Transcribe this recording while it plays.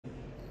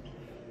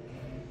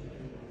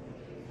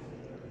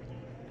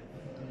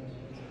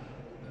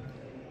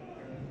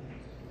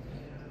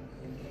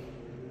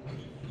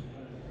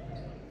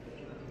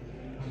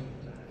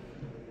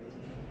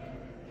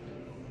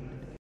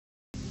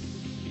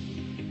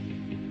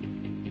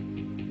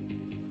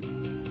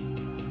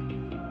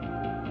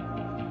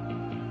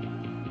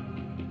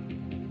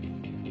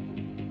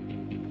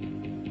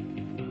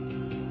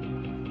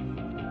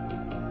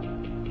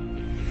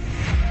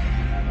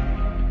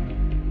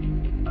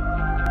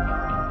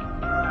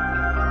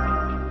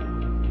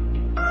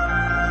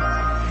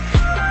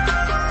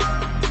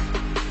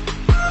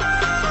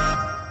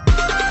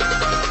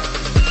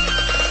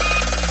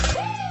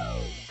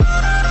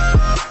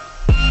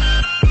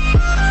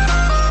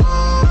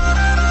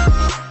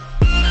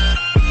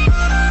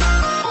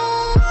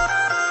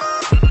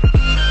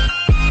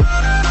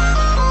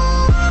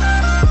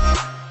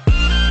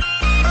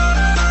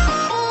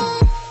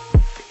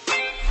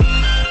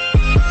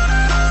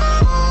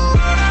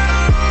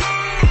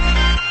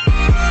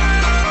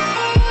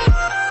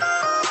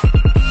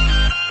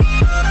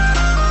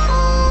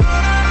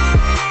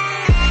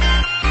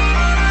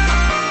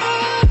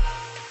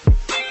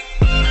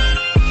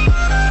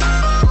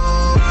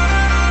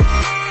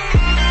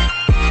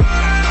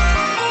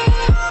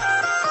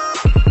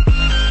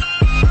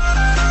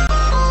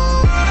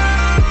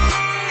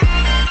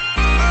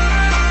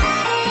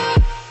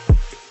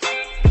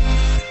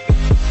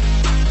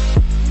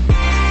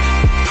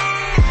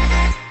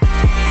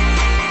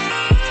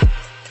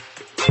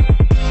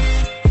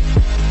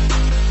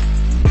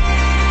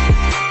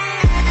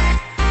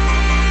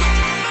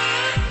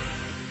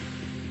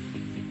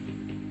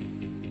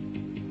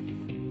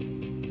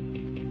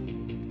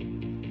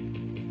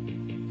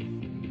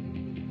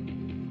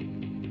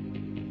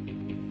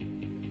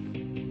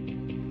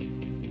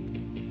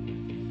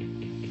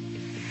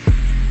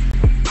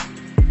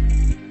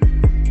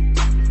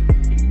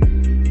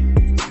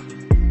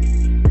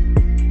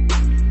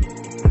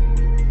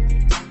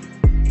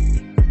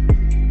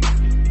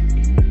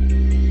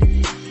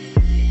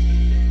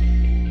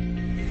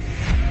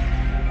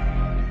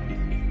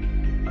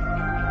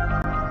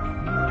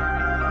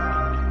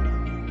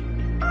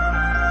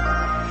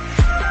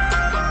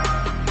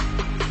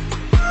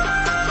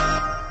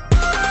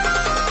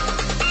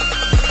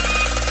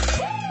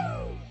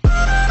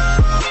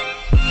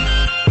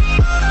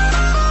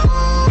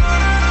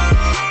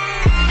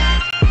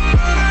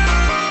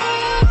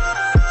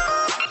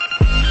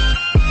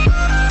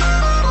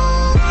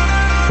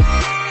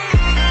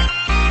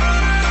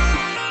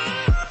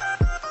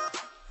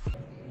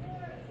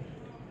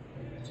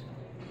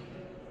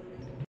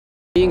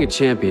Being a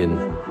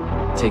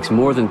champion takes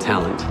more than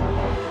talent,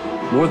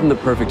 more than the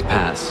perfect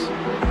pass,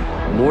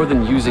 more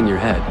than using your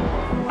head.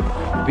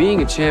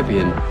 Being a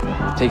champion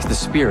takes the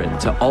spirit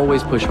to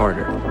always push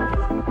harder,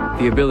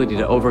 the ability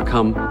to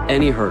overcome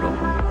any hurdle,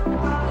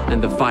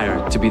 and the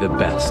fire to be the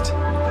best.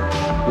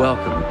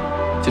 Welcome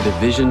to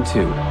Division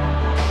 2,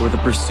 where the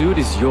pursuit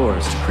is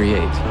yours to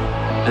create.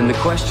 And the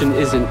question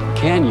isn't,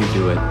 can you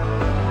do it?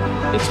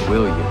 It's,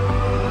 will you?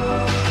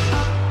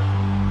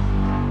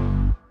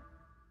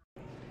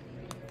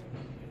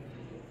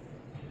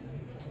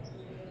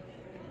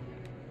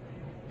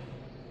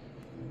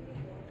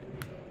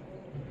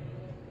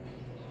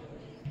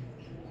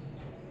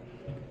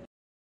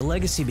 The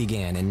legacy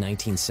began in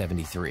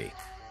 1973.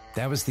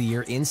 That was the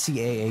year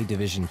NCAA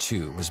Division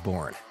II was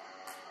born.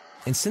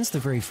 And since the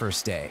very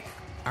first day,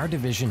 our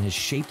division has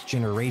shaped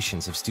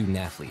generations of student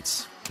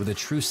athletes with a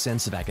true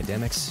sense of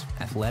academics,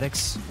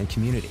 athletics, and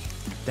community.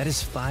 That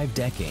is 5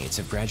 decades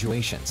of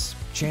graduations,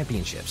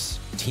 championships,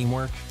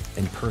 teamwork,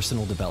 and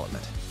personal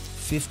development.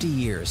 50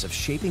 years of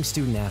shaping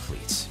student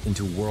athletes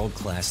into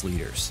world-class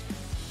leaders.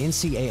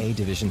 NCAA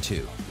Division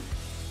II.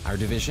 Our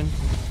division,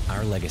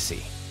 our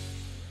legacy.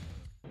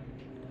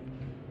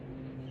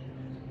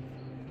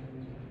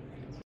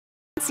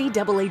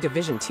 NCAA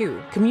Division II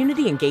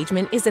Community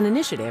Engagement is an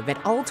initiative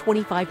at all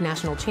 25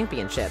 national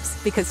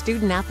championships because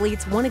student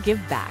athletes want to give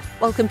back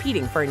while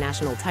competing for a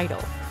national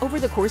title. Over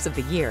the course of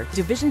the year,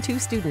 Division II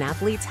student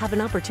athletes have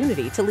an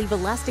opportunity to leave a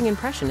lasting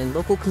impression in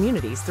local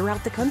communities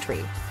throughout the country.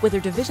 Whether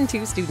Division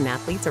II student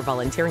athletes are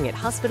volunteering at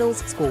hospitals,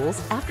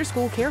 schools,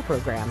 after-school care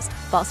programs,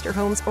 foster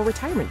homes, or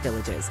retirement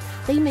villages,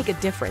 they make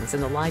a difference in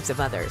the lives of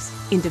others.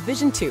 In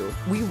Division II,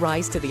 we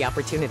rise to the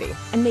opportunity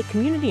and make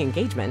community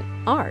engagement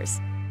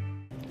ours.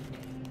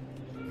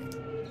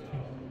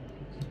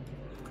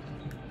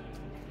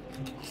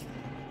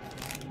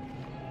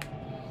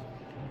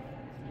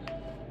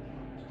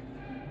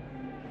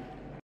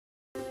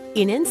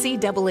 In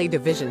NCAA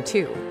Division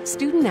II,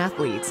 student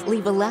athletes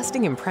leave a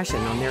lasting impression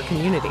on their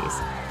communities.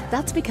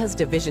 That's because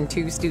Division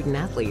II student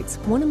athletes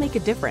want to make a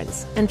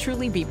difference and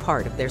truly be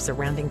part of their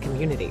surrounding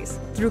communities.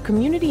 Through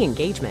community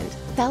engagement,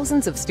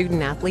 thousands of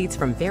student athletes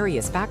from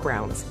various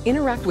backgrounds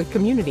interact with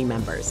community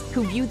members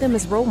who view them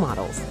as role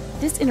models.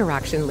 This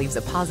interaction leaves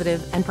a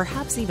positive and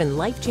perhaps even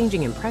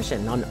life-changing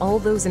impression on all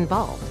those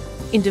involved.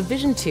 In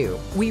Division II,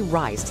 we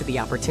rise to the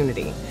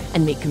opportunity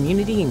and make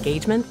community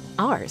engagement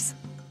ours.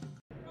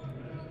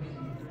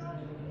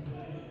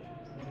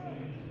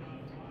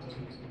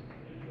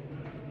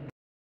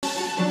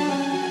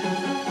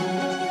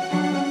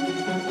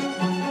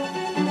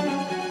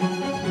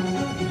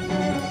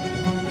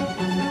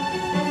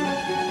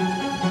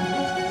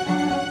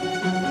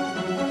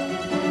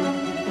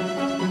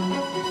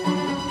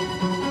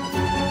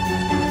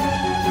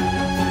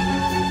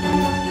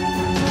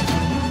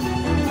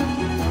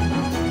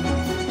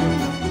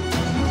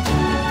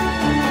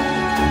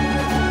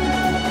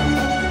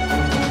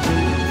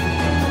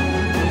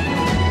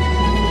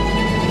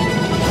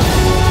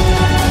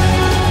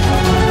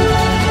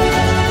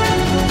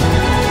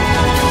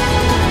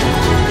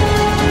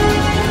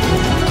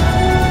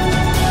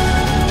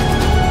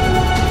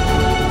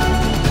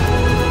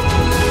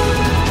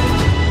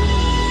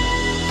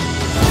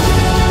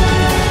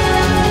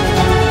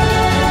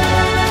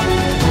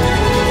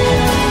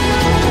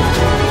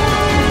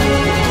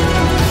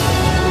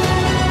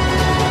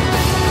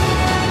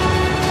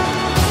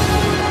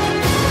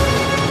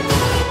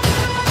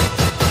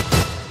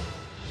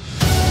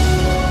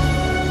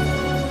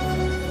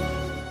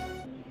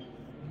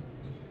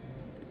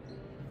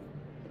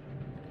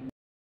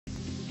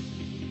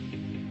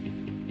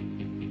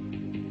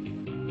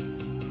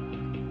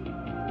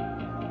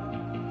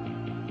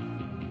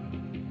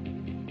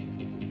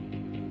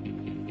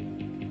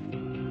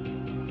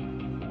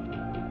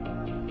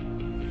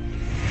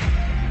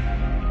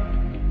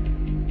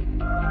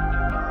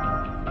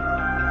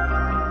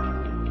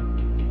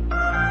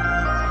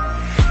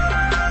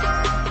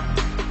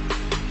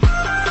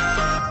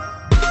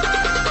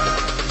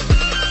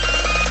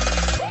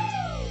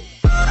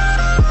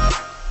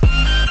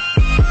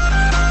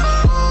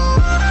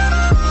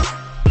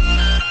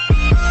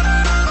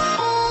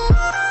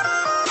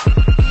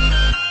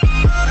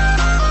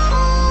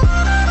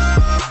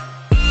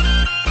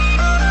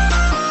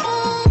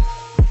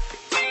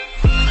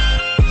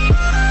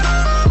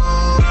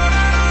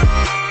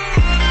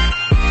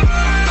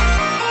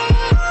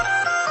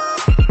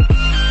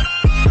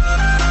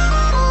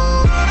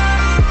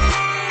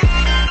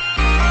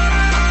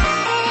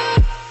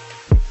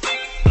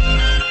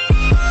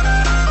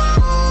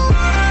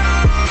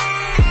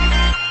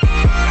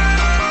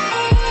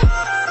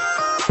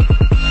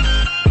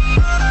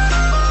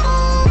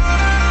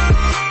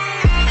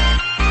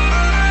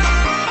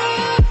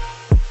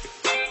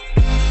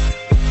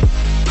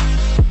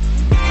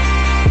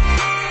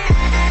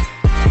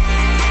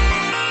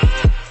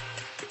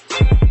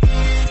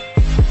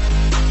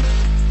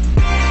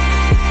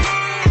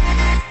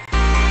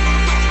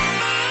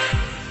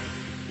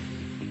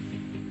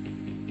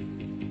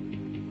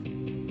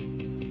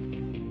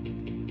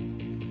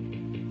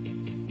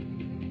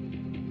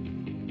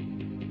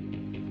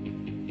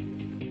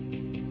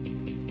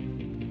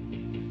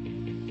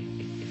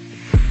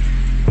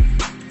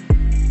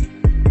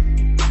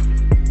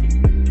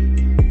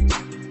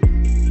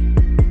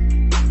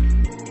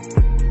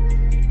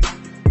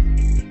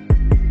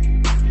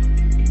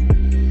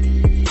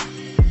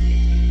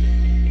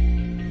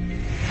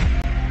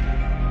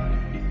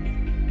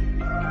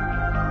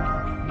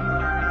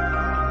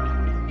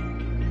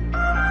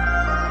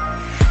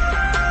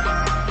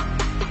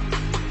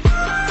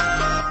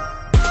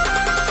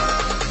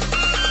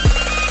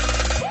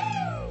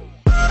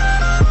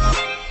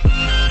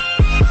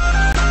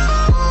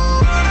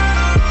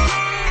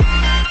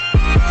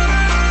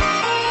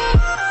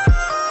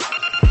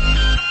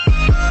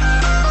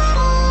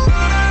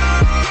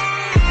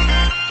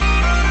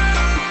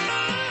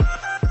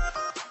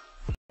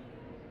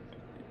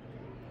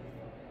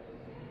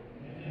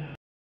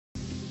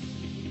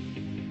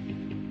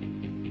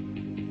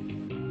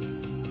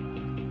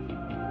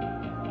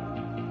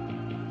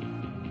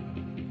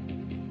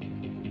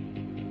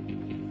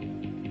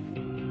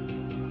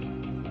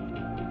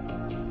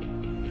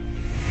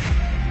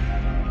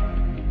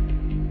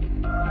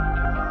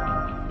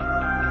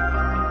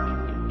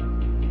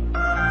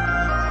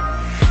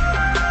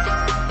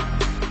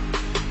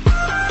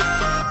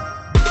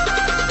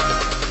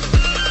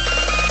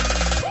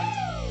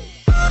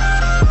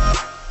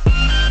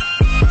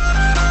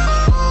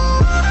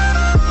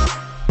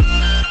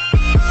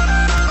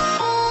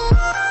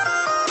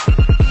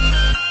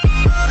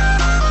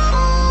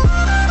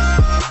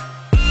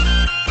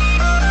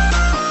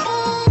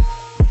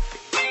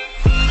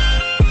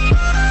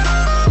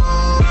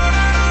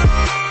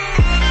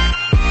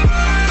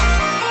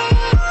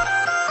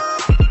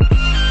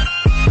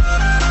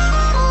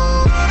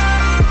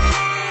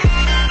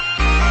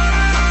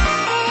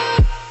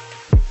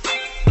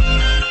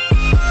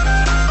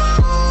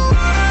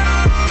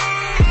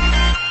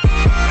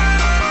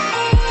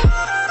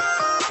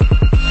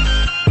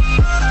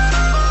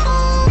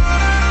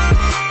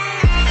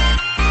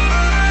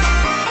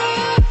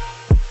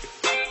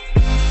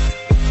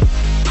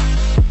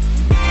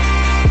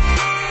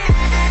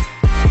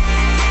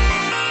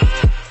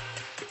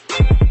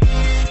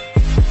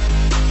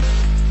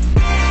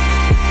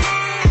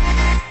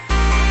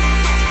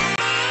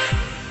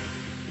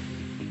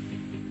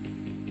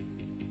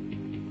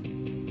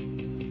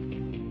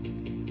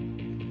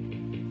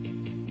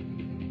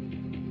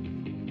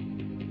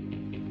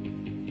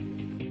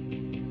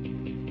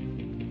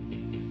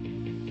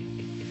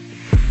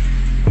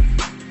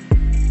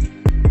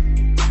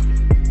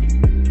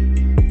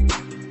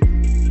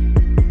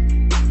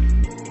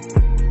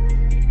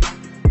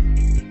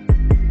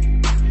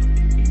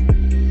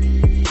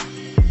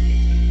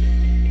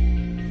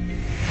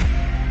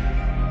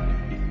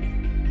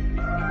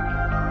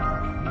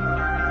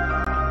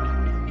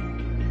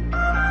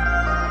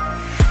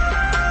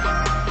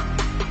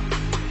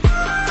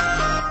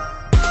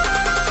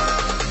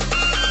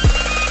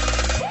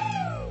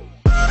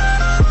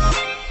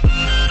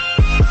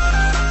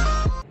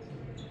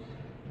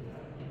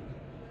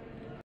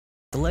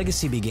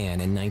 legacy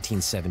began in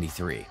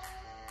 1973.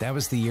 That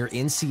was the year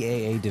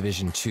NCAA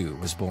Division II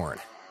was born.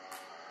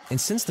 And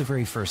since the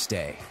very first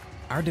day,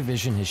 our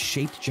division has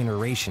shaped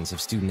generations of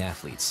student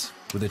athletes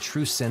with a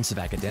true sense of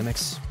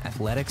academics,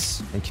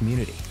 athletics, and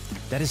community.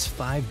 That is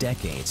 5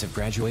 decades of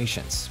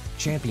graduations,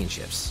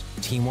 championships,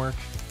 teamwork,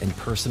 and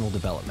personal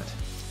development.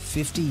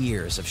 50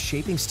 years of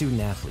shaping student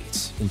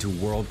athletes into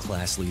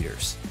world-class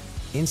leaders.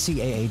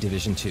 NCAA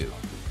Division II.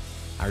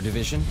 Our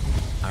division,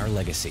 our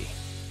legacy.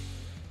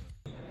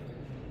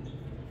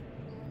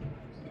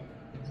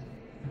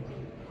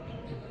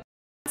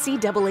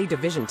 NCAA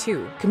Division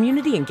II,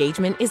 community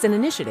engagement is an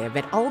initiative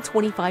at all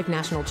 25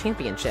 national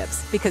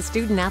championships because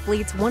student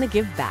athletes want to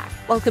give back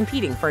while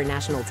competing for a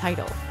national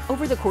title.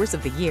 Over the course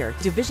of the year,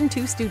 Division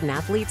II student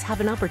athletes have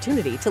an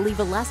opportunity to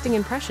leave a lasting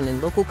impression in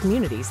local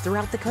communities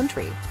throughout the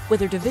country.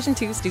 Whether Division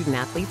II student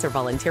athletes are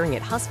volunteering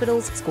at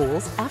hospitals,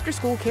 schools,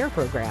 after-school care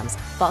programs,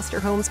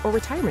 foster homes, or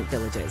retirement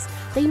villages,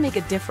 they make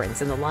a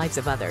difference in the lives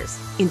of others.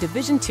 In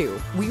Division II,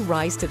 we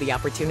rise to the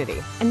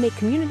opportunity and make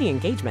community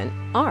engagement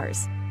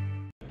ours.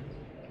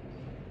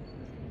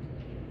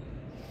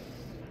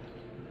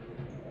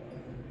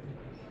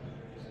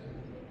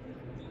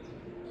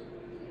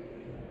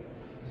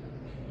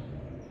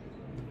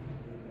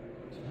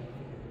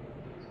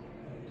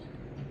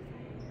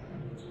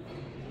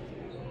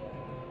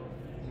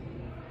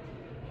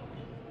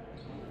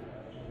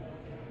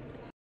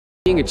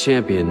 Being a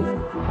champion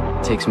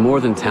takes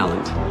more than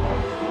talent,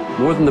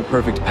 more than the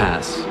perfect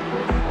pass,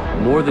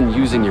 more than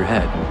using your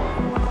head.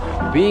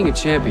 Being a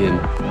champion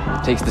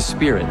takes the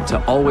spirit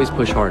to always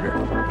push harder,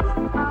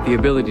 the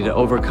ability to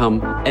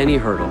overcome any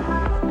hurdle,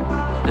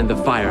 and the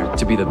fire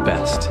to be the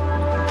best.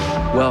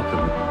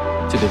 Welcome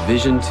to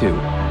Division II,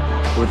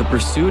 where the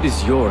pursuit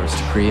is yours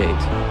to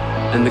create.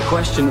 And the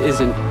question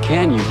isn't,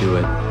 can you do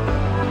it?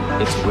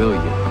 It's, will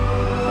you?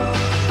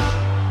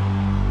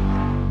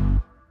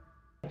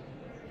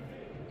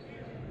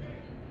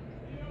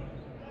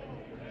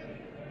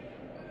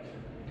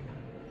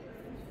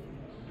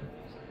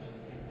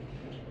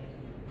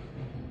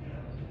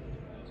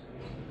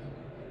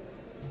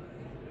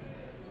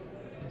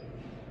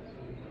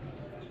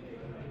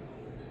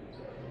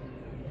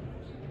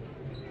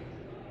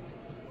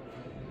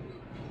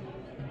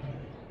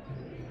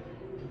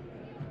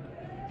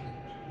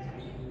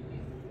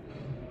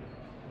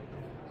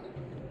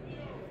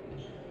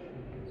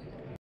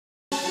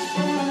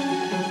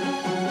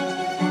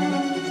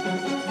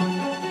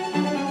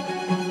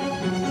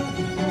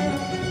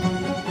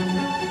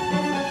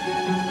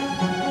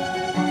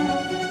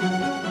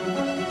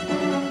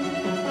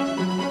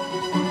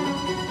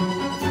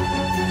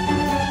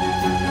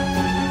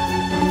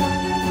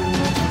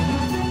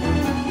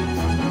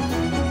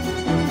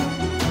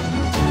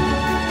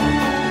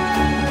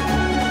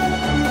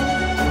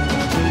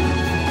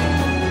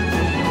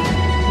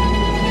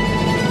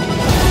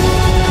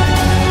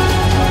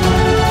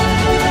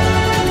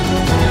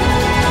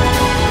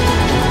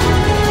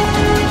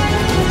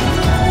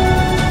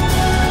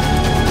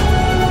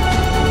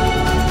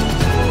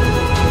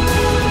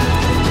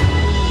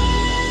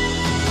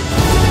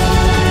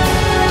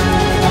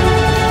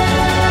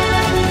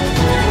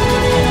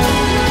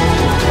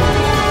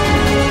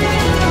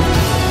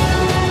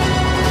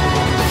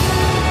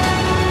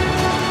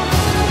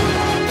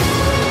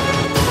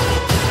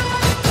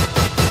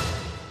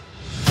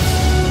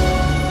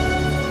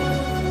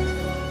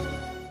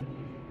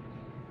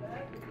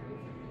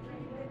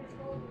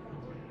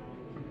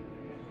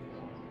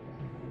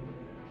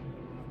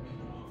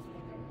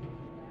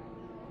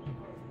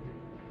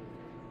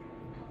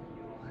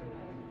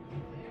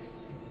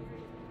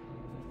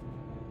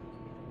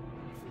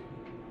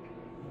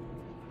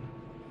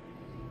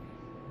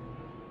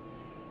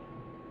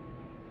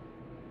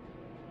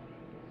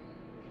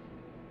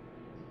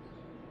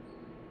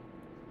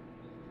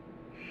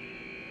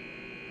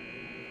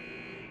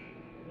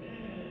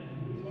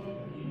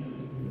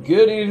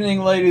 Good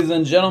evening, ladies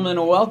and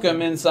gentlemen.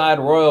 Welcome inside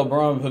Royal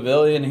Brome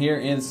Pavilion here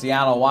in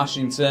Seattle,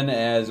 Washington,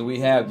 as we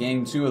have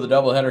Game 2 of the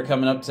doubleheader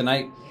coming up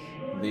tonight.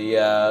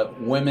 The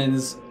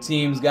women's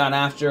teams got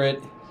after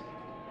it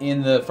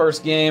in the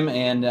first game,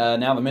 and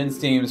now the men's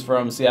teams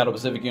from Seattle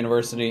Pacific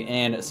University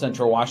and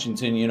Central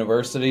Washington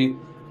University.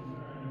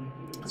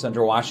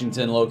 Central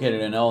Washington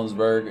located in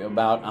Ellensburg,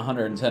 about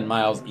 110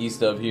 miles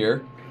east of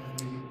here.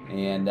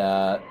 And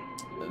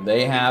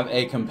they have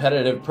a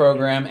competitive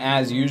program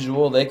as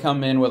usual. They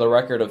come in with a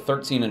record of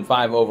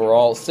 13-5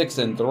 overall,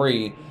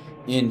 6-3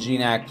 in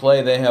GNAC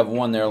play. They have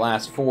won their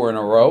last 4 in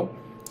a row.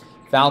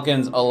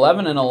 Falcons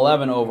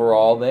 11-11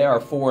 overall. They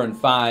are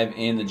 4-5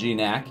 in the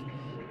GNAC.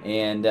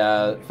 And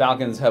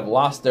Falcons have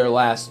lost their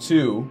last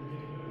 2.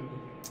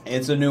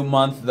 It's a new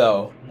month,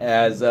 though,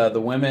 as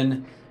the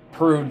women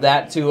proved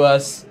that to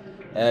us,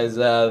 as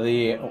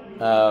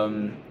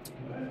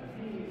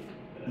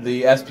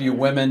the SPU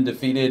women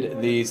defeated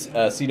the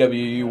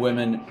CWU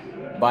women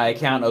by a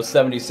count of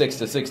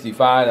 76-65.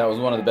 That was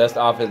one of the best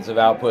offensive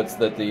outputs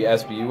that the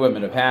SPU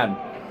women have had.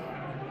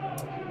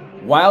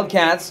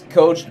 Wildcats,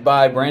 coached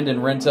by Brandon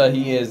Renta.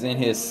 He is in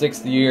his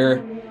 6th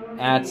year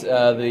at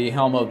the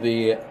helm of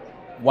the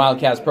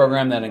Wildcats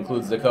program. That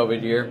includes the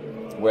COVID year,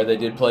 where they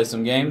did play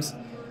some games.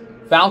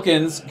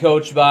 Falcons,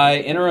 coached by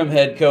interim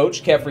head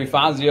coach Kefri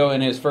Fazio.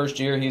 In his first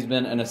year, he's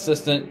been an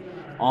assistant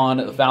on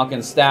the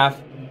Falcons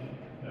staff.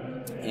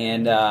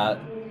 And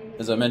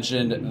as I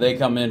mentioned, they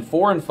come in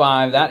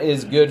 4-5. That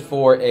is good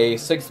for a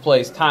 6th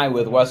place tie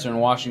with Western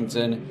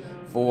Washington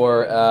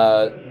for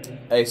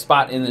a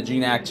spot in the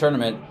GNAC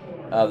tournament.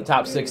 The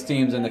top 6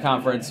 teams in the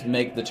conference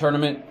make the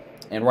tournament.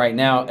 And right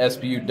now,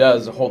 SPU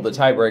does hold the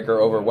tiebreaker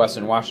over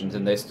Western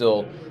Washington. They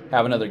still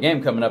have another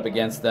game coming up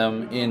against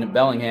them in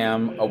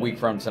Bellingham a week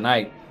from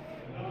tonight.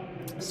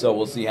 So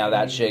we'll see how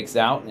that shakes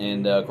out.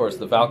 And, of course,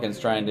 the Falcons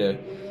trying to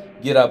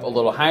get up a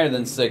little higher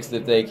than 6th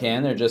if they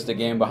can. They're just a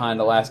game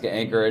behind Alaska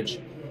Anchorage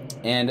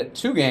and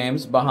 2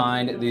 games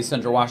behind the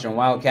Central Washington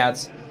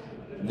Wildcats.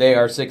 They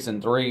are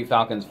 6-3.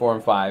 Falcons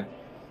 4-5.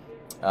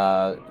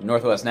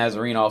 Northwest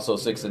Nazarene also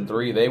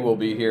 6-3. They will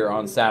be here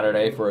on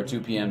Saturday for a 2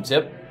 p.m.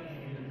 tip.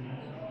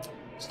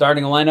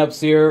 Starting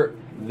lineups here,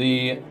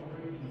 the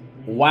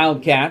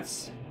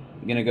Wildcats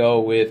are going to go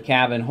with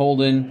Kevin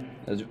Holden,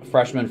 a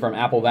freshman from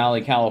Apple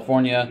Valley,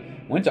 California.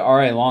 Went to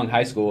R.A. Long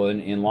High School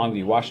in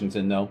Longview,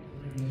 Washington, though.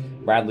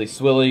 Bradley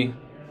Swilly,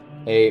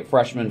 a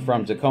freshman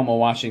from Tacoma,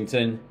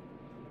 Washington.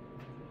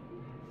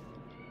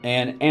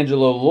 And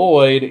Angelo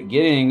Lloyd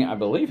getting, I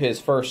believe,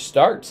 his first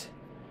start.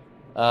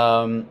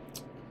 I'm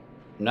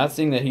not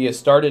seeing that he has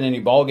started any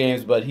ball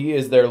games, but he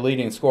is their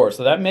leading scorer.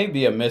 So that may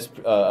be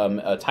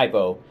a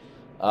typo.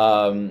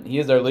 He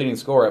is their leading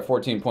scorer at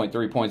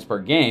 14.3 points per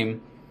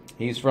game.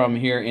 He's from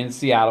here in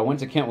Seattle. Went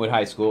to Kentwood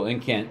High School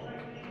in Kent.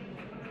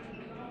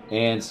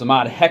 And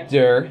Samad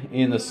Hector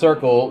in the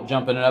circle,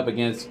 jumping it up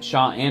against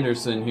Shaw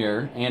Anderson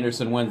here.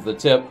 Anderson wins the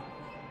tip.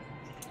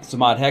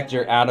 Samad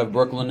Hector out of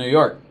Brooklyn, New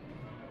York.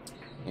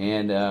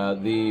 And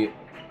the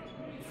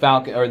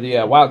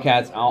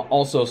Wildcats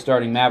also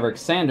starting Maverick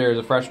Sanders,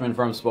 a freshman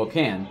from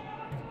Spokane.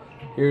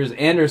 Here's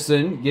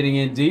Anderson getting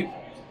in deep,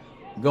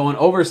 going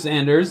over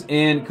Sanders,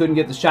 and couldn't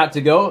get the shot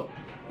to go,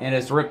 and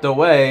it's ripped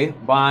away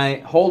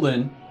by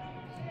Holden,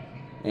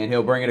 and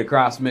he'll bring it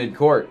across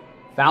midcourt.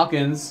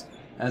 Falcons,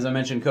 as I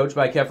mentioned, coached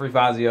by Kefri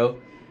Fazio.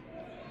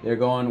 They're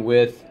going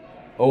with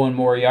Owen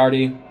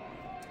Moriarty,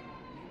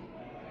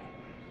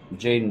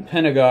 Jaden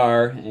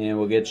Penagar, and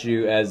we'll get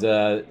you as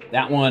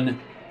that one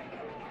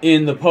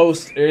in the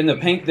post, or in the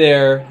paint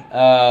there.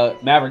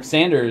 Maverick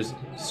Sanders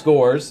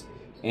scores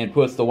and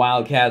puts the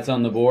Wildcats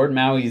on the board.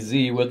 Maui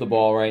Z with the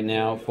ball right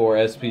now for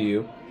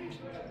SPU.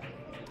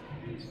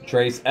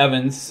 Trace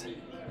Evans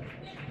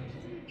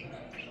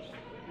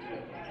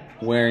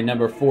wearing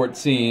number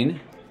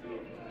 14.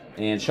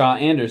 And Shaw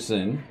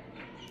Anderson,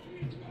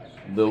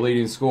 the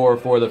leading scorer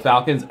for the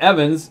Falcons.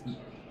 Evans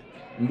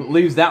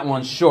leaves that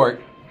one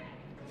short.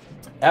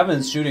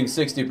 Evans shooting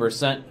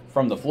 60%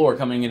 from the floor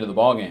coming into the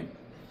ballgame.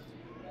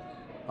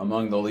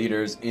 Among the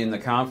leaders in the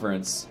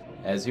conference.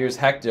 As here's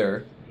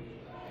Hector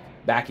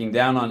backing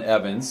down on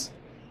Evans,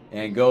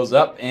 and goes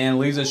up and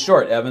leaves it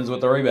short. Evans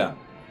with the rebound.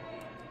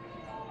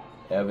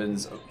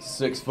 Evans,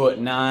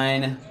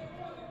 6'9",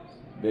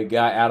 big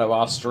guy out of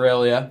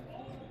Australia.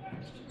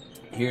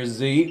 Here's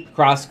Z,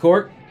 cross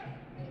court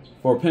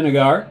for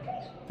Penagar.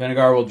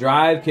 Penagar will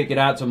drive, kick it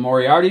out to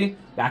Moriarty,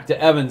 back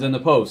to Evans in the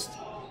post.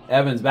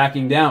 Evans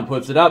backing down,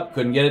 puts it up,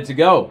 couldn't get it to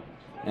go.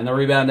 And the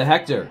rebound to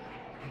Hector.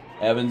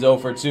 Evans 0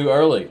 for 2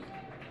 early.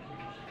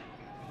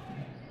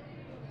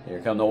 Here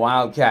come the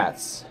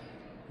Wildcats.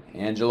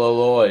 Angelo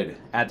Lloyd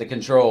at the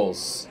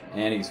controls,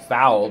 and he's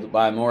fouled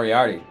by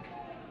Moriarty.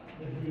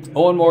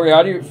 Owen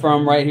Moriarty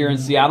from right here in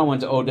Seattle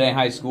went to O'Day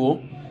High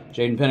School.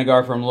 Jaden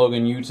Penagar from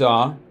Logan,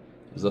 Utah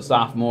is a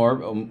sophomore.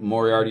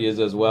 Moriarty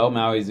is as well.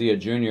 Maui Z, a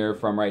junior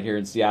from right here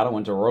in Seattle,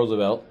 went to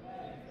Roosevelt.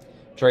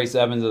 Trace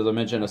Evans, as I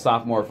mentioned, a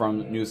sophomore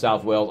from New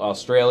South Wales,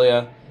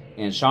 Australia.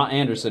 And Shaw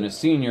Anderson, a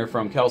senior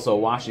from Kelso,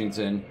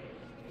 Washington,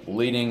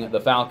 leading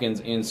the Falcons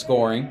in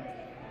scoring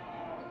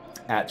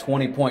at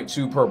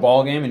 20.2 per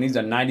ball game, and he's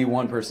a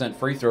 91%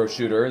 free throw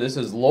shooter. This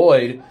is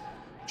Lloyd,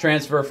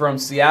 transfer from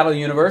Seattle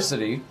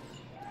University,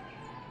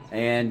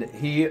 and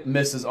he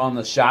misses on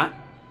the shot.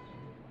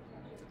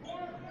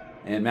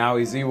 And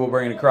Maui Z will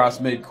bring it across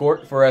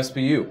midcourt for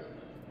SPU.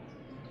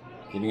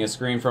 Getting a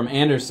screen from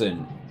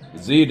Anderson.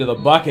 Z to the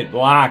bucket,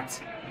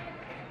 blocked.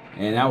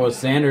 And that was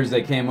Sanders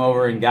that came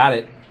over and got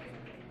it.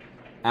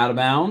 Out of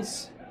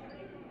bounds.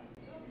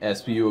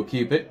 SPU will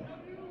keep it.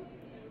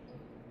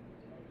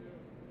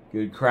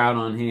 Good crowd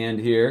on hand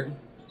here.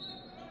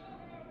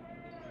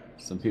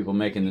 Some people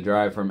making the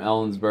drive from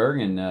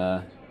Ellensburg, and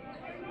the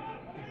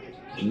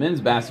men's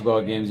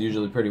basketball games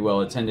usually pretty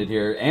well attended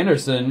here.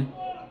 Anderson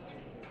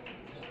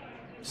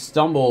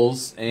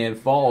stumbles and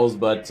falls,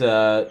 but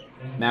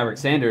Maverick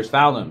Sanders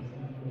fouled him.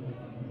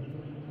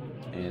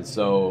 And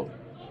so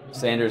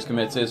Sanders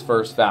commits his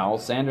first foul.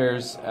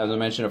 Sanders, as I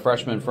mentioned, a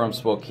freshman from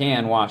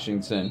Spokane,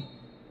 Washington.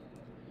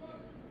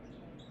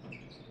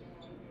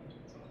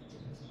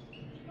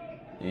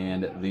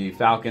 And the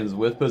Falcons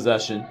with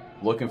possession,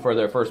 looking for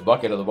their first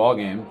bucket of the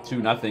ballgame.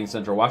 2-0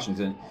 Central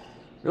Washington.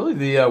 Really,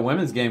 the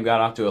women's game got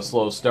off to a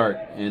slow start,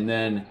 and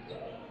then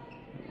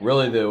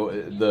really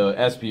the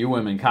SPU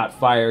women caught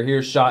fire.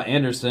 Here's Shaw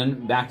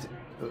Anderson back,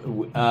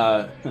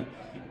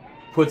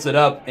 puts it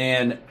up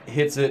and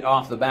hits it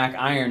off the back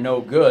iron, no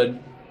good.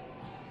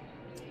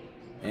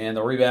 And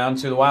the rebound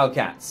to the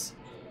Wildcats.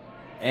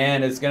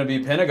 And it's going to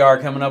be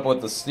Pinegar coming up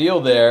with the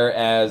steal there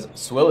as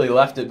Swilly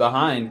left it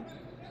behind.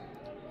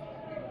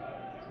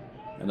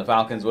 And the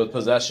Falcons with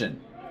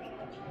possession.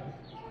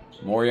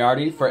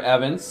 Moriarty for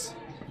Evans.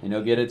 And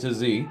he'll get it to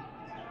Z.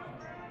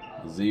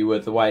 Z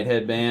with the white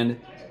headband.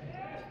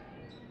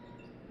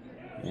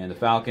 And the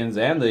Falcons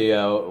and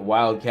the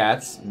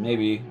Wildcats,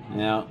 maybe,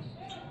 now.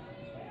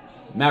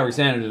 Maverick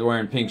Sanders is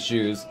wearing pink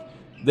shoes.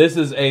 This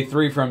is a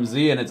 3 from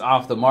Z, and it's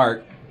off the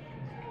mark.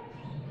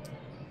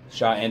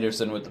 Shaw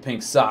Anderson with the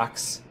pink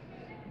socks.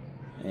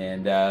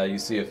 And you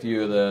see a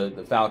few of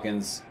the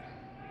Falcons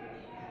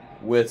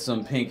with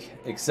some pink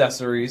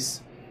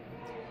accessories.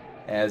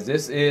 As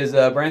this is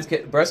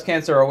Breast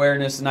Cancer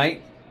Awareness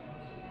Night.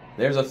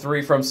 There's a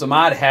 3 from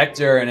Samad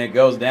Hector, and it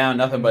goes down,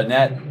 nothing but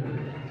net.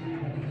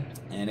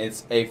 And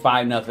it's a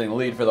 5-0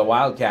 lead for the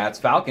Wildcats.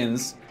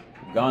 Falcons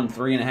gone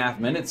 3.5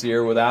 minutes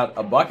here without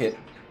a bucket.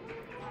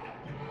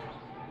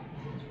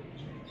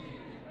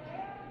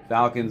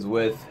 Falcons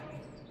with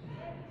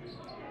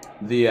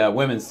the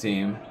women's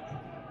team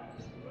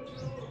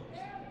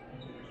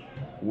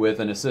with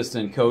an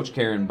assistant coach,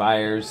 Karen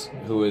Byers,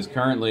 who is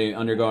currently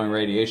undergoing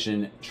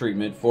radiation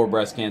treatment for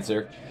breast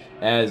cancer,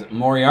 as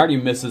Moriarty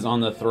misses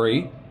on the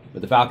 3.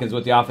 But the Falcons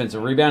with the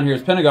offensive rebound.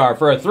 Here's Pinegar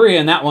for a 3,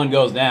 and that one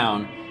goes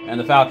down. And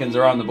the Falcons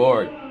are on the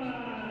board.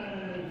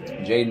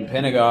 Jaden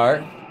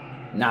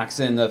Pinegar knocks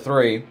in the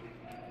 3.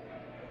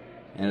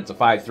 And it's a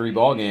 5-3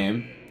 ball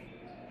game.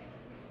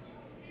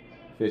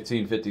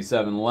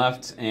 15:57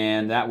 left,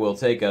 and that will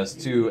take us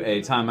to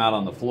a timeout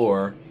on the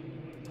floor.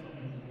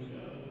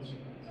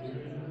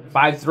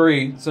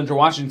 5-3, Central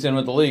Washington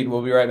with the lead.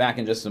 We'll be right back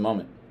in just a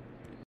moment.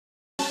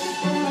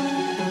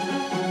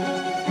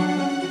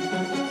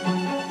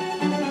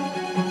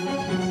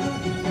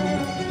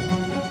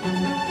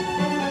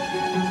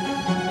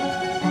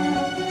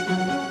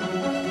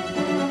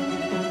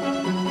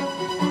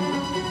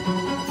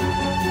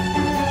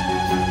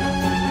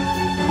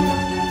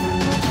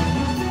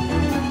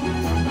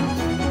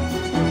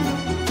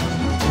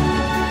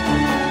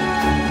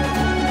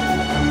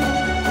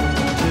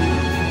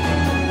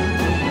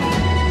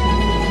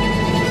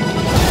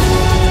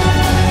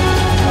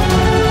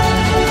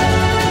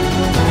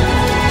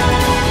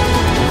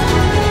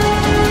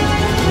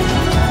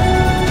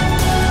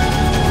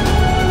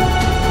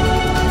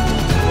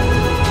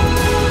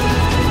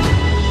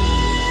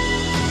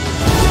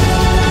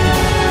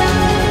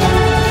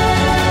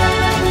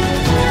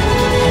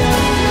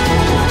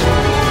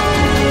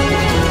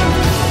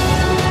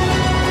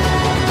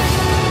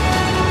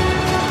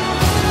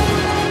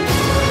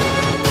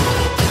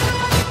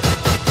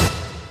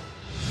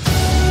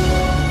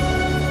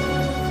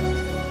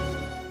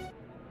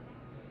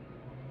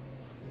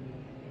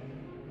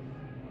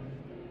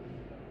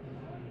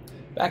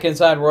 Back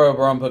inside Royal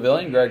Brougham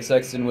Pavilion, Greg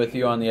Sexton with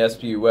you on the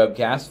SPU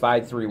webcast.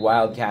 5-3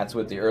 Wildcats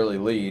with the early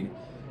lead.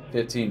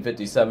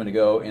 15:57 to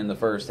go in the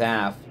first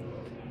half.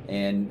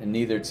 And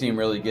neither team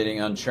really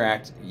getting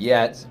untracked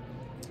yet.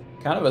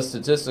 Kind of a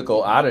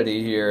statistical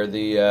oddity here.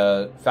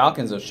 The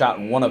Falcons have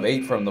shot 1 of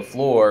 8 from the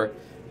floor.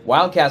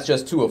 Wildcats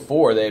just 2 of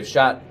 4. They've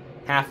shot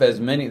half as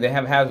many. They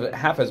have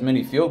half as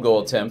many field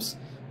goal attempts.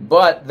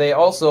 But they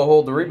also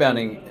hold the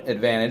rebounding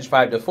advantage,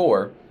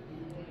 5-4.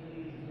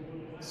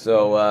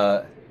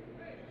 So,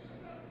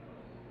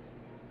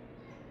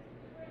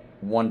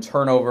 1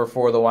 turnover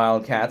for the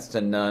Wildcats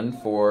to none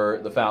for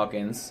the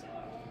Falcons.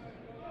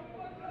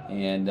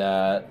 And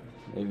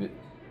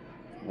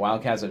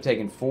Wildcats have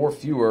taken 4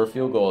 fewer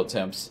field goal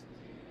attempts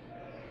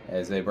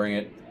as they bring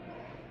it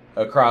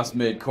across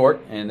midcourt.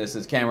 And this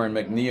is Cameron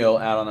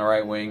McNeil out on the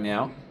right wing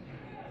now.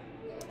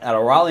 Out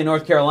of Raleigh,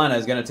 North Carolina,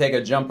 is going to take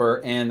a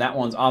jumper, and that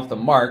one's off the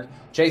mark.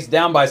 Chased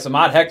down by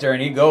Samad Hector,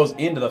 and he goes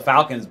into the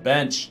Falcons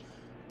bench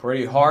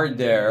pretty hard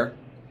there.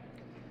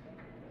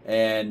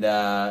 And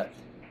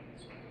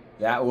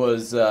that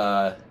was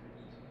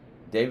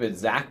David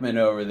Zachman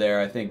over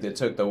there, I think, that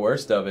took the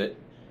worst of it.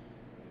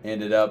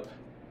 Ended up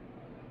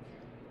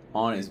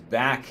on his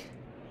back.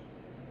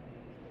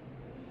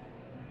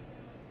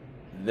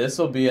 This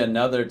will be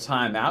another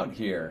timeout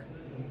here,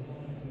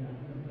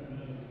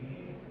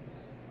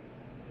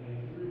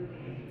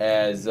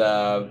 as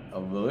I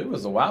believe it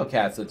was the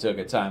Wildcats that took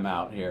a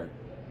timeout here.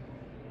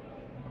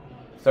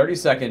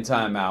 30-second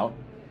timeout.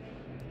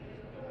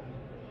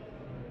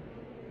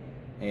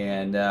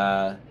 And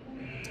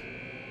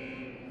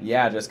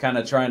yeah, just kind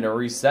of trying to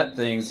reset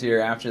things here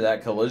after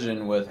that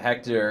collision with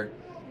Hector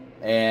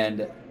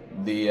and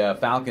the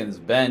Falcons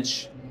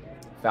bench.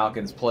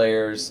 Falcons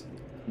players,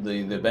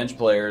 the bench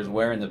players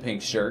wearing the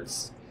pink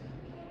shirts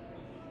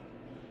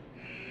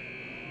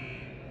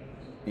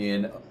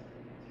in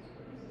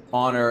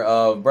honor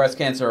of breast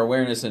cancer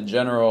awareness in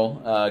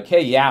general.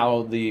 Kay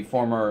Yao, the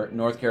former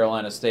North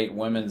Carolina State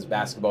women's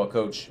basketball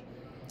coach,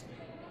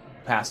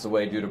 passed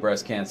away due to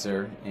breast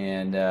cancer,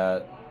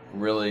 and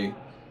really,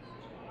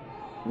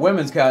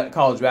 women's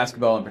college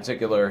basketball in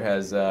particular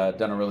has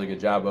done a really good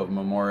job of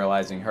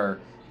memorializing her,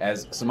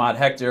 as Samad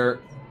Hector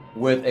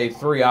with a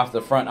three off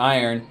the front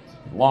iron,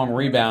 long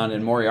rebound,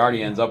 and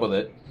Moriarty ends up with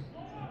it.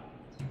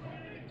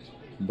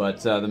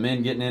 But the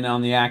men getting in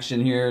on the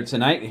action here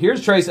tonight.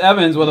 Here's Trace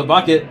Evans with a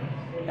bucket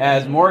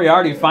as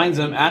Moriarty finds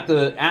him at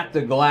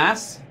the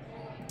glass,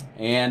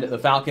 and the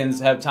Falcons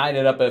have tied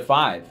it up at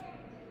 5.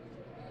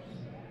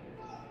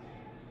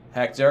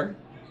 Hector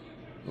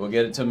will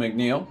get it to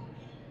McNeil.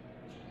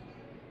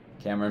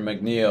 Cameron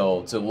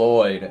McNeil to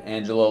Lloyd.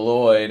 Angelo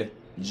Lloyd.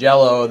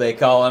 Jello, they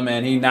call him,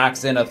 and he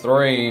knocks in a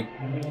 3.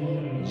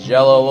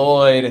 Jello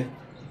Lloyd,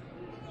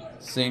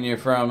 senior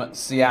from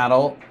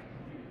Seattle.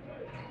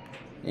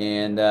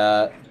 And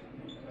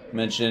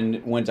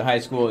mentioned went to high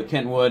school at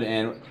Kentwood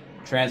and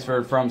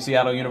transferred from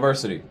Seattle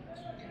University.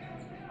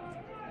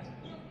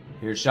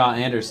 Here's Shaw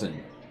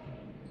Anderson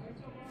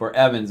for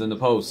Evans in the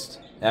post.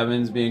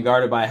 Evans being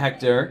guarded by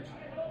Hector.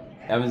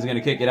 Evans going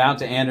to kick it out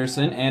to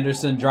Anderson.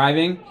 Anderson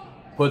driving,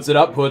 puts it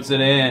up, puts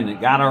it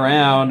in. Got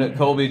around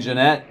Colby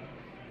Jeanette,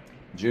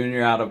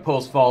 junior out of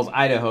Post Falls,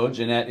 Idaho.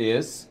 Jeanette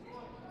is.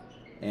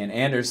 And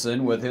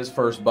Anderson with his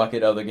first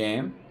bucket of the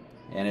game.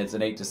 And it's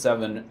an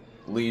 8-7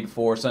 lead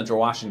for Central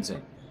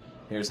Washington.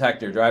 Here's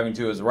Hector driving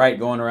to his right,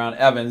 going around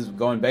Evans,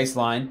 going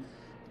baseline.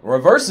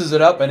 Reverses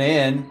it up and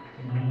in.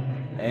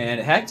 And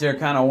Hector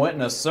kind of went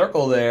in a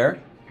circle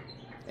there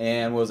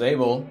and was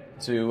able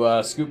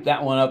to scoop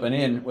that one up and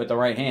in with the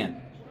right hand.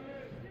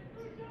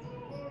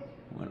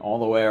 Went all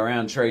the way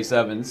around Trace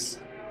Evans.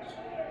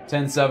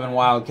 10-7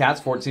 Wildcats,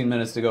 14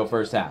 minutes to go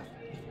first half.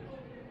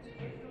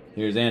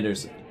 Here's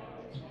Anderson,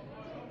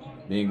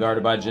 being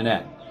guarded by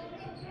Jeanette.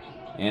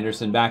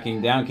 Anderson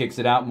backing down, kicks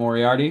it out,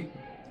 Moriarty.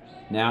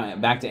 Now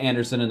back to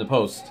Anderson in the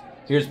post.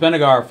 Here's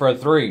Penegar for a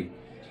 3.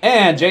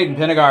 And Jaden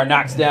Penegar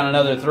knocks down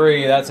another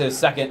 3. That's his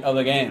second of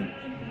the game.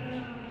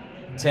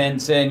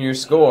 10-10 your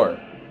score.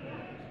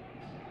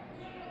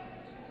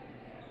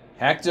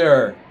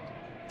 Hector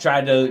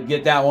tried to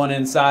get that one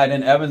inside,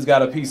 and Evans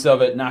got a piece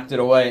of it, knocked it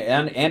away,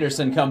 and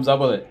Anderson comes up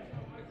with it.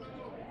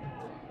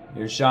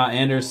 Here's Shaw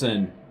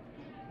Anderson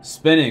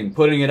spinning,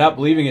 putting it up,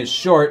 leaving it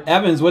short.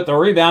 Evans with the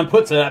rebound,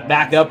 puts it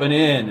back up and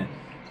in.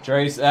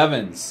 Trace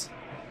Evans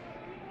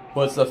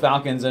puts the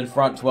Falcons in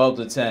front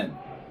 12-10.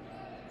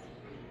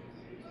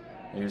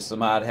 Here's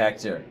Samad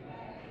Hector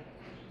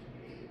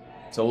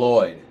to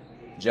Lloyd.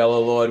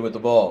 Jello Lloyd with the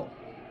ball.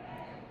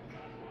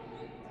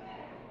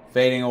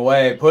 Fading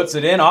away, puts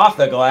it in off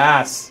the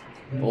glass.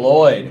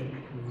 Lloyd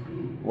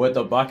with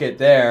the bucket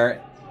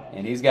there,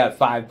 and he's got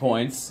 5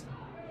 points.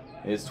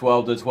 It's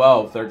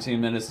 12-12,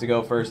 13 minutes to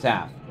go first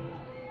half.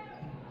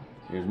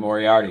 Here's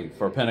Moriarty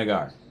for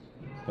Penegar.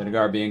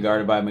 Penegar being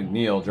guarded by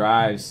McNeil.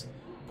 Drives,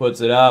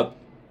 puts it up,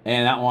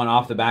 and that one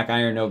off the back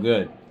iron, no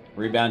good.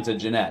 Rebound to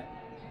Jeanette.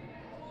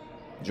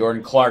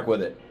 Jordan Clark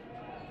with it.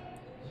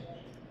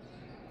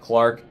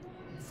 Clark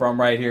from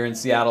right here in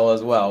Seattle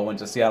as well. Went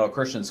to Seattle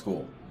Christian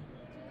School.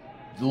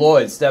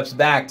 Lloyd steps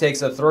back,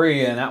 takes a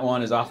 3, and that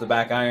one is off the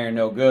back iron,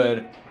 no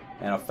good.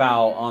 And a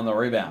foul on the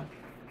rebound.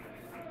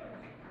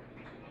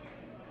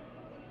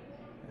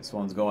 This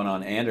one's going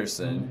on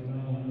Anderson.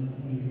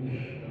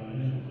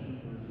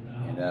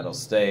 And that'll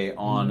stay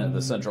on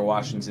the Central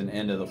Washington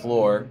end of the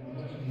floor,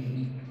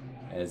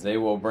 as they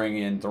will bring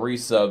in 3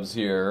 subs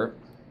here.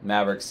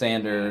 Maverick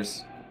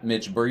Sanders,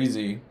 Mitch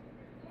Breezy,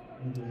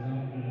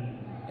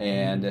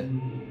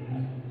 and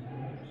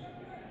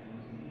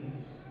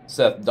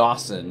Seth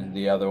Dawson,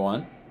 the other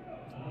one.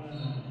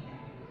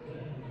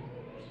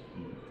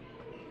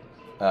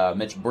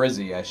 Mitch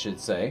Brizzy, I should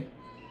say,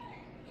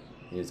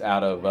 is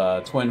out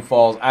of Twin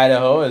Falls,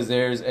 Idaho, as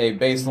there's a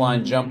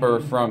baseline jumper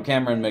from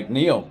Cameron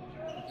McNeil.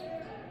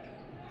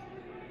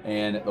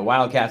 And the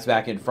Wildcats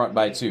back in front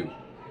by 2.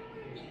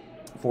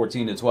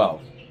 14-12.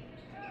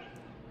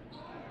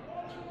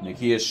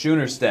 Nikias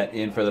Schoenerstedt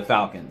in for the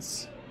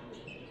Falcons.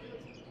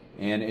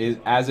 And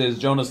as is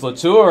Jonas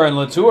Latour, and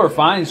Latour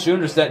finds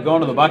Schoenerstedt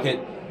going to the bucket,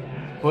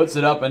 puts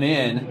it up and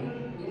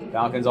in.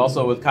 Falcons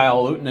also with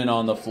Kyle Lutonen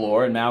on the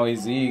floor, and Maui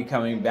Z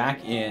coming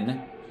back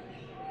in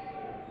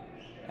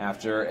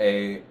after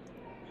a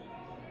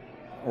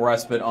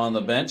respite on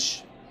the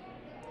bench.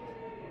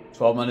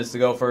 12 minutes to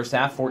go first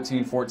half,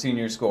 14-14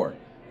 your score.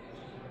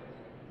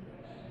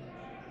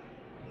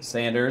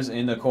 Sanders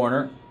in the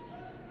corner.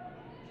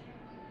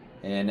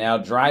 And now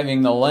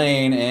driving the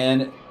lane,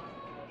 and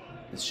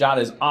the shot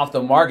is off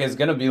the mark. It's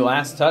going to be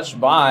last touched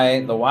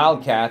by the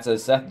Wildcats,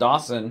 as Seth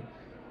Dawson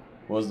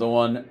was the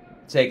one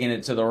taking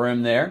it to the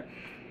rim there.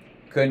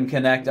 Couldn't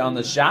connect on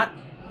the shot,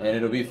 and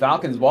it'll be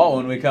Falcons ball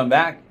when we come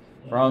back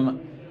from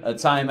a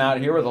timeout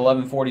here with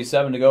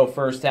 11:47 to go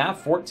first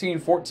half.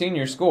 14-14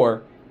 your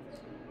score.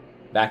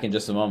 Back in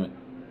just a moment.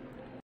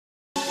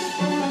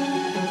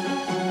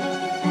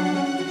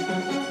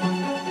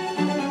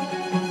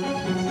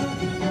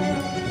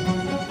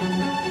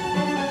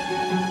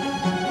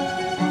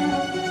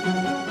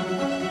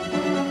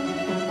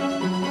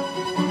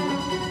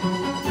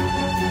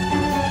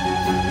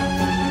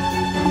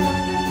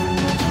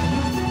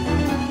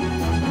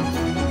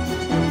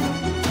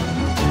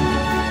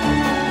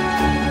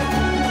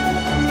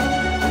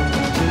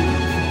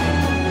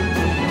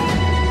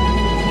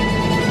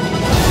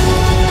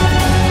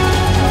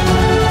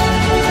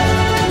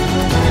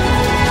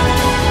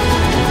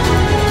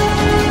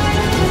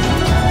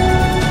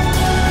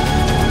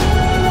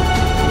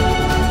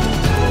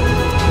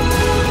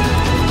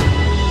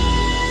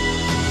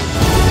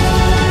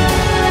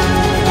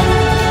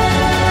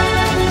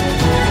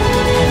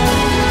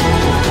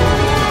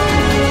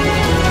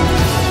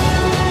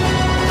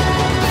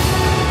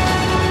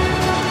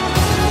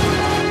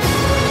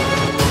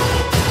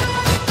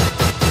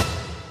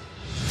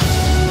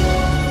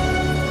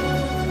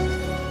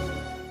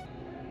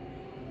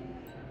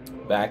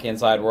 Back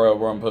inside Royal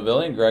Rome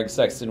Pavilion, Greg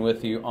Sexton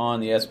with you on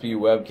the SPU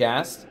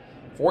webcast.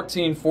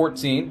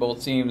 14-14,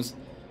 both teams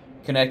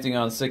connecting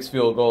on 6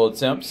 field goal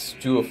attempts,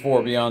 2 of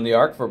 4 beyond the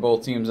arc for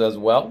both teams as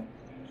well.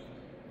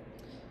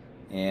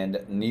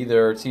 And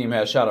neither team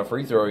has shot a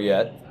free throw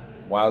yet.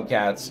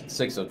 Wildcats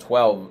 6 of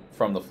 12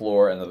 from the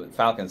floor, and the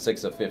Falcons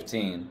 6 of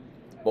 15.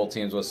 Both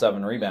teams with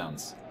 7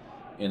 rebounds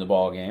in the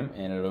ball game,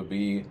 and it'll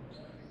be,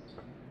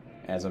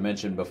 as I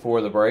mentioned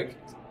before the break,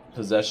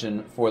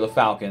 possession for the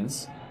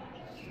Falcons.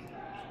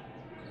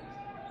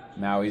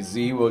 Maui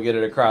Z will get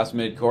it across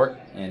midcourt,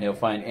 and he'll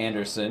find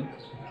Anderson.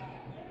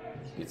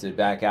 Gets it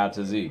back out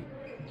to Z.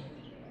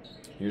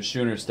 Here's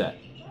Schoenerstedt.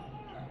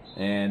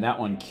 And that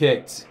one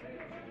kicked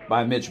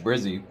by Mitch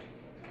Brizzi.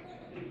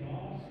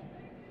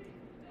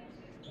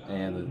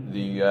 And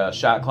the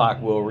shot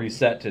clock will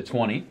reset to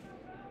 20.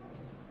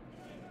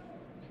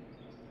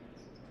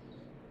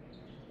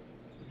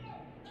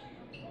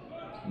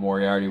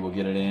 Moriarty will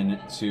get it in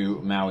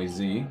to Maui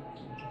Z.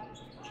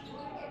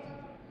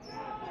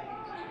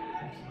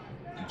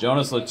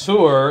 Jonas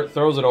Latour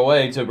throws it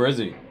away to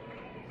Brizzi.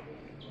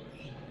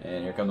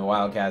 And here come the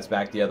Wildcats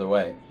back the other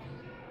way.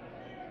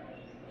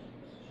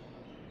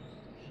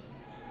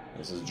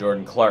 This is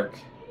Jordan Clark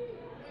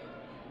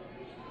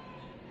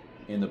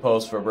in the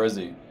post for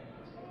Brizzi.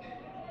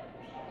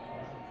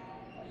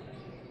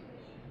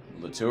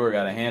 Latour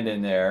got a hand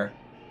in there.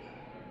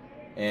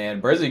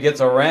 And Brizzi gets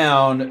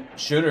around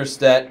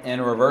Schoenerstedt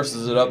and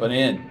reverses it up and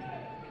in.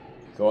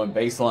 Going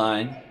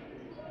baseline.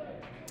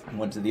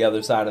 Went to the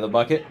other side of the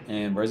bucket,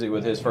 and Brizzi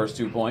with his first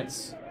 2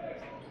 points.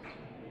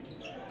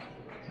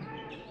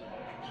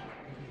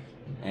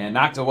 And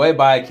knocked away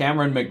by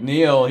Cameron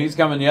McNeil. He's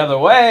coming the other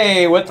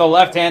way with the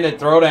left-handed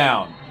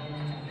throwdown.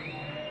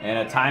 And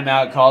a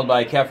timeout called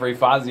by Kefri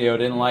Fazio.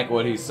 Didn't like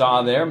what he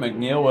saw there.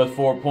 McNeil with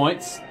 4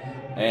 points.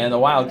 And the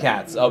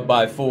Wildcats up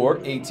by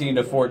 4,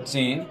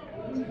 18-14.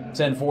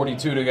 10:42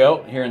 to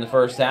go here in the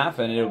first half,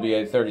 and it'll be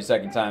a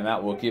 30-second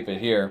timeout. We'll keep it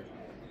here.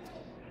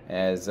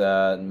 As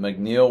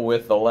McNeil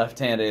with the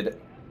left-handed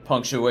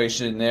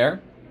punctuation there.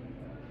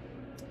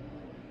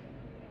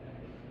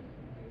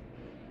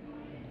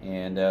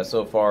 And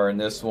so far in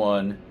this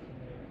one,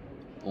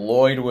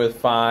 Lloyd with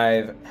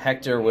 5,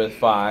 Hector with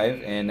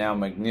 5, and now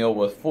McNeil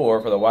with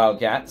 4 for the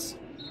Wildcats.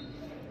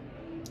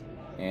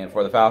 And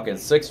for the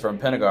Falcons, 6 from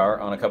Penegar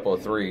on a couple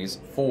of threes,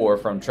 4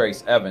 from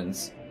Trace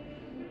Evans.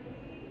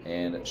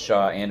 And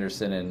Shaw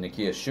Anderson and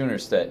Nakia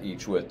Schoenerstedt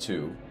each with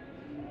 2.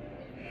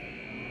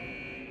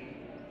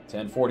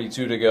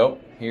 10:42 to go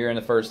here in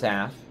the first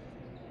half.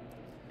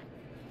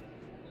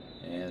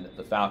 And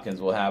the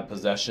Falcons will have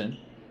possession.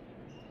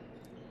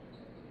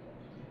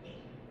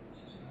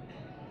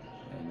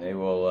 And they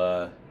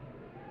will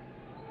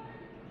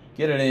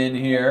get it in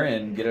here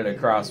and get it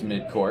across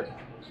midcourt.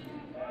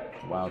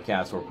 The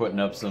Wildcats were putting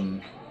up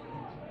some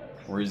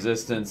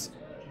resistance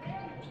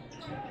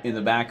in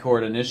the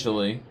backcourt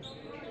initially.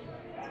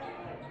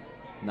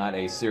 Not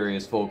a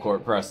serious full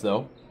court press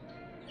though.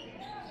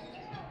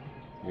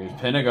 Here's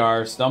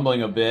Penegar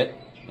stumbling a bit.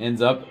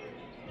 Ends up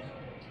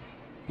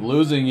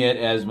losing it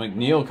as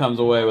McNeil comes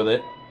away with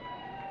it.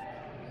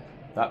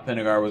 Thought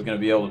Penegar was going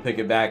to be able to pick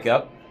it back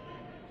up.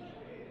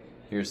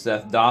 Here's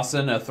Seth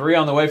Dawson. A 3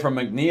 on the way from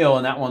McNeil,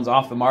 and that one's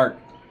off the mark.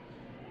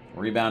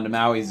 Rebound to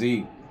Maui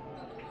Z.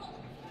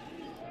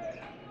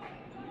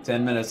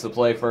 10 minutes to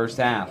play first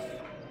half.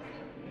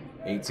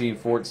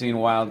 18-14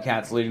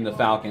 Wildcats leading the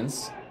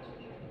Falcons.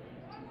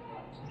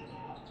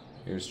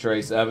 Here's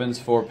Trace Evans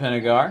for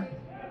Penegar.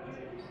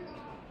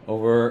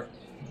 Over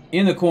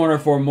in the corner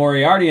for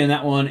Moriarty, and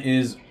that one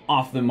is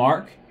off the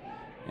mark.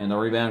 And the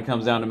rebound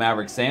comes down to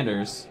Maverick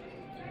Sanders.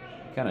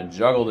 Kind of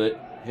juggled it,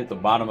 hit the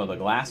bottom of the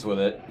glass with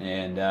it,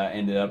 and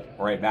ended up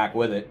right back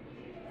with it.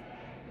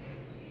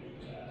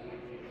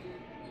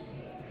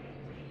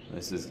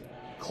 This is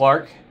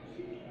Clark.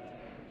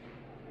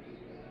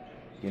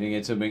 Getting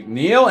it to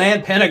McNeil,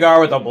 and Penegar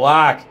with a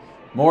block.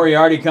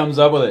 Moriarty comes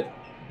up with it.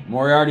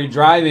 Moriarty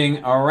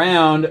driving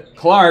around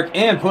Clark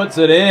and puts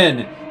it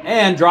in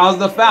and draws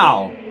the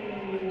foul.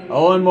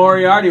 Owen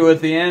Moriarty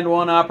with the and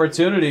one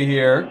opportunity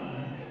here.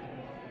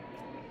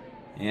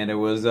 And it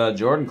was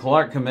Jordan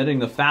Clark committing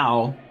the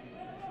foul.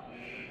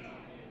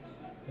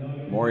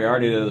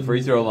 Moriarty to the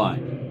free throw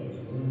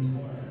line.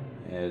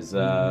 As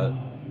some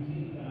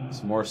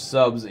more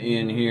subs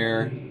in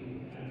here.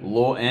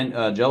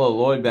 Jello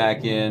Lloyd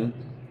back in,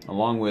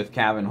 along with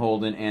Kevin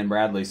Holden and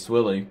Bradley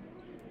Swilly.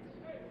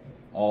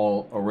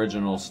 All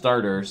original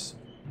starters.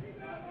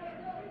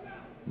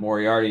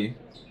 Moriarty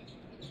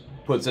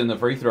puts in the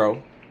free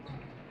throw.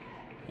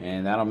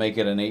 And that'll make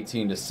it an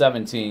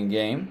 18-17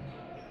 game.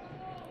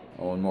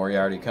 Owen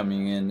Moriarty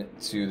coming in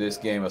to this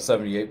game a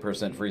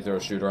 78% free throw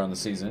shooter on the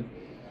season.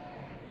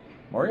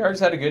 Moriarty's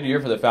had a good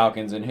year for the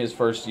Falcons in his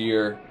first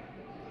year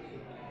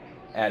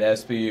at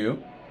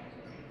SPU.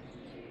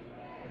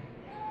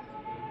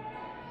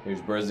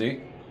 Here's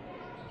Brizzi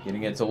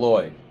getting it to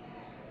Lloyd.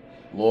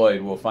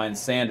 Lloyd will find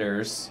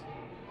Sanders.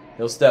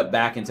 He'll step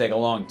back and take a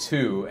long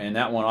 2, and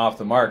that one off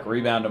the mark.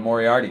 Rebound to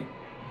Moriarty.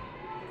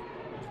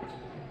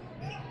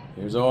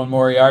 Here's Owen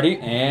Moriarty,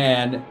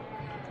 and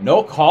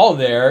no call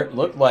there.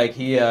 Looked like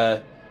he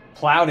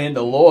plowed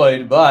into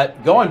Lloyd,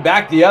 but going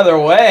back the other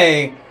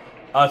way,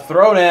 a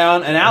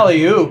throwdown, an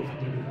alley-oop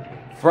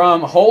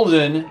from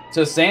Holden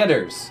to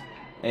Sanders.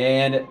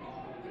 And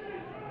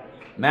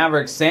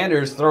Maverick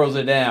Sanders throws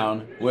it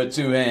down with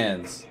two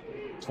hands.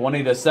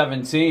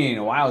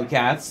 20-17,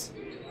 Wildcats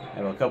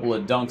have a couple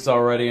of dunks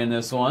already in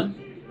this one.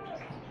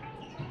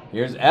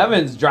 Here's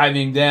Evans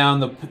driving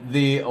down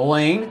the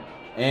lane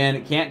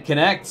and can't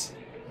connect.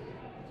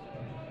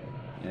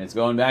 And it's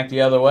going back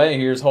the other way.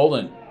 Here's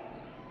Holden.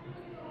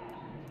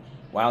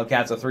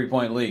 Wildcats a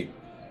 3-point lead.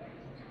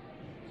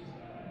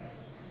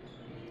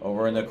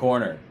 Over in the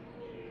corner.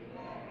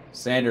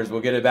 Sanders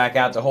will get it back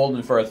out to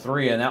Holden for a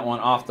three, and that one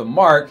off the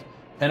mark.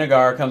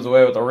 Pennegar comes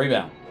away with the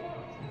rebound.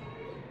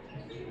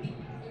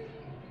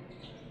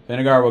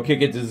 Pennegar will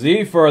kick it to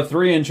Z for a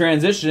three in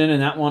transition,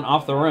 and that one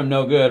off the rim,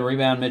 no good.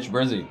 Rebound, Mitch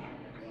Brizzi.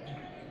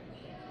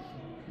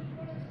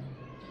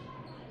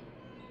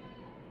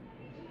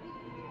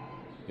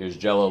 Here's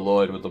Jello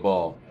Lloyd with the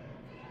ball.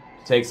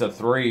 Takes a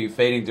three,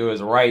 fading to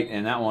his right,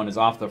 and that one is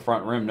off the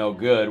front rim, no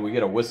good. We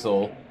get a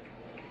whistle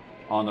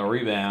on the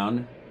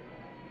rebound,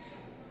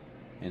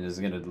 and is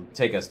going to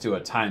take us to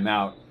a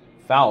timeout.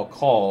 Foul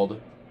called.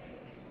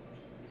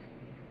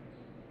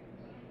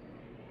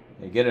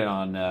 They get it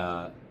on,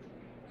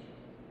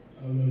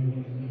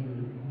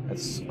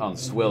 that's on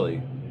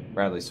Swilly,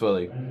 Bradley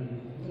Swilly.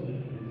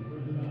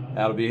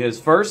 That'll be his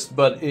first,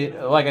 but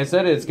like I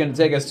said, it's going to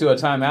take us to a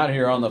timeout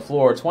here on the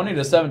floor.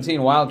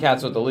 20-17,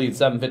 Wildcats with the lead,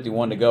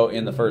 7:51 to go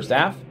in the first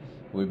half.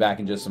 We'll be back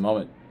in just a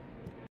moment.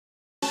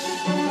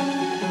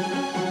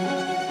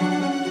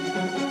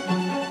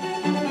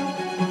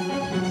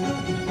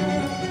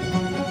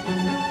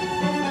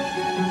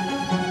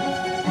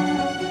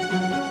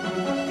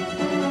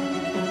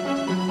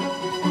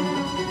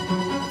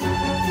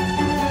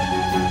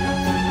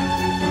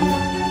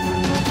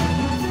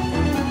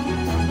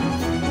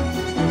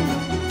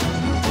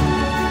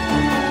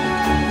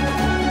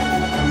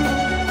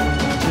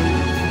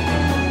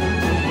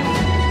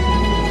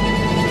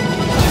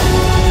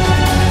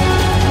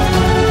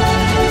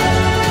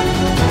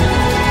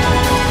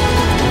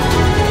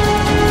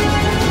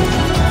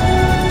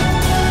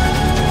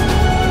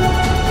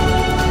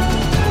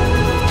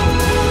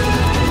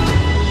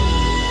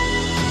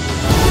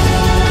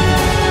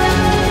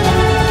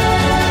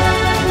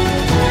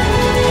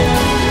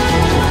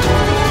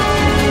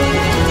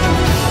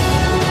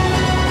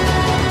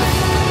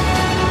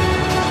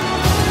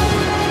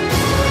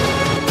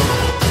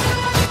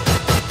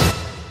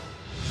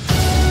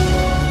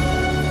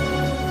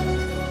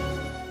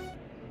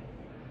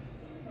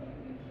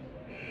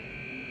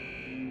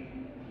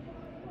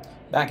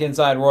 Back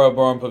inside Royal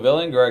Broham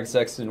Pavilion, Greg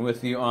Sexton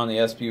with you on the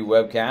SPU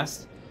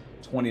webcast.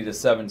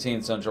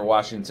 20-17, Central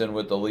Washington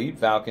with the lead.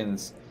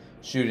 Falcons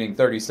shooting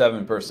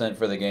 37%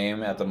 for the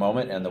game at the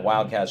moment, and the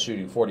Wildcats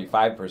shooting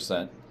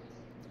 45%.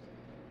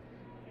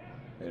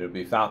 It'll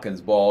be Falcons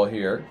ball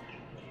here.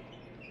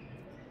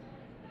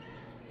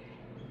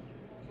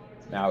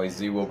 Now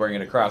Z will bring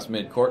it across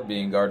midcourt,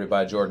 being guarded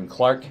by Jordan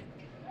Clark.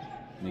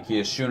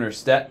 Nikia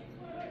Schoonerstedt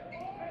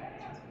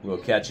will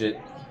catch it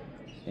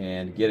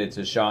and get it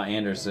to Shaw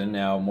Anderson.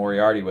 Now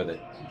Moriarty with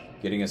it.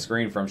 Getting a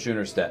screen from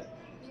Schoonerstedt.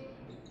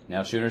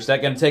 Now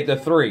Schoonerstedt going to take the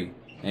three.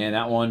 And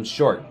that one's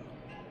short.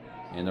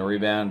 And the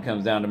rebound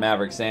comes down to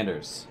Maverick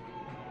Sanders.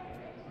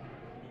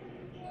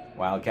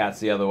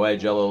 Wildcats the other way.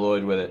 Jello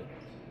Lloyd with it.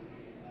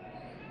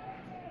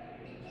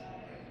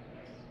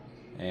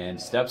 And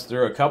steps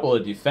through a couple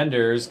of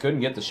defenders.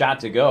 Couldn't get the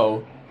shot to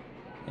go.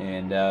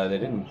 And they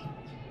didn't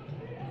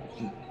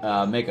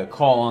make a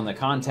call on the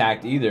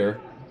contact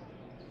either.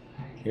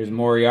 Here's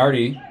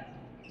Moriarty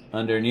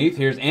underneath.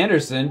 Here's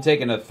Anderson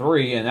taking a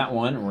three, and that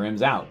one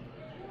rims out.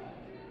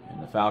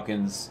 And the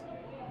Falcons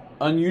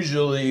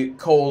unusually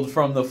cold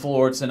from the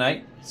floor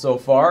tonight so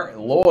far.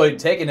 Lloyd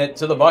taking it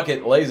to the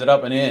bucket, lays it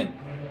up and in.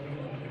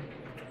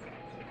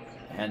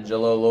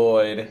 Angelo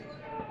Lloyd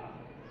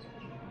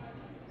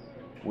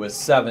with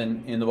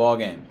 7 in the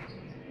ballgame.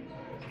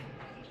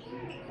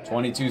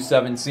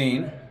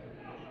 22-17.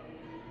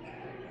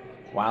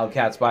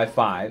 Wildcats by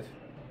 5.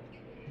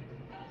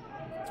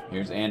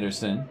 Here's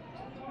Anderson.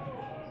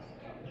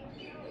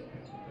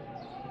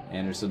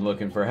 Anderson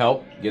looking for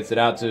help. Gets it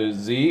out to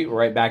Z.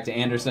 Right back to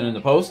Anderson in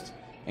the post.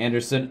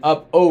 Anderson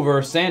up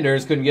over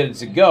Sanders. Couldn't get it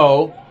to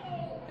go.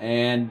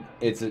 And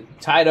it's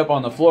tied up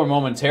on the floor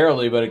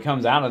momentarily, but it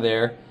comes out of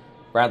there.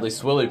 Bradley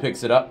Swilly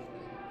picks it up.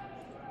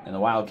 And the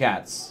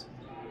Wildcats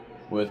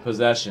with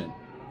possession.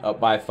 Up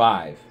by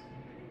 5.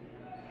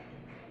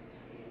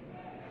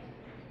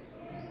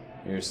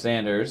 Here's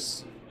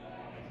Sanders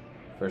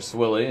for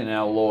Swilly, and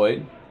now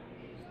Lloyd.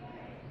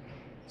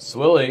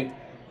 Swilly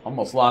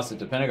almost lost it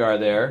to Pennegar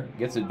there.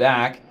 Gets it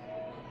back.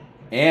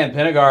 And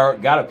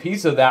Pennegar got a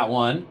piece of that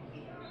one.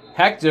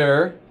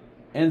 Hector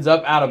ends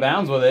up out of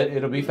bounds with it.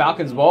 It'll be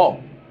Falcons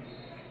ball.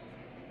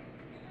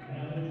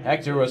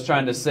 Hector was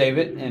trying to save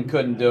it and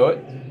couldn't do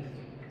it.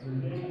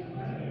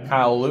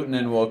 Kyle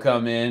Lutonen will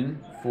come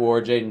in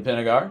for Jaden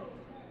Pennegar.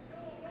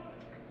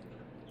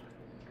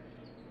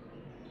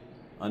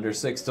 Under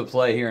 6 to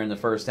play here in the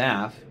first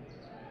half.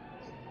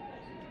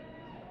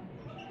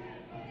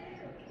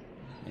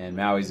 And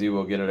Maui Z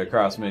will get it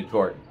across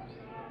midcourt.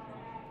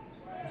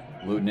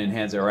 Lutonen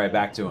hands it right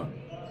back to him.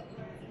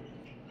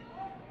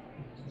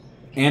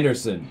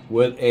 Anderson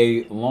with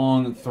a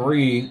long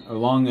three, or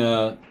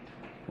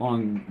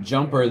long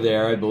jumper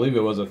there. I believe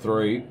it was a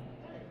three.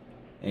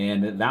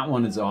 And that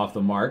one is off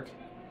the mark.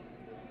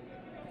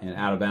 And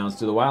out of bounds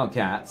to the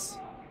Wildcats.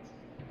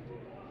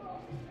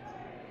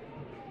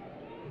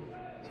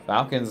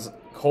 Falcons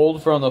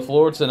cold from the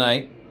floor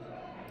tonight.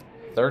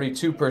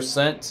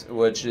 32%,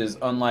 which is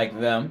unlike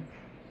them.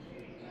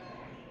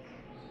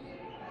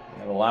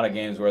 They have a lot of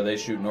games where they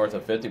shoot north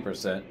of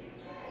 50%.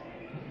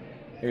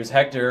 Here's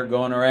Hector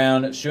going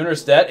around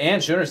Schoenerstedt, and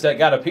Schoenerstedt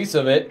got a piece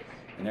of it,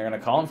 and they're going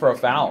to call him for a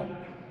foul.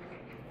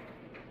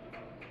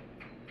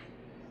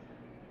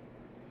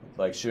 Looks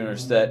like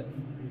Schoenerstedt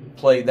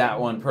played that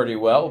one pretty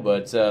well,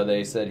 but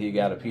they said he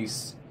got a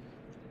piece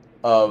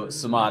of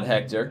Samad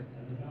Hector.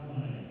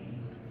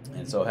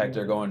 And so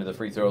Hector going to the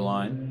free throw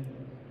line.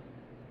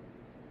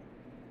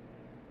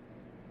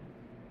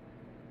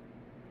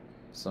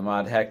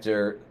 Samad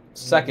Hector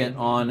second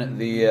on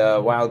the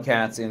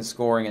Wildcats in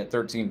scoring at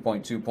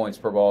 13.2 points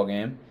per ball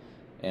game.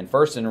 And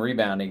first in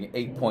rebounding,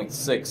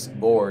 8.6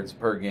 boards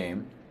per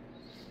game.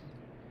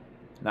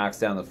 Knocks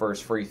down the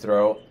first free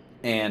throw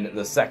and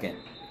the second.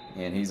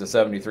 And he's a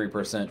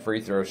 73%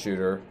 free throw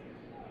shooter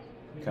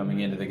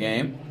coming into the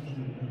game.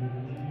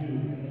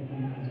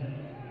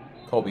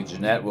 Colby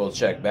Jeanette will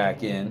check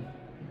back in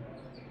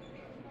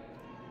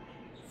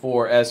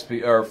for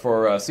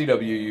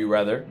CWU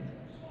rather.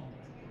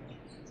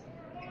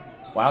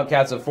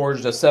 Wildcats have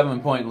forged a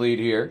 7-point lead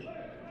here.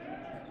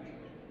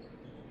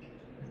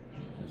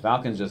 The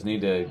Falcons just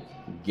need to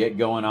get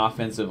going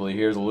offensively.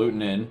 Here's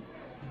Lutonen.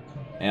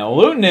 And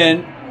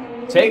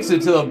Lutonen takes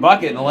it to the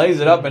bucket and lays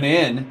it up and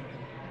in.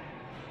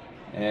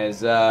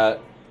 As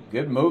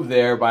good move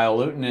there by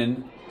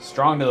Lutonen.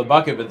 Strong to the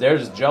bucket, but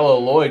there's Jello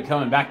Lloyd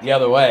coming back the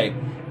other way.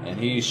 And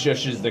he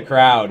shushes the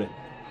crowd.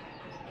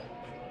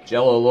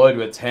 Jello Lloyd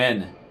with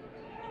 10.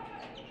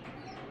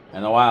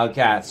 And the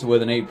Wildcats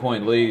with an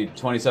 8-point lead,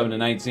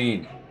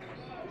 27-19.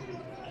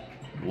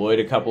 Lloyd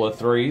a couple of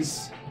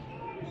threes.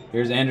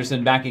 Here's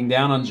Anderson backing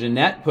down on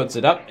Jeanette. Puts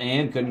it up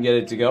and couldn't get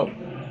it to go.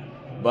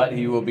 But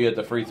he will be at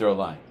the free throw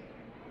line.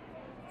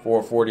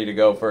 4:40 to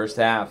go first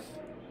half.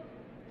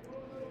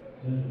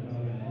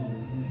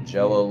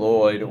 Jello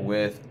Lloyd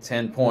with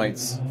 10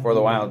 points for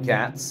the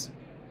Wildcats.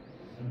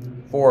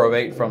 4 of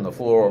 8 from the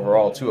floor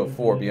overall, 2 of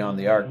 4 beyond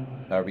the arc,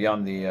 or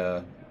beyond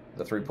the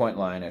three-point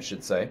line, I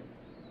should say.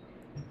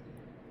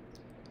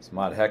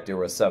 Samad Hector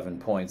with 7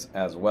 points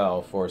as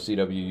well for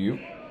CWU.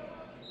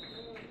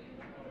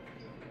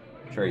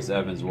 Trace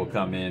Evans will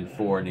come in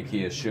for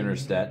Nikia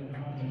Schoenerstedt.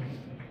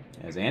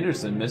 As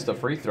Anderson missed a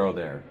free throw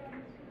there,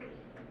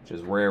 which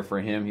is rare for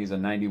him. He's a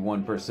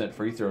 91%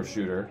 free throw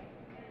shooter.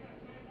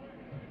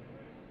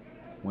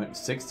 Went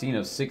 16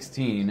 of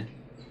 16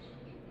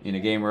 in a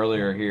game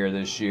earlier here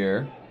this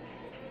year.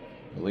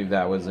 I believe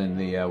that was in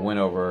the win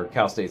over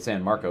Cal State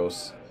San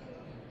Marcos.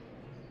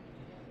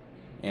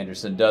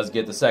 Anderson does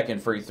get the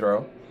second free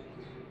throw.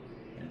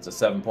 It's a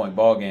 7-point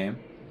ball game.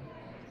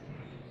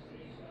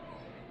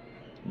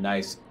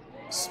 Nice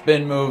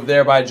spin move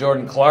there by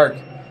Jordan Clark,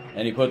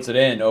 and he puts it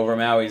in over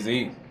Maui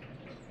Z.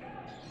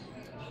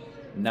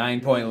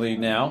 9-point lead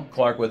now.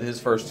 Clark with his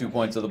first 2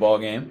 points of the ball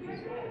game.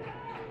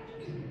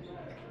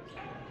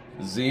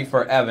 Z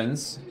for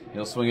Evans.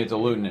 He'll swing it to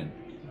Lutonen.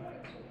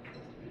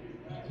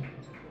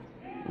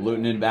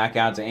 Lutonen back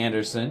out to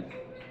Anderson.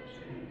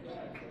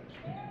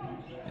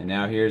 And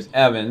now here's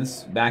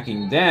Evans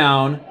backing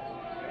down.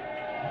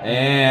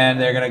 And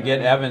they're going to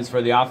get Evans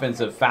for the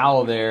offensive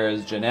foul there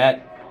as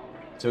Jeanette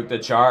took the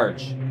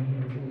charge.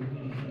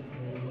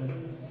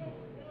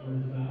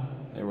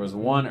 There was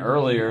one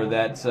earlier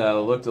that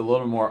looked a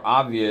little more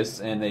obvious,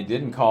 and they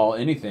didn't call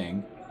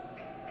anything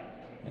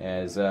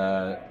as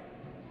the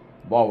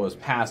ball was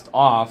passed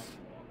off.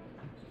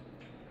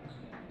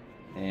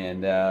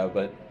 And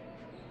but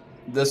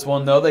this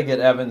one, though, they get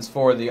Evans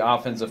for the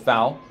offensive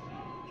foul.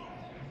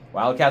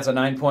 Wildcats a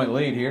 9-point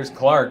lead. Here's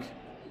Clark,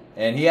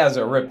 and he has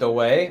it ripped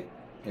away.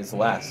 His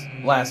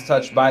last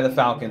touch by the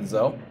Falcons,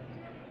 though.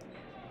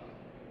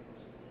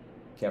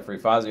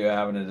 Kefri Fazio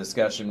having a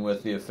discussion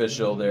with the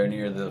official there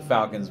near the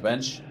Falcons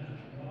bench.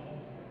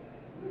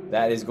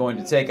 That is going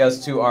to take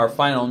us to our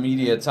final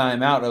media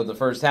timeout of the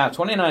first half.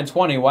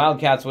 29-20,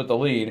 Wildcats with the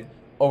lead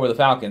over the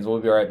Falcons. We'll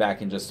be right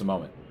back in just a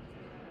moment.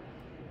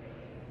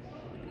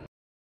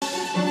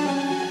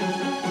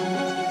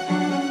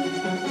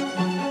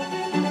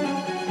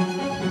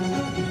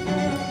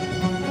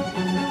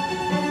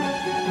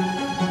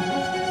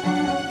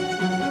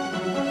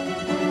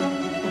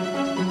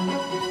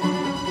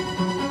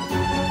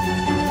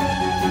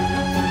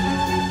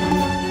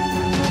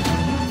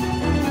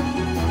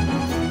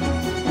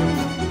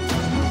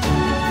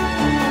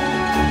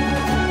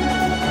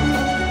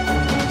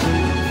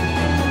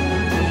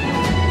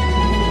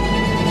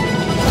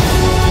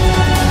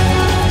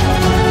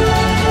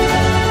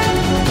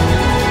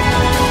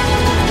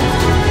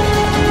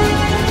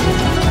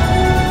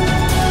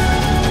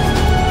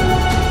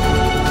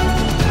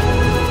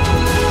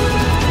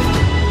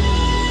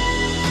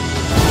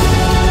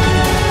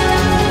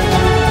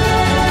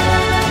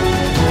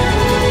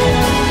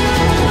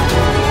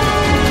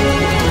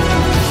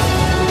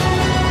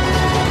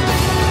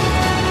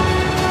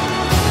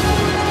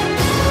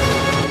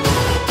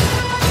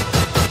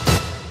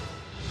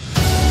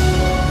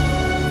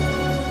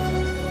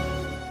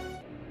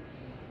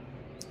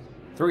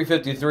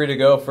 3:53 to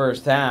go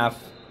first half.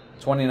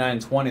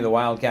 29-20, the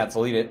Wildcats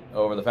lead it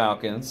over the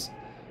Falcons.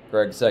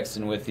 Greg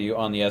Sexton with you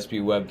on the SP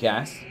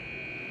webcast.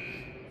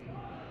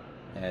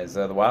 As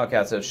the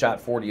Wildcats have shot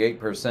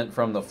 48%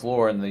 from the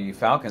floor and the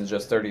Falcons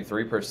just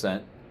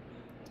 33%.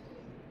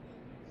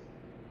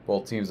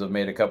 Both teams have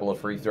made a couple of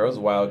free throws.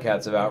 The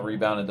Wildcats have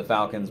out-rebounded the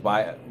Falcons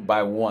by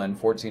one,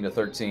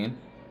 14-13.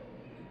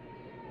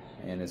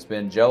 And it's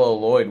been Jello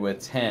Lloyd with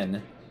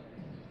 10.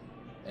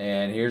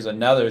 And here's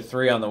another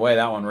three on the way.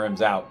 That one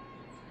rims out.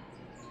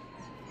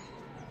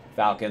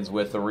 Falcons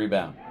with the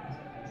rebound.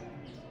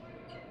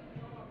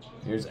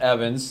 Here's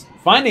Evans.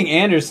 Finding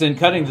Anderson,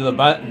 cutting to the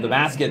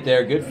basket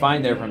there. Good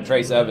find there from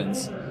Trace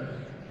Evans.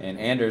 And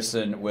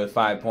Anderson with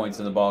 5 points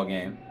in the ball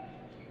game.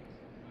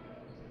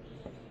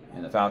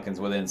 And the Falcons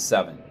within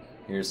 7.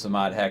 Here's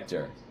Samad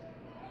Hector.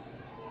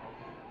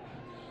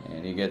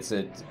 And he gets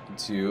it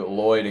to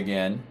Lloyd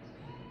again.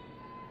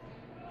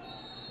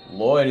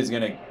 Lloyd is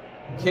going to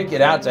kick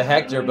it out to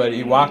Hector, but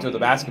he walked with the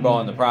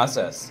basketball in the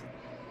process.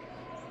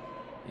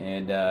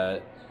 And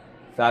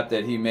thought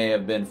that he may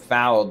have been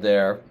fouled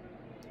there,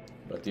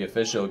 but the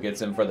official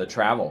gets him for the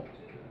travel.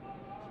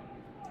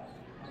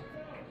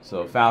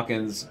 So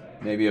Falcons,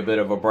 maybe a bit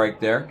of a break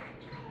there.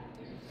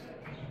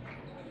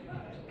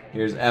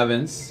 Here's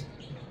Evans.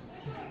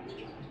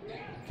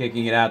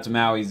 Kicking it out to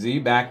Maui Z.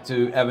 Back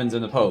to Evans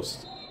in the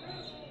post.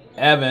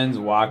 Evans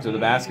walked to the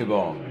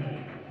basketball.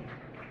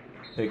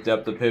 Picked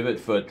up the pivot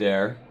foot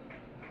there.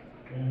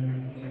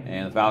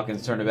 And the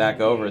Falcons turn it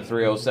back over.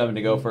 3:07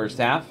 to go first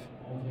half.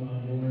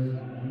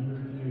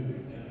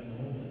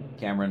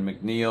 Cameron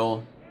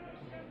McNeil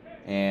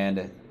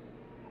and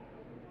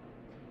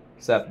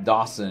Seth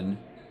Dawson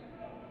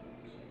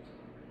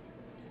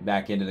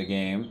back into the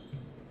game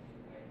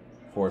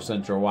for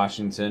Central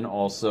Washington.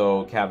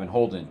 Also Kevin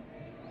Holden.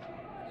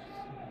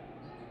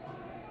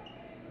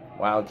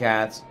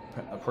 Wildcats,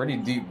 a pretty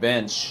deep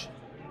bench.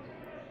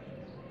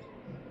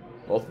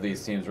 Both of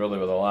these teams really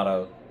with a lot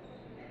of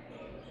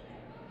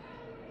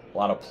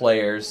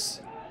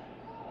players.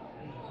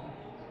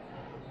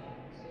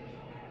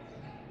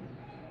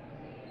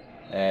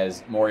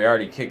 As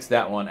Moriarty kicks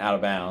that one out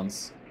of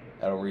bounds.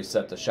 That'll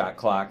reset the shot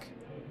clock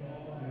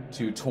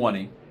to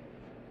 20.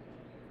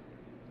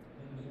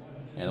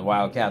 And the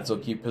Wildcats will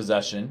keep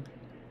possession.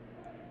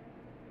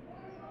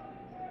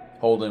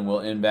 Holden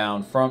will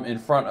inbound from in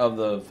front of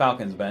the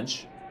Falcons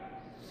bench.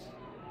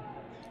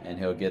 And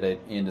he'll get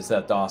it into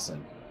Seth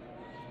Dawson.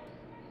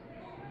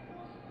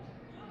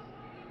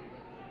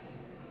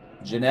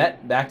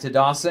 Jeanette back to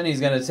Dawson. He's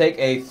going to take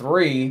a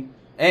three.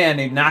 And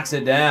he knocks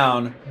it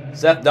down.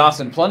 Seth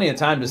Dawson, plenty of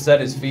time to set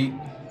his feet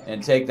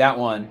and take that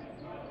one.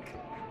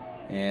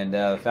 And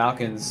the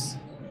Falcons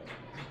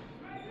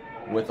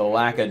with a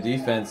lack of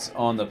defense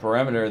on the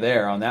perimeter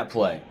there on that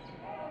play.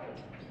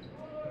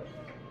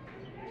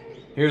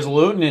 Here's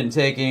Luton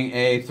taking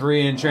a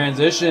three in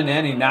transition,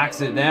 and he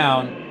knocks it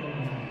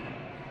down.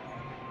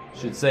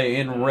 Should say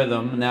in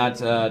rhythm, not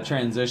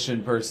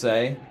transition per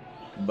se.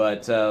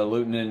 But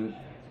Luton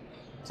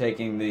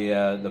taking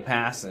the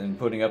pass and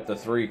putting up the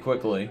three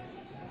quickly.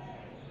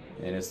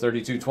 And it's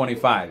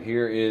 32-25.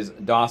 Here is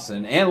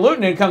Dawson. And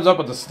Luton comes up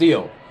with the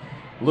steal.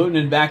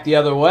 Luton back the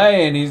other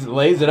way, and he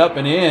lays it up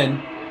and in.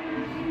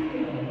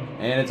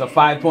 And it's a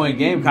 5-point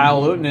game.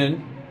 Kyle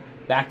Luton,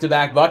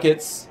 back-to-back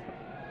buckets.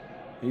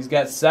 He's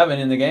got 7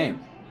 in the game.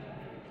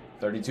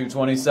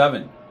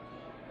 32-27.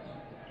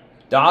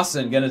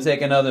 Dawson going to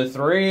take another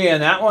three,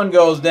 and that one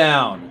goes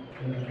down.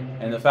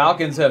 And the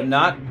Falcons have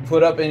not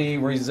put up any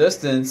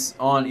resistance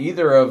on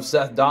either of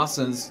Seth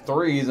Dawson's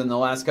threes in the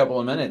last couple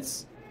of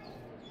minutes,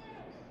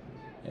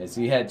 as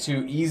he had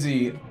 2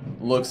 easy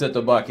looks at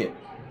the bucket.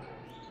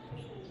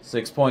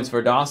 6 points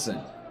for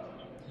Dawson.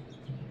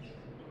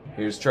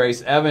 Here's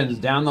Trace Evans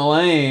down the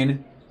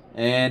lane,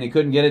 and he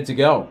couldn't get it to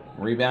go.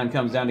 Rebound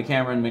comes down to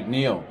Cameron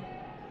McNeil.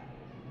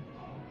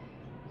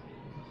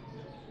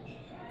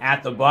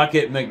 At the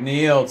bucket,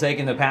 McNeil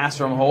taking the pass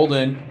from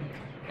Holden.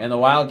 And the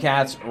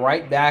Wildcats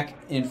right back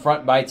in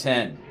front by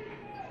 10.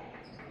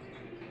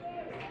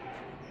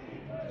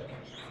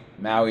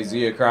 Maui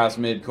Z across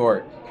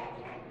midcourt.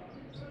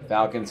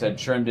 Falcons had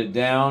trimmed it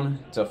down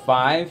to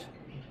 5.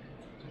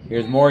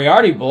 Here's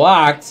Moriarty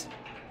blocked.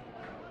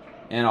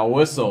 And a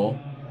whistle.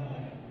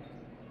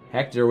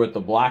 Hector with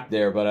the block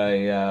there, but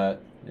they're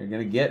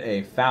going to get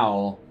a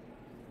foul.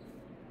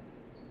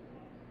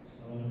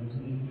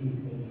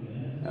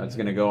 Now it's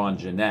going to go on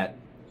Jeanette.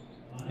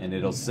 And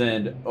it'll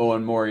send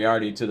Owen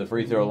Moriarty to the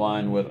free throw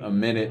line with a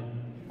minute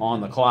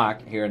on the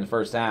clock here in the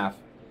first half.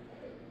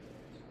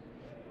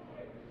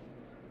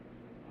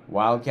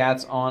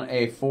 Wildcats on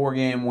a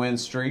 4-game win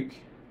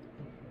streak.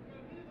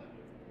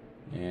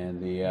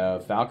 And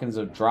the Falcons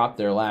have dropped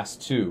their last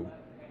 2.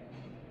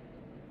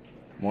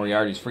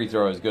 Moriarty's free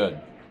throw is good.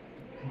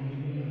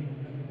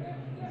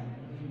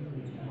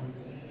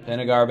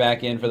 Penegar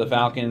back in for the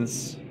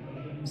Falcons.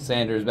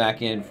 Sanders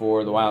back in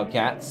for the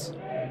Wildcats.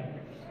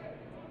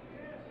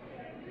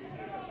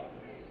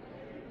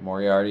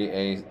 Moriarty,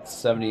 a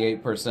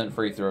 78%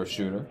 free throw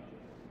shooter.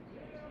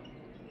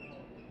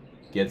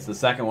 gets the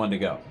second one to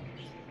go.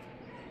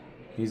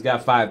 He's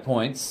got 5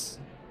 points.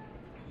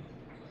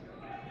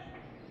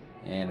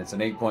 And it's an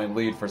 8-point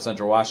lead for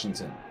Central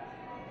Washington.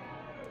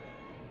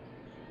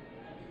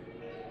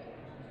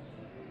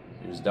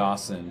 Here's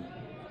Dawson.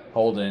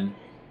 Holden.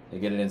 They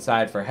get it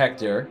inside for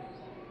Hector.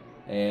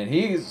 And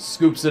he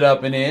scoops it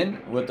up and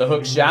in with the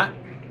hook shot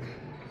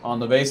on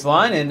the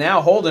baseline. And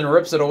now Holden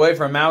rips it away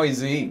from Maui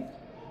Z.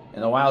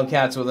 And the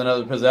Wildcats with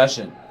another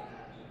possession.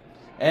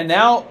 And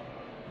now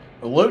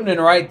Lutonen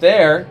right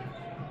there,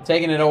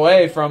 taking it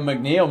away from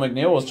McNeil.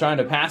 McNeil was trying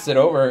to pass it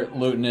over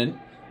Lutonen.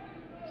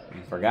 I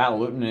forgot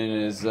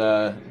Lutonen is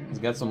he's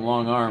got some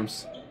long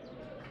arms.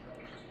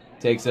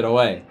 Takes it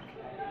away.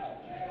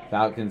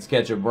 Falcons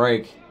catch a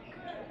break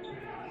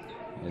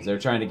as they're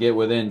trying to get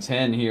within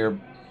 10 here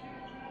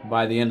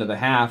by the end of the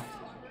half.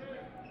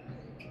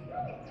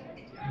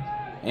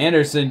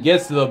 Anderson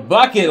gets to the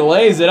bucket,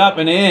 lays it up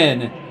and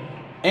in,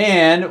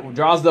 and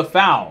draws the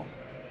foul.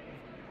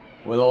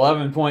 With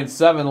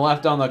 11.7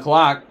 left on the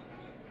clock.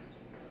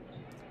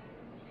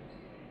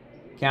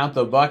 Count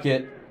the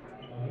bucket.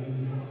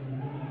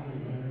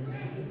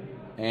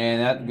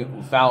 And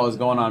that foul is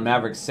going on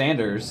Maverick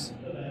Sanders.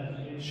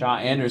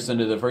 Shot Anderson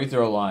to the free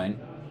throw line.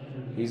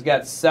 He's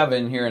got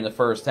 7 here in the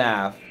first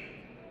half.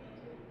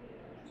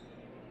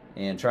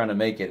 And trying to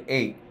make it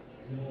 8.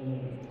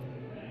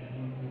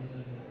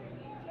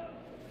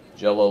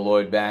 Jello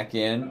Lloyd back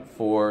in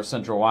for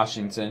Central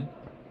Washington.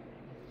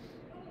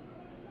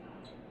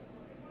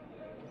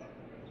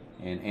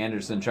 And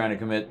Anderson trying to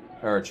complete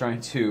the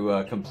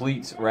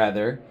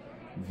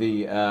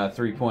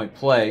 3-point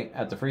play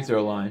at the free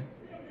throw line.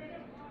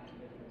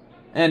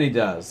 And he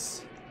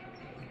does.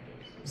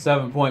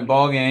 7-point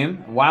ball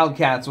game.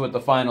 Wildcats with the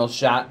final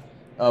shot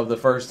of the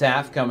first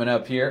half coming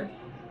up here.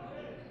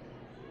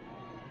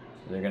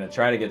 They're going to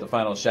try to get the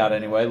final shot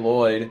anyway.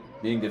 Lloyd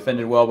being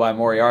defended well by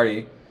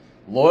Moriarty.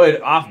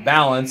 Lloyd off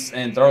balance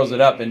and throws it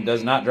up and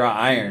does not draw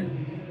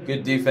iron.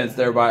 Good defense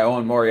there by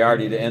Owen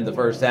Moriarty to end the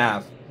first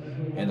half.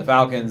 And the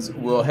Falcons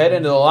will head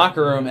into the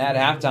locker room at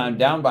halftime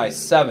down by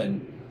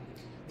 7.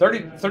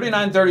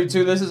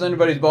 39-32, this is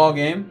anybody's ball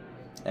game,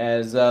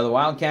 as the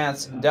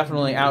Wildcats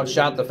definitely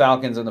outshot the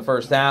Falcons in the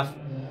first half.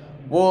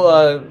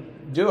 We'll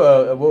give you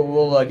a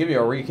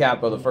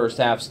recap of the first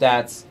half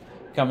stats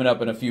coming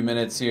up in a few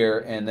minutes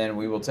here, and then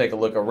we will take a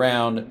look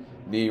around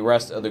the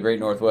rest of the Great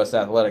Northwest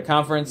Athletic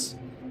Conference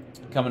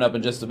coming up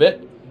in just a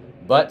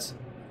bit. But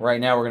right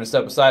now we're going to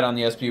step aside on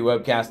the SP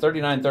webcast.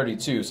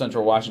 39-32,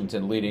 Central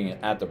Washington leading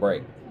at the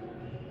break.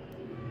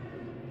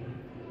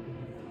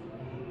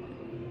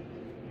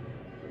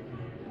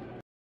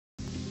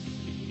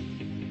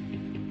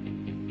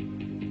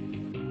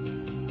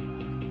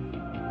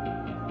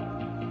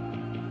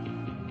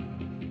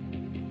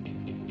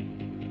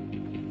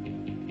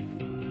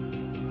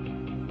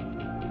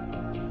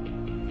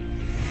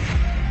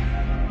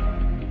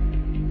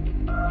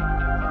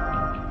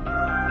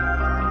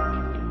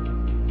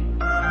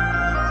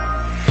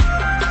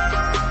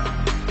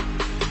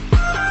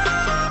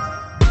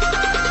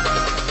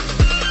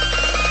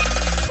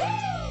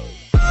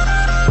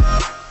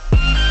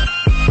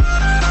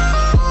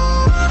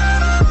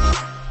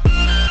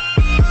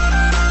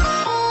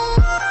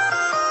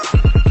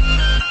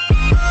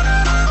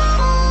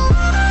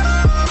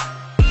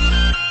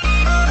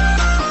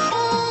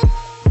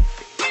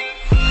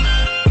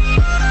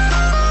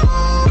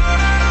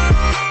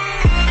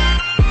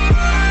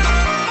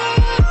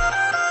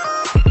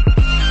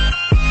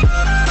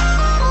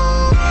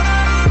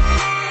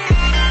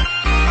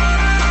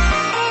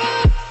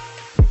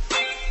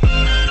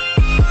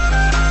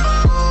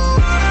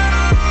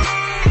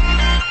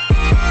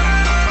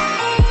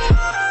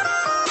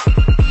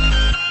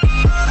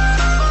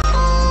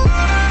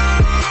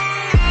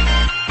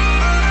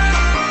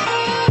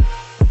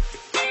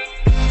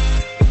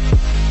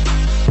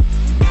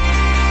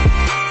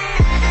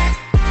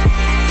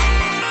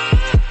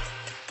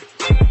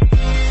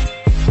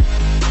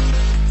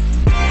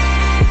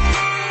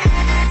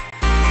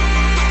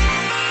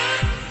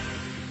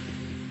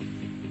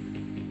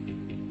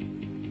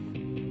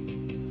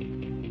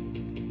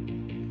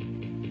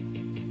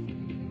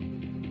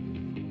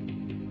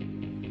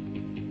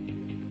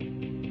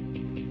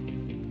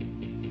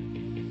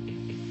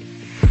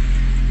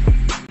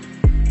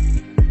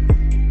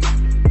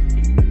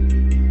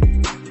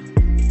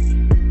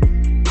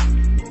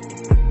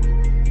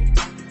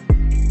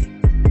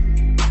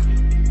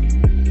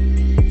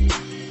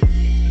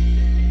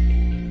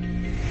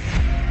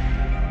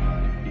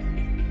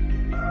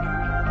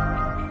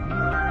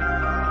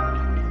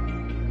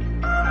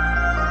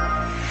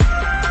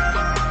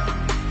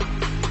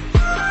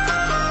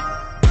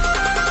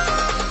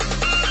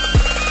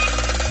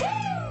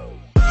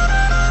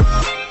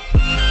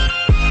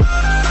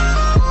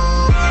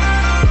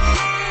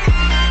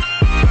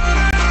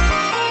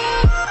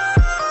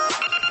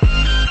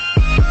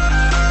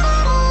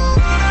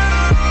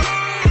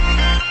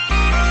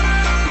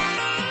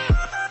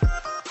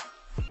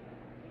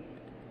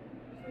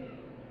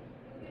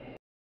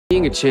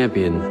 Being a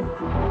champion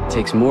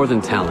takes more than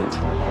talent,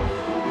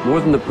 more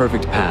than the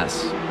perfect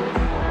pass,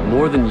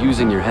 more than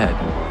using your head.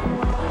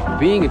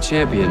 Being a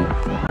champion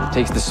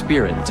takes the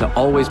spirit to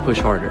always push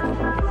harder,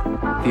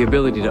 the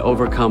ability to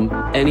overcome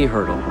any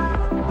hurdle,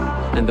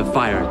 and the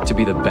fire to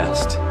be the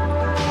best.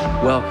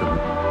 Welcome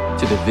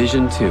to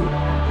Division 2,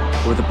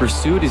 where the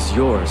pursuit is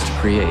yours to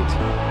create.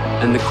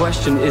 And the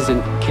question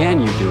isn't, can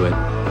you do it?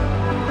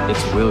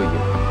 It's, will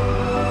you?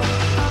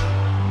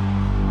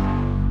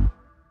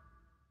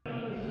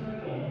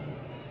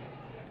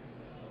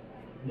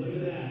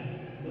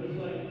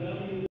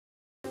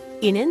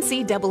 In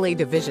NCAA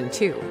Division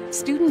II,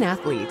 student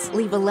athletes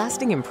leave a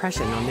lasting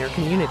impression on their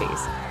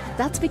communities.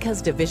 That's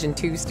because Division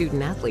II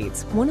student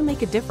athletes want to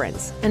make a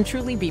difference and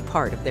truly be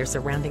part of their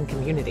surrounding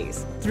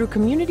communities. Through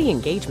community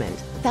engagement,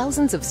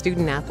 thousands of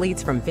student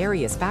athletes from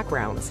various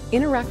backgrounds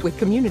interact with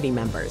community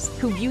members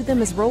who view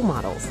them as role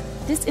models.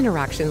 This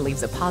interaction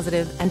leaves a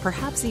positive and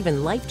perhaps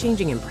even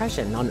life-changing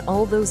impression on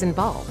all those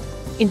involved.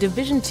 In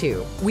Division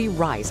II, we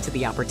rise to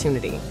the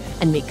opportunity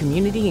and make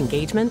community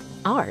engagement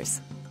ours.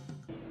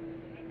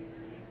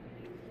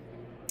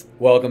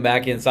 Welcome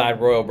back inside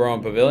Royal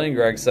Broham Pavilion.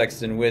 Greg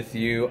Sexton with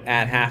you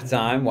at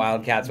halftime.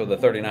 Wildcats with a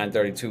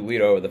 39-32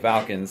 lead over the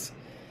Falcons.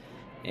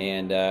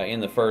 And in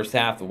the first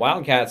half, the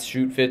Wildcats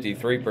shoot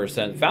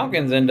 53%.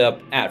 Falcons end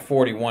up at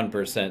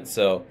 41%.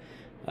 So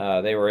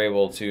they were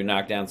able to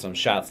knock down some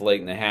shots late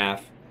in the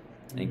half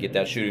and get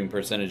that shooting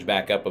percentage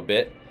back up a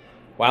bit.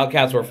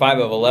 Wildcats were 5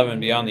 of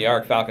 11 beyond the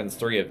arc. Falcons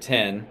 3 of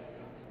 10.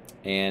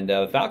 And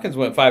the Falcons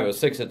went 5 of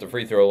 6 at the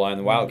free throw line.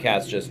 The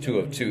Wildcats just 2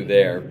 of 2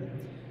 there.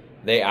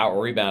 They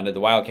out-rebounded, the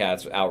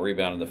Wildcats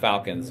out-rebounded the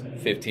Falcons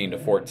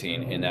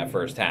 15-14 in that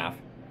first half.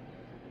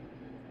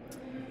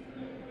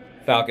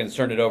 Falcons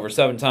turned it over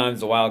 7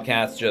 times, the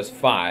Wildcats just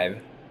 5.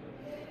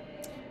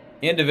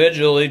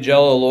 Individually,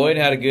 Jello Lloyd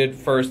had a good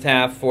first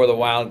half for the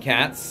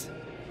Wildcats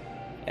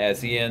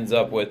as he ends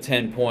up with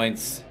 10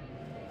 points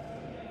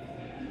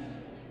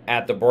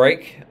at the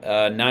break.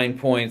 9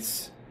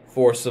 points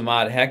for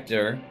Samad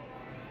Hector.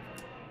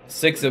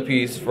 6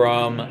 apiece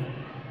from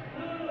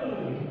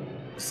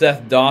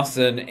Seth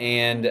Dawson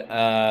and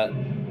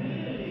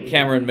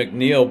Cameron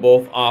McNeil,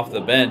 both off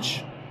the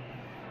bench.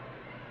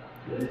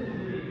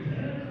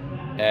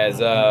 As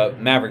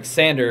Maverick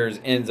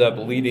Sanders ends up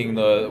leading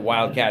the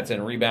Wildcats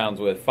in rebounds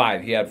with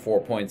 5. He had 4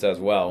 points as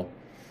well.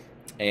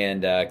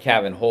 And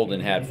Kevin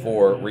Holden had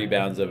 4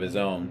 rebounds of his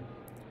own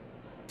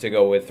to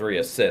go with 3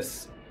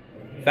 assists.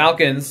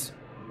 Falcons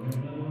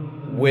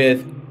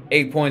with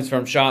 8 points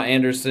from Shaw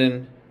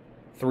Anderson,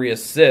 3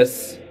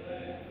 assists,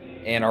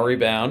 and a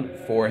rebound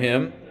for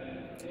him.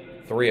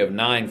 3 of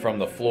 9 from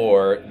the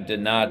floor. Did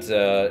not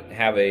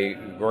have a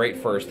great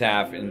first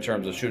half in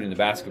terms of shooting the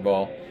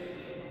basketball,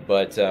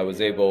 but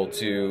was able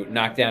to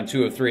knock down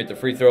 2 of 3 at the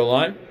free throw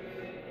line.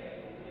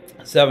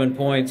 7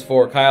 points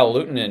for Kyle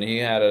Lutonen. He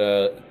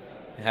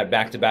had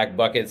back-to-back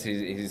buckets.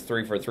 He's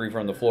 3 for 3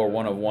 from the floor,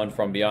 1 of 1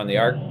 from beyond the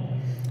arc.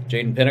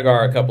 Jaden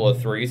Pinegar a couple of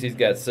threes. He's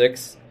got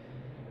 6.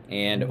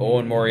 And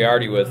Owen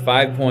Moriarty with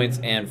 5 points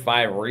and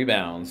 5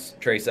 rebounds.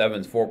 Trace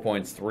Evans, 4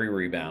 points, 3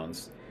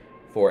 rebounds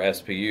for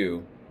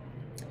SPU.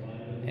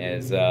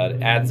 As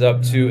adds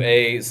up to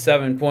a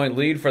 7-point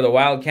lead for the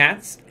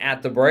Wildcats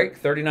at the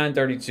break,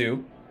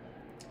 39-32.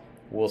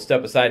 We'll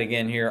step aside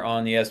again here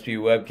on the SPU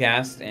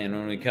webcast, and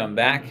when we come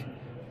back,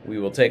 we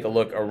will take a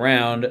look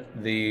around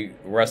the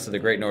rest of the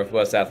Great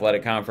Northwest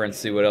Athletic Conference,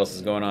 see what else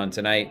is going on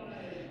tonight,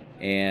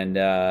 and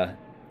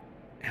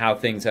how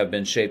things have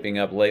been shaping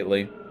up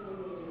lately.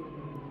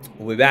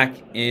 We'll be back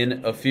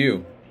in a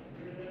few.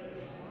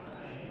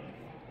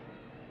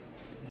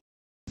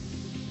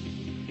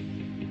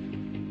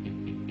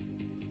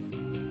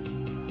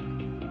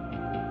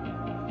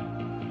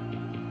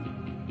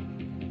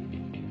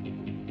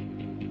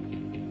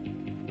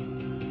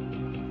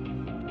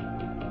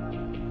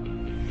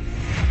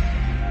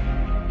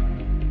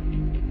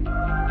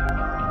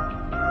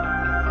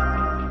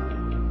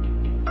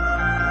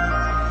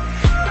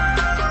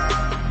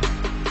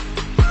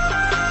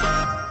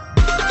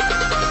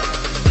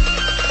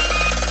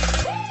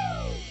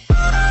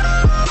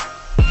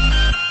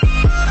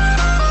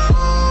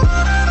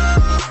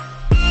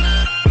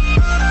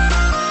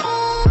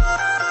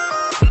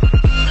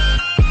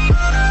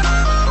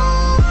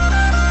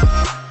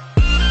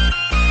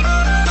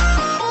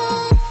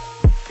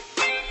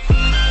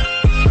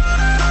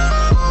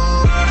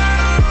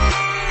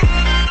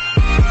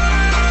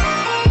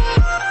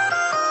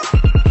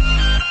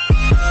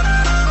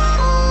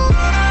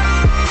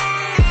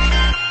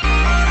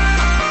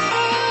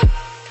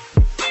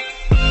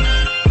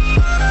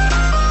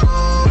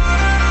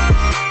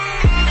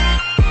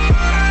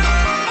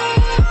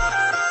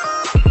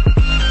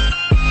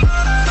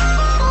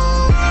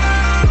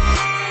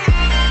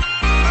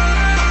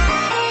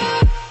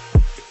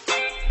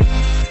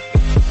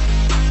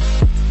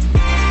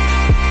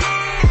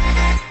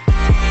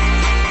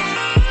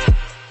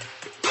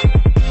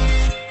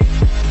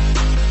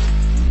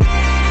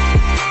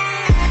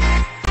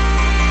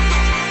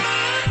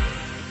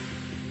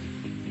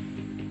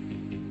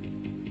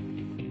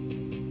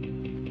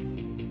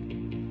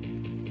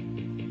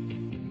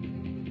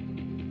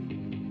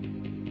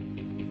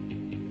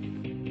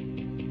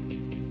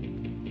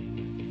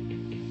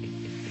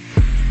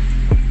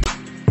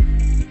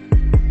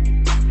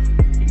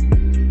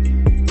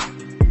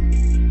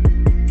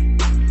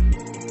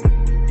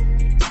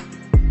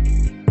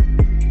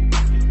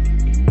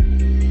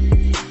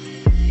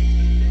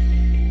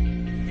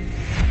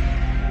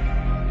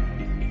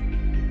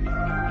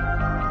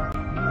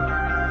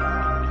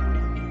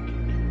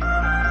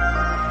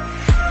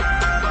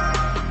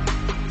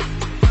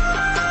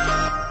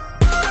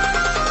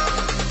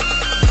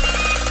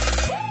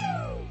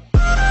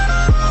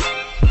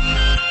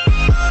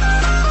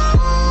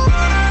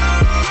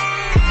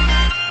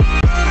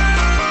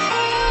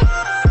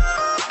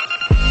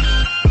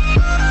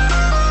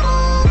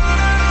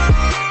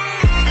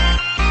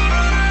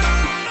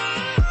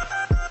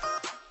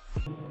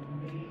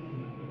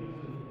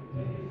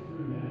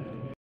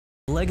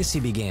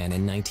 legacy began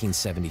in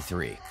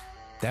 1973.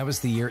 That was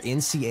the year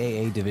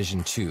NCAA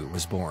Division II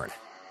was born.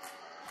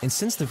 And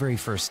since the very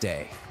first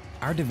day,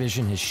 our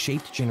division has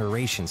shaped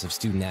generations of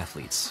student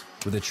athletes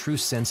with a true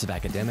sense of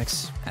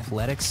academics,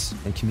 athletics,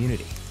 and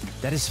community.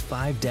 That is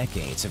 5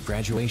 decades of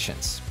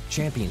graduations,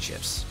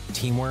 championships,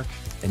 teamwork,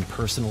 and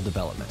personal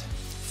development.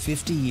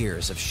 50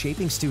 years of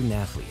shaping student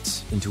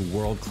athletes into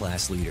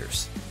world-class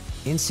leaders.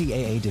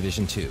 NCAA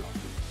Division II.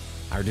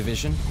 Our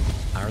division,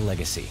 our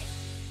legacy.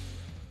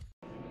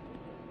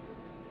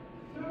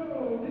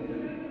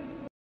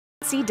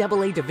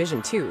 NCAA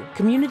Division II,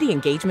 community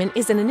engagement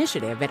is an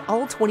initiative at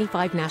all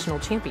 25 national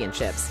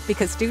championships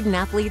because student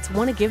athletes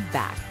want to give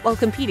back while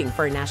competing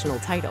for a national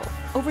title.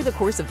 Over the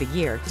course of the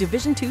year,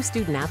 Division II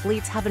student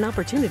athletes have an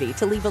opportunity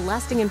to leave a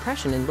lasting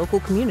impression in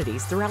local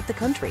communities throughout the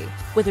country.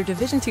 Whether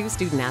Division II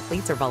student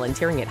athletes are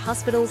volunteering at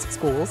hospitals,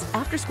 schools,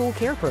 after-school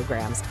care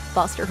programs,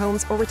 foster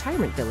homes, or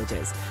retirement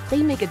villages,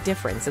 they make a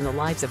difference in the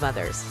lives of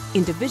others.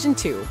 In Division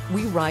II,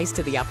 we rise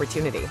to the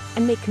opportunity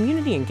and make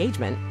community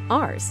engagement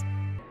ours.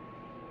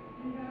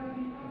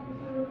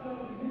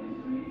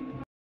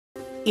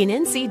 In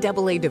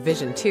NCAA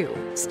Division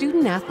II,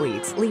 student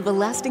athletes leave a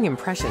lasting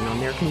impression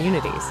on their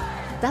communities.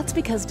 That's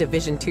because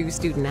Division II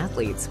student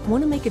athletes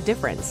want to make a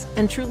difference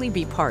and truly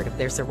be part of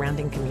their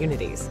surrounding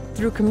communities.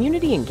 Through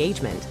community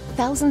engagement,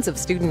 thousands of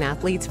student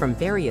athletes from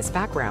various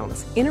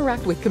backgrounds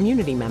interact with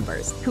community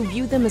members who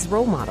view them as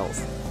role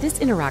models. This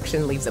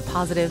interaction leaves a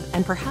positive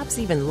and perhaps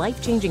even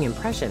life-changing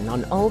impression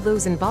on all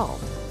those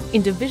involved.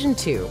 In Division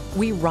II,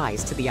 we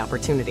rise to the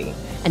opportunity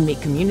and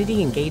make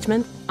community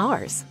engagement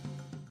ours.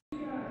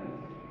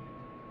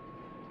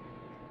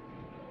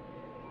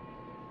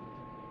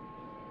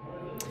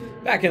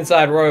 Back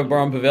inside Royal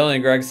Brown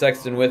Pavilion, Greg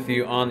Sexton with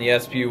you on the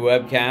SPU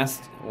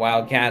webcast.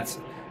 Wildcats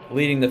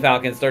leading the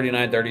Falcons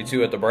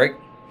 39-32 at the break.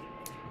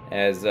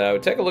 As we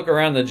take a look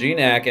around the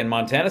GNAC, and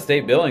Montana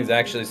State Billings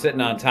actually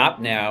sitting on top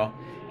now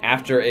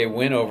after a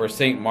win over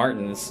St.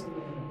 Martin's,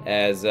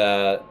 as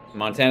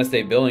Montana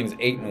State Billings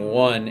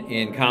 8-1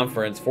 in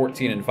conference,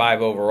 14-5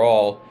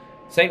 overall.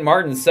 St.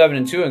 Martin's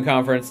 7-2 in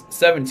conference,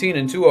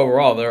 17-2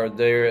 overall.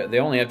 They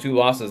only have 2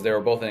 losses. They were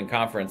both in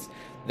conference.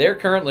 They're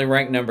currently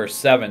ranked number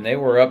 7. They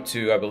were up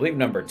to, I believe,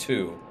 number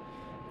 2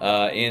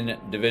 in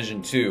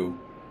Division II.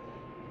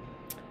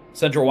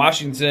 Central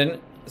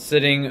Washington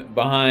sitting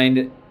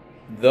behind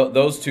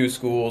those 2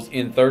 schools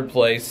in 3rd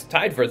place,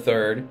 tied for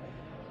 3rd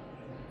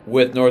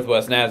with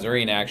Northwest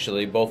Nazarene.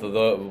 Actually, both of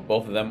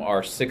them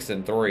are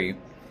 6-3.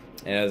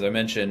 And as I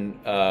mentioned,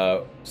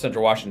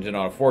 Central Washington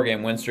on a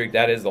 4-game win streak.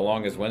 That is the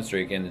longest win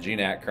streak in the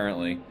GNAC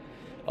currently.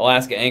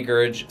 Alaska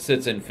Anchorage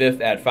sits in 5th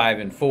at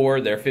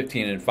 5-4. They're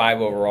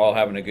 15-5 overall,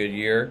 having a good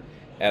year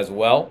as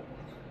well.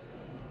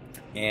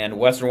 And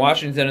Western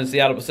Washington and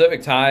Seattle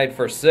Pacific tied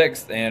for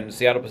 6th, and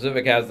Seattle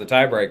Pacific has the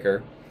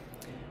tiebreaker.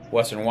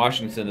 Western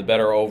Washington the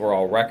better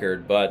overall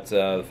record, but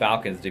the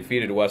Falcons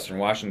defeated Western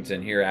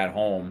Washington here at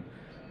home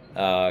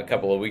a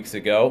couple of weeks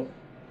ago,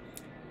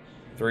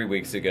 3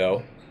 weeks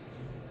ago,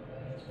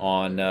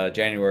 on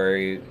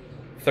January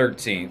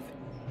 13th.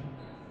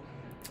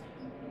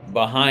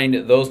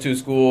 Behind those 2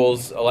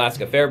 schools,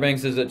 Alaska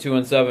Fairbanks is at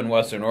 2-7,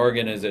 Western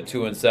Oregon is at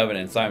 2-7,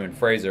 and Simon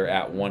Fraser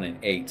at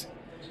 1-8.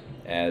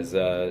 As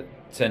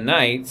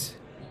tonight,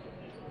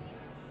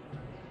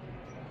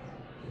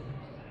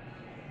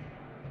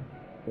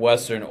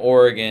 Western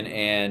Oregon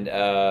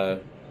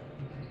is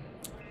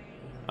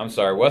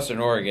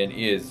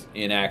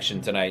in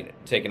action tonight,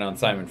 taking on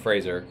Simon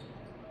Fraser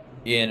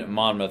in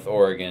Monmouth,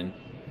 Oregon.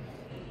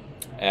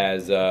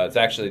 As it's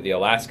actually the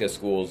Alaska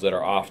schools that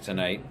are off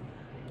tonight.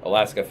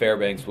 Alaska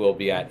Fairbanks will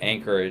be at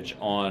Anchorage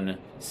on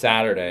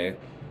Saturday,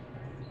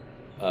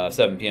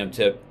 7 p.m.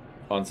 tip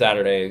on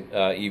Saturday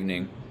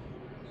evening.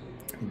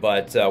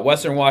 But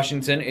Western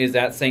Washington is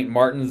at St.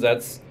 Martin's.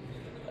 That's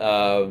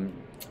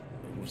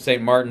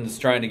St. Martin's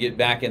trying to get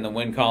back in the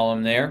win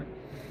column there.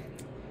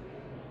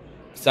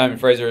 Simon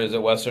Fraser is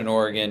at Western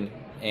Oregon.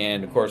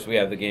 And, of course, we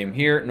have the game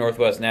here.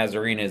 Northwest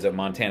Nazarene is at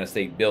Montana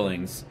State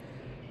Billings.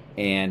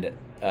 And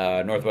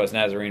Northwest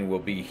Nazarene will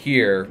be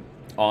here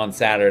on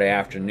Saturday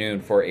afternoon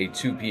for a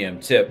 2 p.m.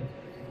 tip.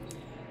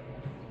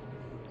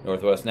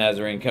 Northwest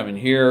Nazarene coming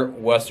here.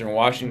 Western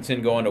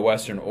Washington going to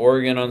Western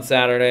Oregon on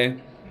Saturday.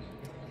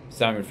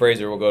 Simon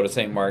Fraser will go to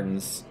St.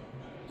 Martin's.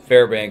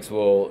 Fairbanks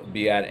will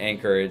be at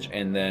Anchorage,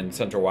 and then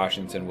Central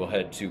Washington will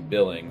head to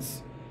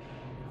Billings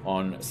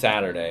on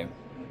Saturday.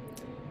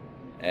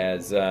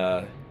 As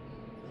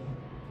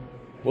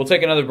we'll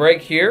take another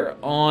break here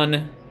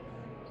on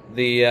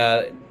the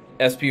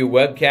SPU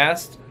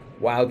webcast.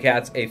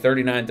 Wildcats a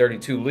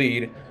 39-32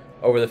 lead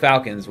over the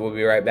Falcons. We'll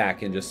be right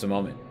back in just a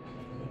moment.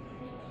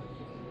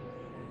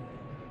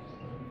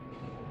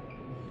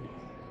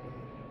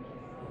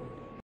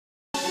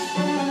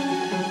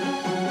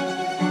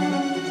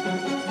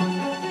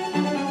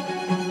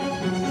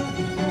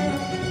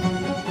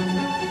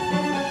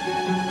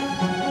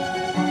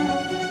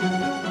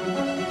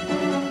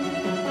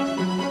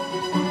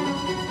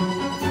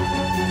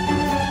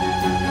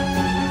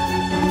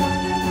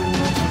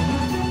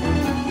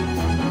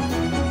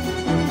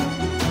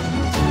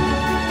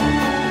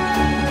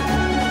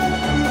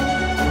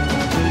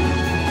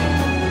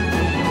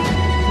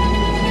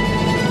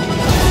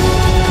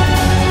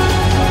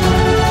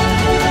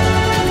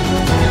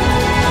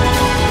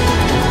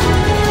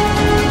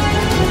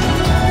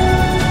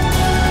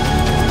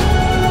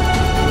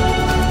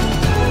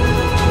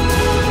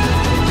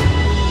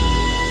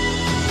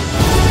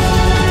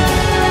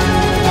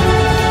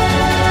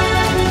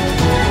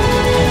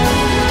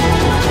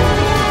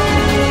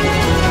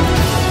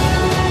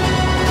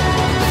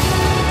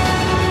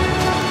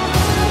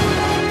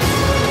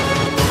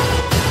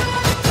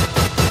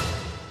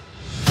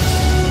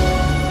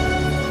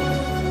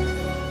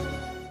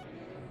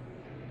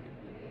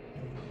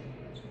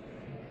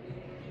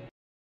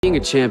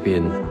 Being a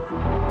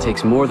champion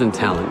takes more than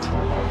talent,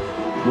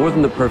 more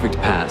than the perfect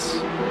pass,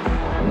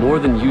 more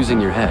than using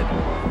your head.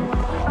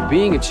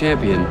 Being a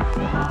champion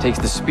takes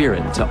the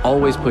spirit to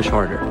always push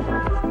harder,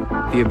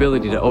 the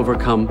ability to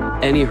overcome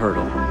any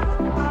hurdle,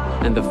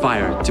 and the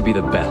fire to be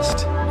the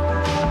best.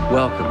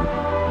 Welcome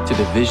to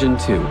Division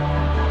 2,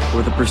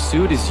 where the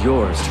pursuit is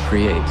yours to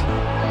create.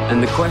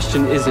 And the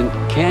question isn't,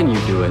 can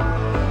you do it?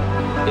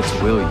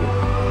 It's, will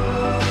you?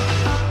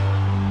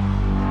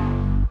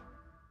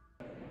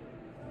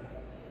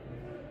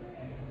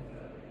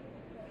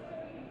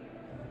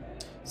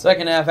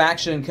 Second half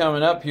action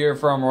coming up here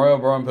from Royal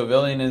Brohman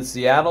Pavilion in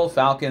Seattle.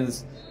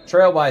 Falcons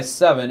trail by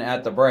 7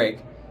 at the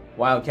break.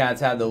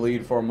 Wildcats had the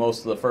lead for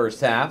most of the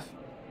first half,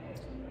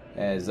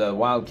 as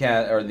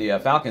the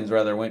Falcons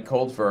rather went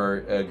cold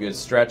for a good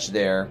stretch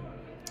there,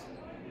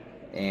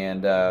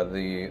 and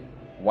the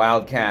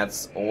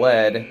Wildcats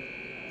led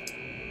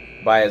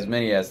by as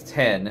many as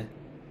 10.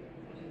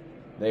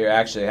 They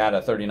actually had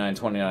a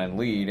 39-29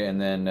 lead,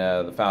 and then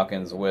the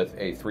Falcons with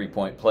a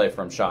 3-point play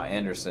from Shaw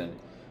Anderson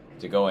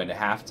to go into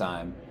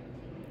halftime.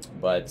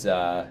 But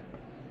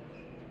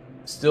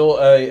still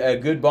a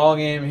good ball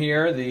game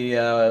here.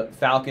 The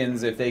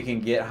Falcons, if they can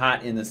get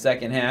hot in the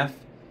second half,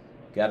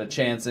 got a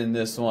chance in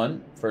this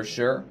one for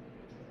sure.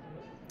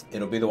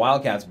 It'll be the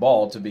Wildcats'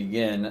 ball to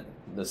begin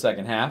the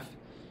second half,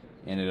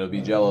 and it'll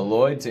be Jello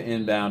Lloyd to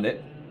inbound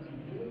it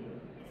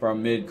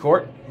from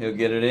midcourt. He'll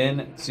get it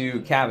in to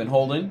Kevin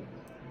Holden,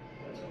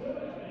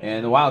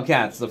 and the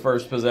Wildcats the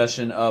first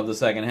possession of the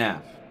second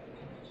half.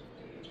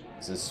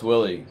 This is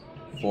Swilly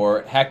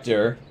for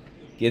Hector.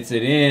 Gets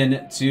it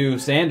in to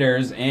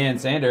Sanders, and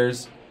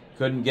Sanders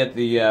couldn't get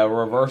the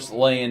reverse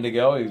lay-in to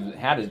go. He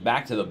had his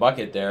back to the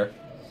bucket there.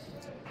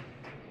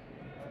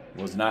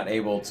 Was not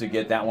able to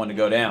get that one to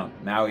go down.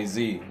 Maui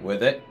Z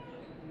with it.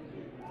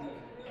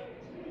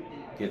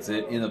 Gets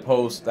it in the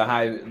post,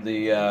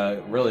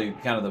 really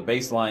kind of the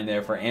baseline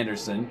there for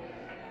Anderson.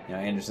 Now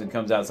Anderson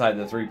comes outside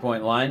the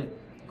three-point line.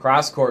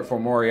 Cross court for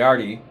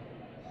Moriarty.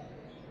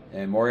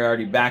 And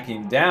Moriarty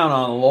backing down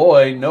on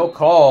Lloyd. No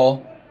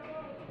call.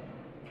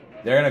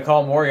 They're going to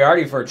call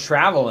Moriarty for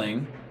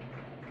traveling,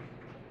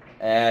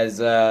 as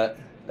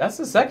that's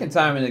the second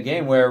time in the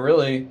game where it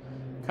really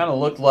kind of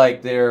looked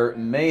like there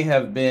may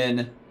have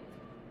been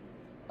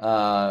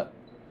a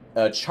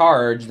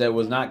charge that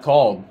was not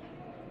called.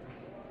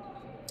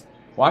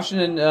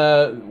 Washington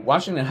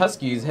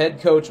Huskies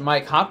head coach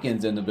Mike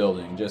Hopkins in the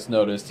building. Just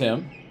noticed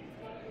him.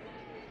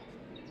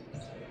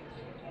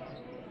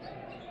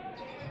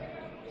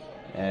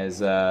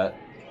 As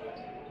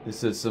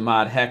this is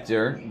Samad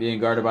Hector being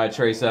guarded by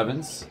Trace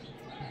Evans.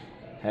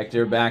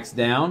 Hector backs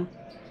down.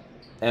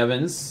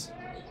 Evans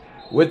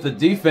with the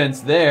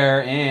defense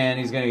there, and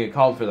he's going to get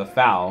called for the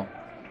foul.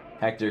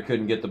 Hector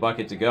couldn't get the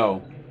bucket to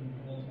go.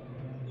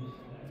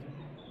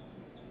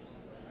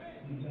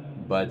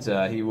 But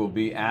he will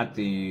be at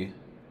the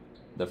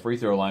free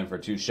throw line for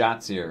 2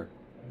 shots here.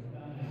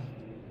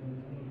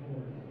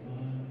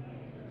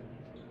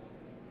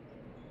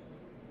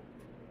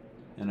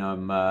 And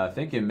I'm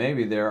thinking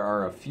maybe there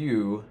are a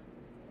few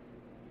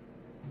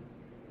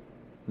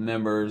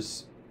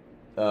members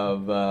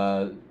of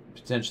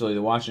potentially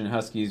the Washington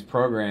Huskies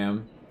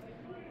program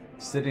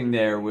sitting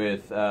there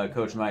with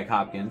Coach Mike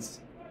Hopkins.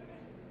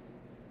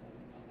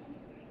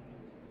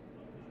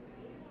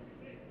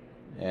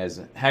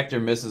 As Hector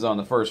misses on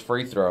the first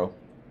free throw.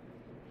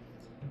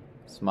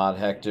 Samad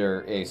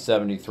Hector, a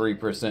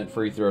 73%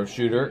 free throw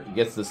shooter,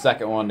 gets the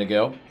second one to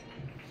go.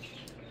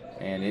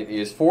 And it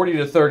is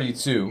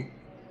 40-32.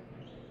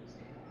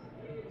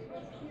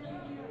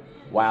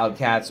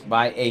 Wildcats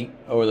by 8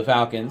 over the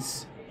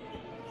Falcons.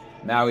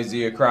 Maui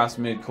Z across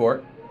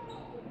midcourt.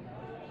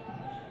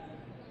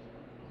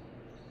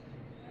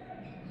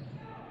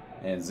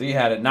 And Z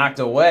had it knocked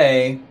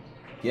away.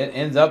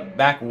 Ends up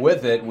back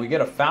with it. We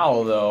get a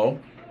foul, though.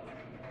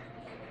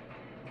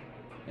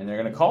 And they're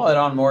going to call it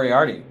on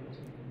Moriarty.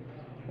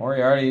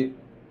 Moriarty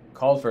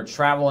called for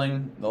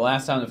traveling the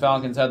last time the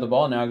Falcons had the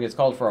ball. Now gets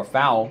called for a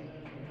foul.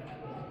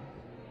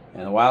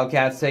 And the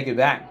Wildcats take it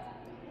back,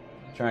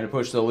 trying to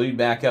push the lead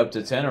back up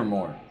to 10 or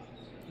more.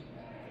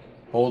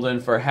 Holden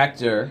for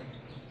Hector.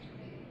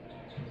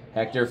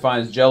 Hector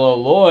finds Jello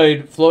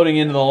Lloyd floating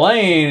into the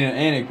lane,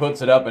 and he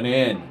puts it up and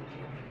in.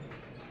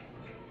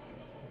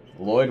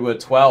 Lloyd with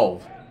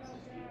 12.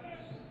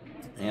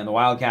 And the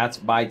Wildcats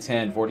by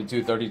 10,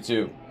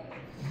 42-32.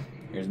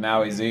 Here's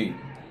Maui Z.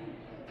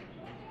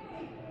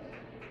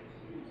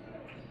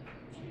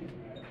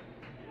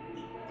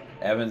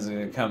 Evans is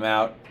going to come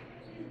out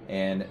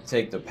and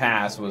take the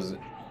pass. Was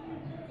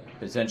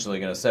potentially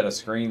going to set a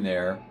screen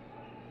there.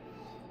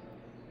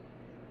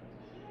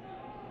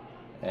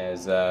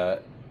 As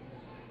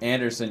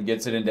Anderson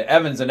gets it into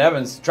Evans, and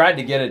Evans tried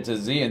to get it to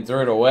Z and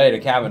threw it away to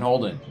Kevin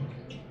Holden.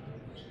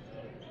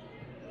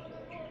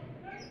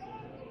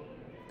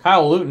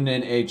 Kyle Luton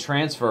in a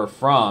transfer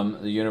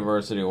from the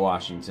University of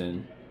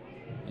Washington.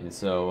 And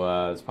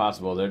so it's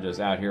possible they're just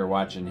out here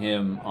watching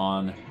him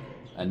on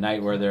a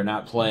night where they're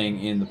not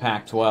playing in the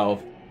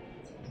Pac-12.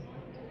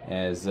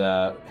 as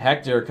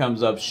Hector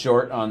comes up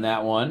short on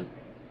that one.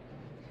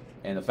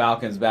 And the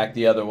Falcons back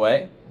the other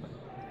way.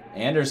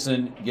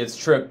 Anderson gets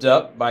tripped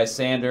up by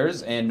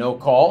Sanders and no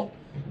call.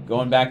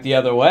 Going back the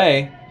other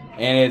way.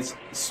 And it's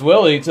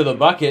Swilly to the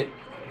bucket.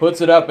 Puts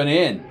it up and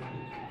in.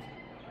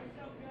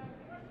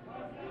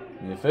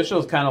 The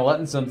officials kind of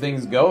letting some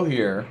things go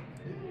here.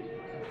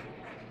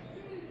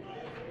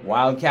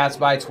 Wildcats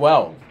by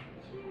 12.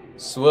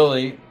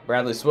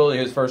 Bradley Swilly,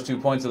 his first 2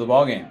 points of the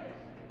ballgame.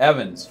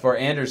 Evans for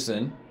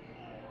Anderson.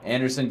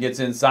 Anderson gets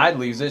inside,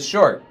 leaves it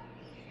short.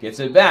 Gets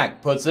it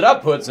back, puts it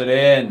up, puts it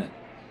in.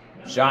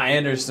 Shaw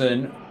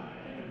Anderson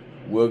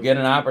will get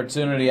an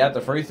opportunity at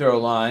the free throw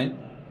line.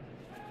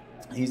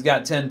 He's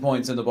got 10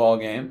 points in the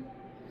ballgame.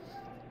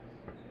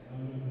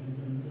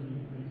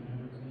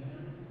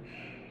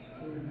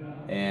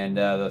 And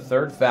the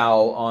third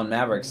foul on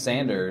Maverick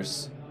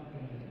Sanders.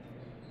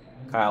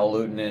 Kyle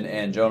Lutonen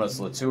and Jonas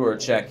Latour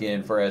check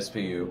in for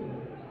SPU.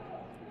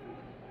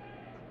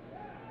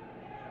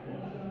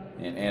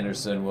 And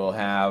Anderson will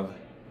have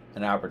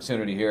an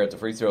opportunity here at the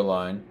free throw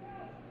line.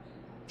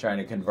 Trying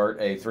to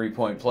convert a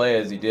three-point play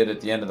as he did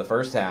at the end of the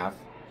first half.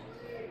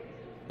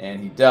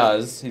 And he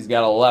does. He's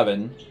got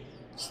 11.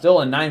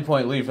 Still a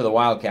 9-point lead for the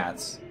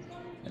Wildcats.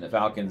 And the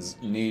Falcons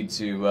need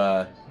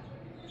to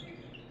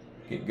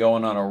get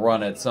going on a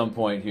run at some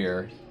point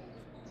here.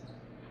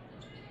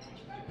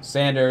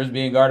 Sanders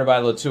being guarded by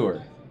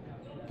Latour.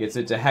 Gets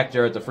it to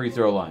Hector at the free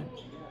throw line.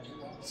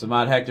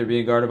 Samad Hector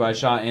being guarded by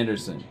Shaw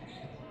Anderson.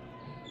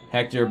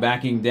 Hector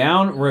backing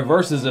down,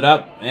 reverses it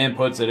up, and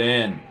puts it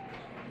in.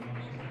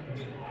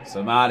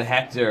 Samad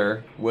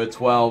Hector with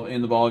 12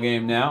 in the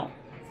ballgame now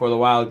for the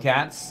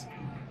Wildcats.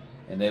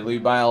 And they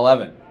lead by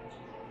 11.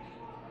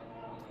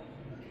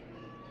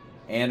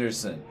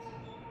 Anderson.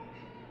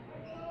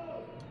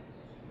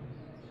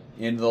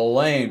 Into the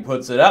lane,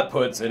 puts it up,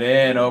 puts it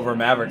in over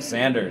Maverick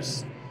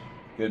Sanders.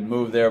 Good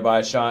move there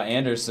by Shaw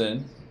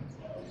Anderson.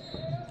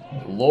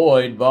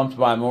 Lloyd bumped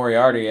by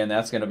Moriarty, and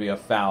that's going to be a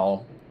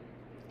foul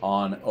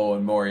on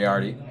Owen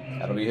Moriarty.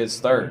 That'll be his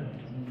third.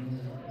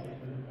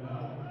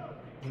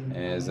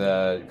 As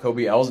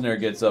Kobe Elsner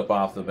gets up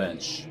off the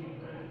bench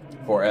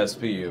for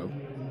SPU.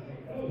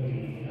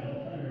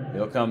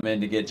 He'll come in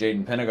to get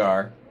Jaden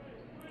Penegar.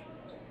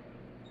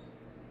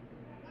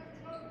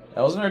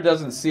 Elsner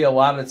doesn't see a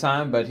lot of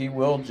time, but he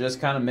will just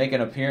kind of make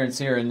an appearance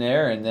here and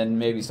there, and then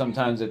maybe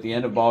sometimes at the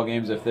end of ball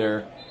games if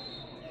they're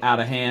out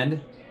of hand.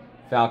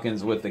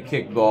 Falcons with the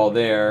kick ball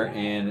there,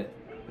 and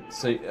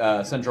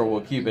Central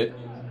will keep it.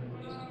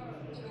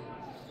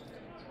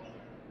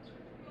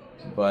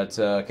 But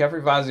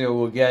Kefri Fazio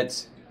will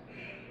get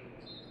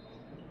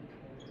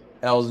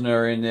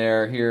Elsner in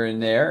there, here and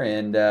there,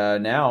 and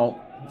now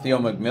Theo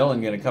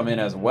McMillan going to come in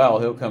as well.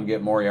 He'll come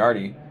get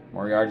Moriarty.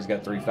 Moriarty's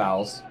got 3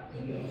 fouls.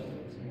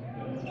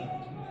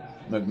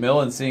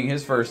 McMillan seeing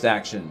his first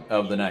action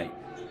of the night.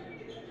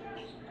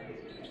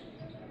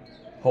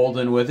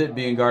 Holden with it,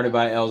 being guarded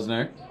by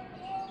Elsner.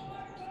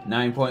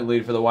 9-point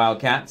lead for the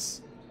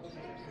Wildcats.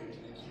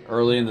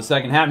 Early in the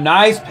second half.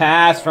 Nice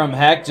pass from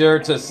Hector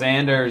to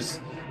Sanders.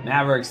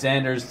 Maverick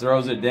Sanders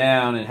throws it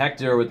down, and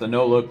Hector with the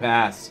no-look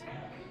pass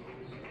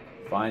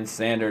finds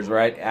Sanders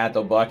right at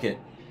the bucket.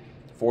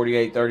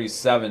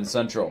 48-37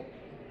 Central.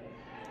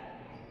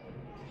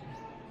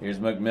 Here's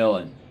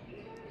McMillan.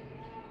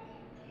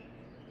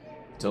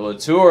 To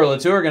Latour.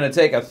 Latour going to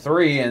take a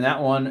 3, and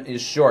that one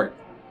is short.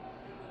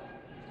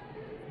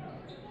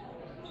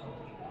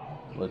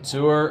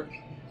 Latour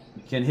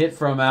can hit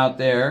from out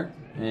there,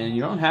 and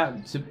you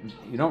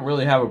don't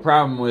really have a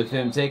problem with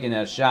him taking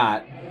that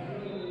shot.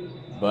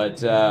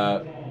 But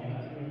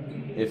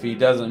if he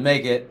doesn't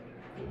make it,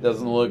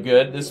 doesn't look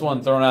good. This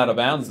one thrown out of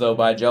bounds though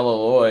by Jello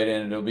Lloyd,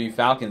 and it'll be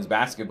Falcons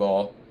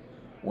basketball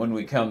when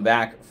we come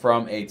back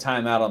from a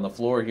timeout on the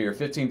floor here.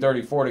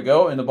 15:34 to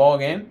go in the ball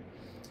game.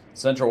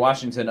 Central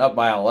Washington up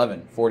by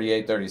 11,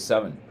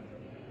 48-37.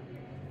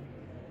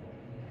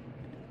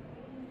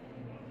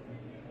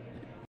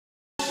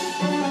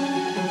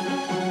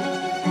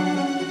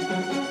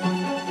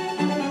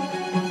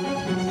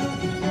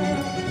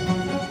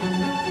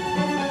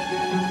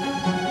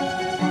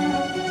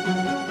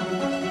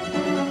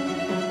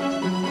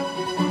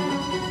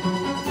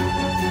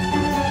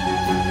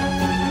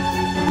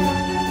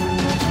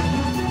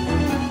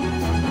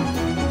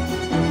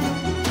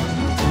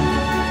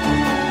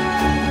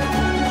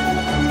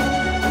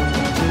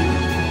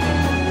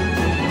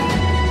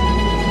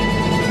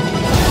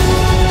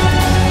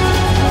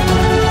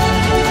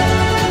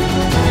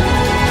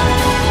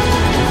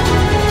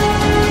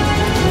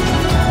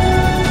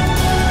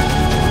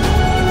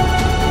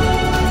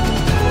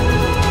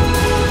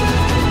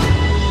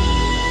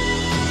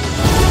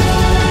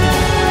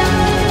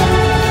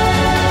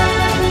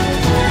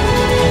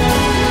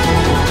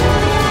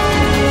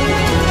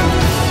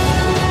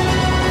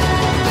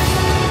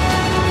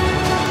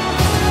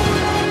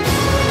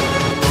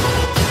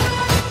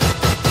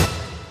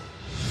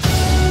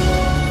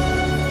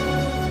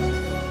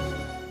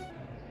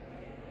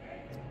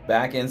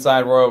 Back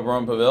inside Royal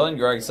Brome Pavilion,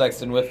 Greg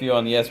Sexton with you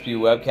on the SPU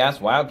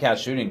webcast. Wildcats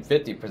shooting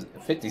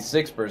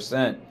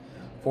 56%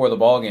 for the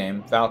ball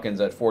game. Falcons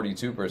at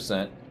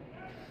 42%.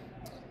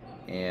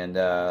 And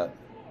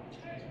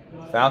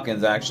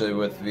Falcons actually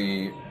with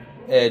the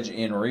edge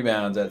in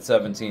rebounds at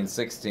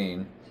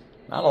 17-16.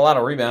 Not a lot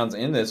of rebounds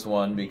in this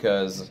one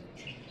because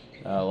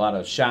a lot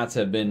of shots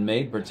have been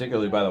made,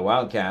 particularly by the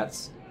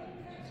Wildcats.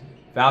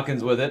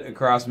 Falcons with it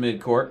across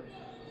midcourt.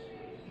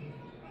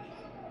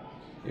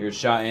 Here's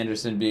Shaw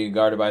Anderson being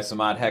guarded by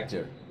Samad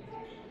Hector.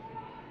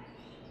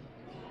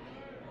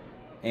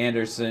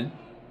 Anderson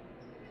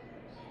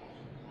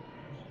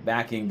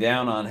backing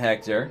down on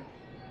Hector.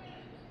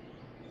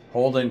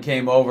 Holden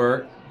came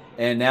over,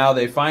 and now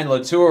they find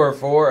Latour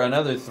for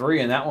another three,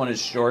 and that one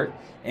is short.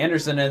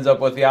 Anderson ends up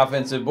with the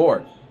offensive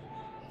board.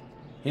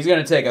 He's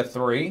going to take a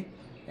three,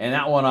 and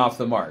that one off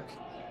the mark.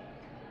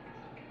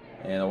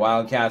 And the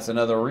Wildcats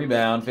another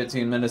rebound.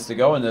 15 minutes to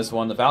go in this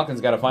one. The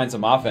Falcons got to find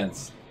some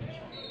offense,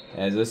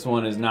 as this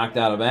one is knocked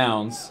out of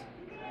bounds.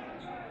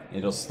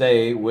 It'll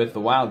stay with the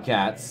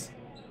Wildcats.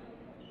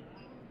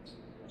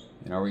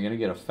 And are we going to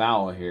get a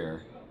foul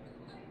here?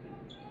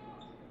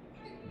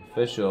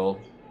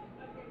 Official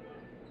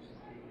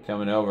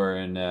coming over,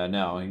 and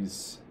no,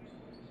 he's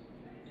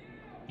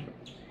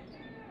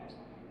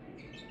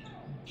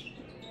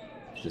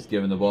just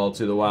giving the ball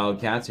to the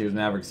Wildcats. Here's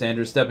Maverick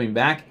Sanders stepping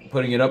back,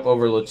 putting it up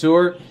over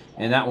Latour,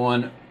 and that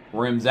one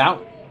rims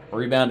out.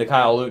 Rebound to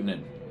Kyle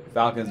Lutonen.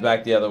 Falcons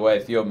back the other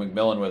way. Theo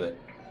McMillan with it.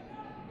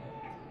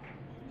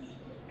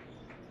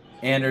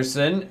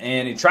 Anderson,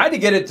 and he tried to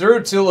get it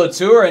through to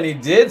Latour, and he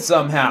did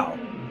somehow.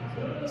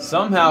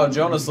 Somehow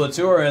Jonas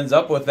Latour ends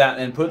up with that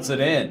and puts it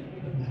in.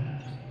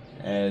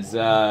 As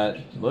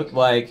looked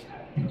like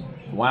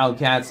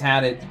Wildcats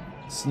had it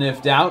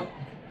sniffed out.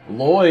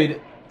 Lloyd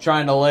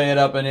trying to lay it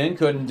up and in,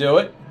 couldn't do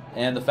it.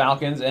 And the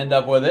Falcons end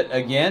up with it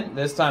again.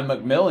 This time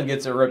McMillan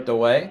gets it ripped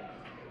away.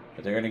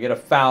 But they're going to get a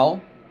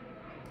foul.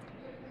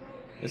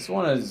 This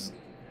one is...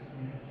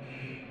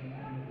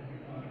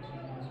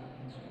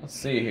 Let's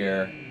see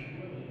here.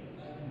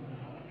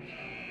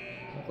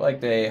 Looked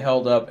like they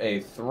held up a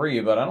three,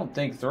 but I don't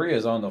think three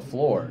is on the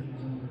floor.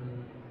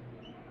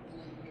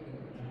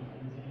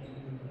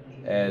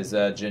 As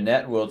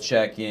Jeanette will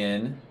check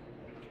in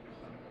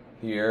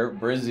here.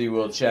 Brizzi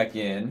will check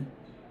in.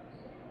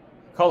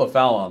 Call a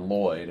foul on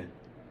Lloyd.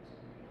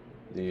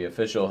 The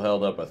official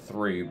held up a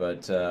three,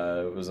 but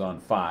it was on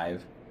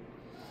 5.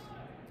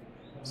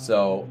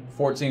 So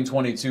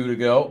 14:22 to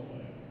go,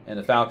 and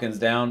the Falcons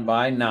down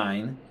by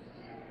 9.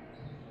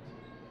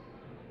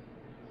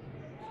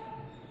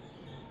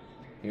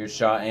 Here's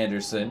Shaw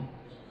Anderson.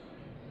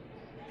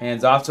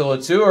 Hands off to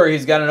Latour.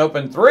 He's got an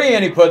open three,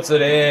 and he puts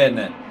it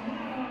in.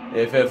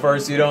 If at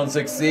first you don't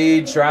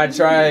succeed, try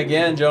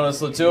again.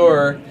 Jonas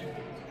Latour.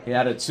 He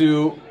had a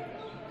 2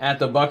 at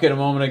the bucket a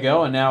moment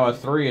ago, and now a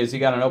 3 as he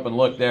got an open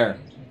look there.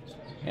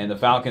 And the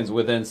Falcons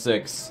within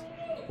 6,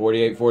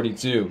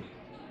 48-42.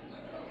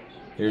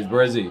 Here's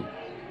Brizzi.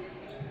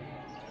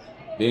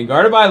 Being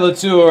guarded by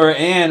Latour,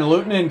 and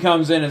Lutonen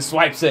comes in and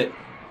swipes it.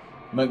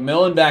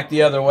 McMillan back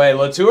the other way.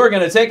 Latour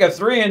going to take a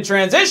 3 in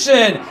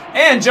transition,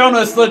 and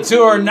Jonas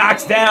Latour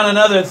knocks down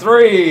another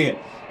 3.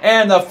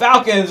 And the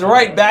Falcons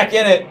right back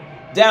in it,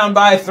 down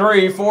by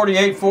 3,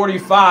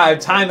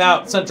 48-45.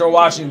 Timeout, Central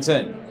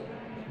Washington.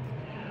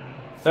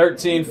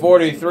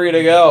 13:43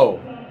 to go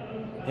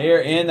here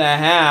in the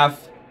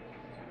half.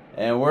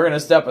 And we're going to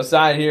step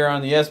aside here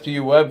on the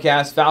SPU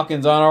webcast.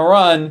 Falcons on a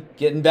run,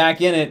 getting back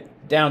in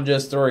it, down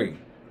just 3.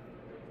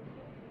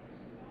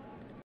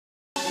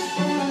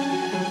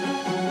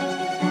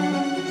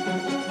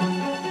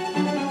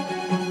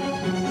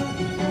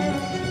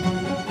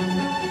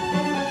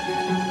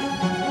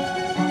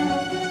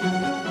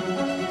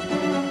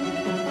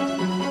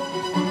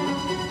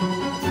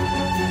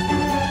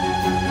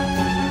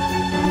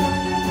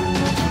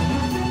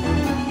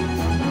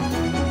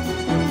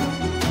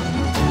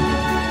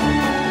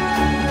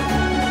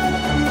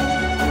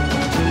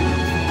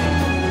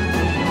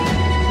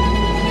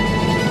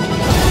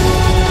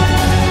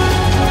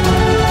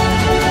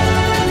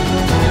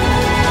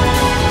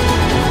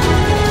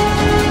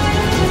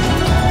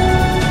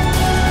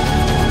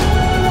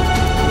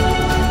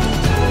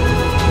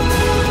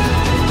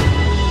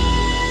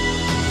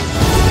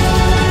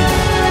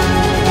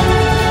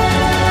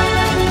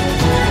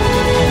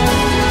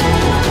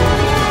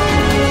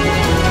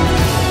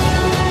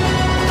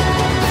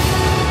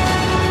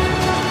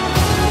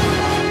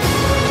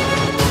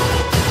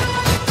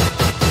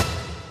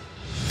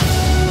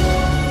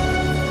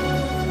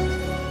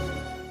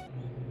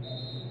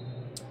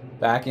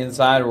 Back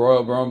inside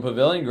Royal Brome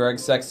Pavilion, Greg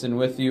Sexton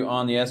with you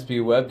on the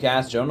SP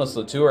webcast. Jonas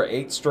Latour,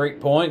 8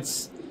 straight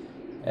points,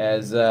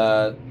 as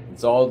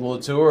it's all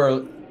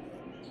Latour.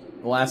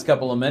 The last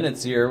couple of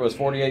minutes here was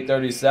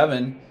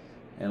 48-37,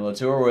 and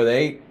Latour with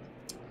 8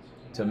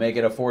 to make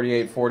it a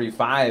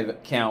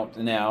 48-45 count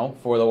now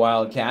for the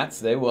Wildcats.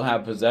 They will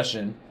have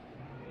possession,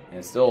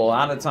 and still a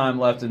lot of time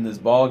left in this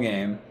ball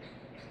game.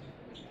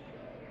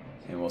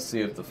 And we'll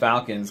see if the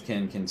Falcons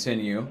can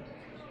continue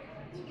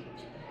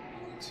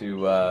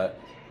to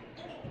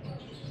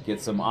get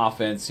some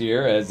offense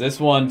here. As this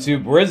one to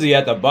Brizzi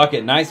at the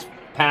bucket. Nice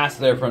pass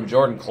there from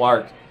Jordan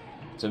Clark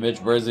to Mitch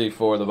Brizzi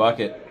for the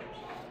bucket.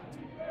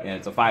 And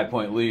it's a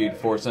 5-point lead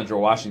for Central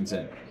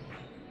Washington.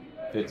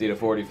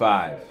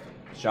 50-45.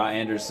 Shaw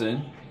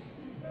Anderson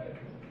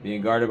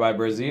being guarded by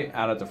Brizzi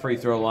out at the free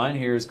throw line.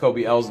 Here's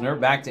Kobe Elsner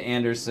back to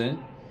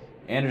Anderson.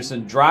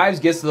 Anderson drives,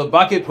 gets to the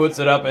bucket, puts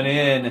it up and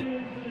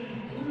in.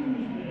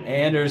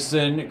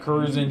 Anderson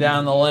cruising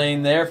down the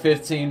lane there.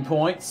 15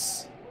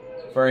 points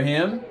for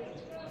him.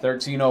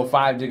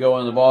 13:05 to go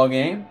in the ball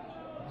game.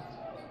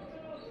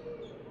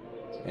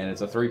 And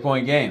it's a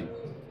 3-point game.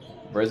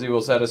 Brizzi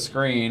will set a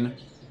screen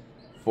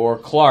for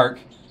Clark.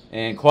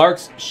 And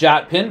Clark's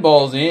shot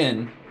pinballs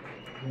in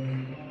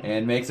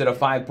and makes it a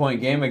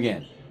 5-point game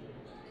again.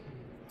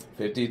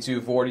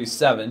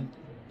 52-47.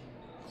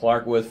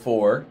 Clark with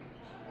 4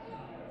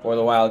 for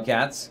the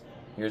Wildcats.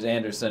 Here's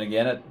Anderson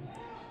again at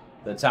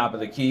the top of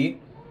the key.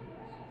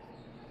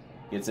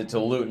 Gets it to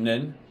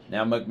Lutonen.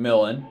 Now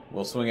McMillan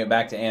will swing it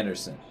back to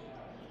Anderson.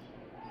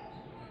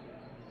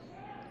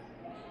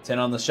 10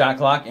 on the shot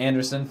clock.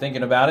 Anderson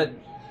thinking about it.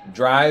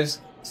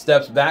 Drives,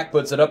 steps back,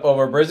 puts it up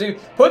over Brizzi.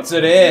 Puts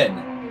it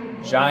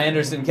in. Shaw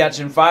Anderson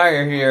catching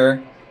fire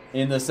here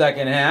in the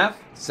second half.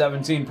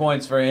 17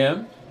 points for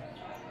him.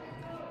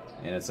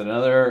 And it's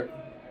another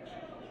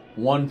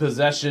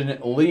one-possession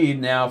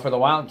lead now for the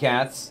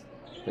Wildcats.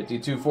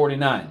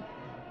 52-49.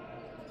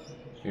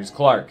 Here's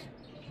Clark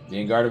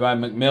being guarded by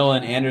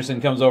McMillan. Anderson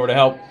comes over to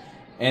help.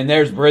 And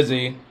there's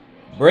Brizzi.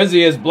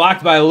 Brizzi is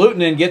blocked by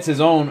Lutonen. Gets his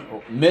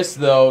own miss,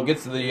 though.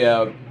 Gets to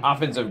the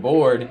offensive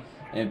board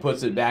and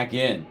puts it back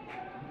in.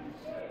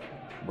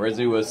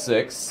 Brizzi with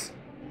 6.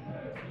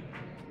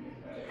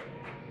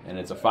 And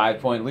it's a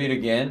 5-point lead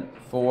again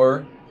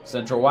for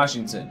Central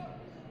Washington.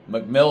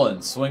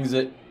 McMillan swings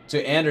it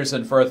to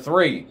Anderson for a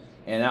 3.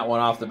 And that one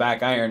off the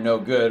back iron, no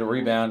good.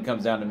 Rebound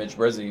comes down to Mitch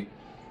Brizzi.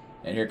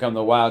 And here come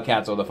the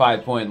Wildcats with a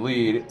 5-point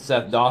lead.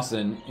 Seth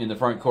Dawson in the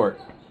front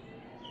court.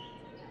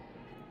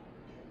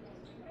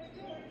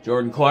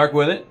 Jordan Clark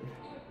with it.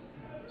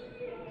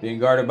 Being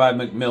guarded by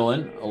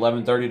McMillan.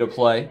 11:30 to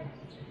play.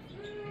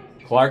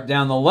 Clark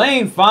down the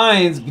lane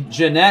finds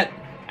Jeanette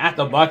at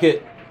the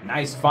bucket.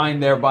 Nice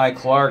find there by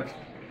Clark.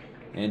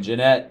 And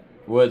Jeanette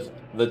with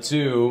the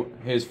 2,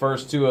 his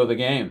first 2 of the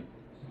game.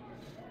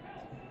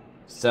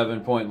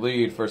 7-point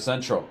lead for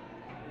Central.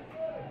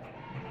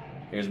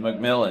 Here's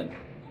McMillan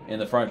in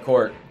the front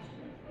court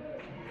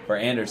for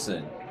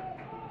Anderson.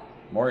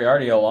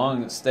 Moriarty a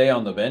long stay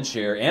on the bench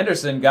here.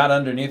 Anderson got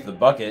underneath the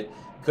bucket,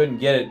 couldn't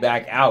get it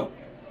back out,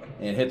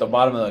 and hit the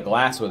bottom of the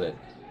glass with it.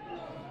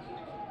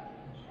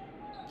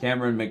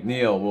 Cameron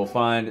McNeil will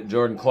find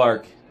Jordan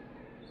Clark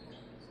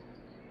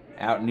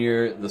out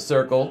near the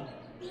circle.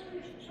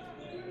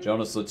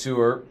 Jonas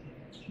Latour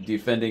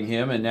defending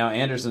him, and now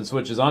Anderson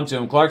switches onto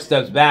him. Clark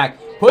steps back,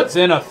 puts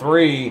in a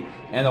 3,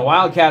 and the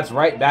Wildcats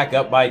right back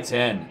up by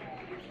 10.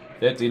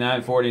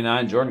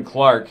 59-49. Jordan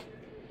Clark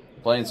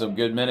playing some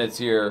good minutes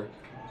here.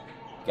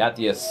 Got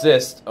the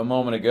assist a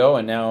moment ago,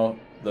 and now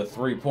the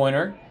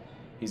 3-pointer.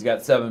 He's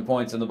got 7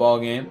 points in the ball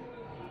game.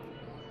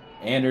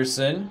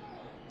 Anderson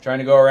trying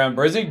to go around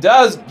Brizzi.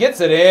 Gets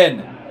it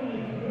in.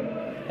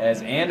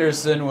 As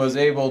Anderson was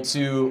able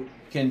to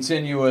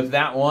continue with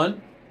that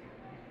one.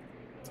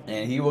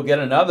 And he will get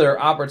another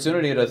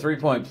opportunity at a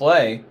 3-point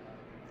play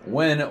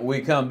when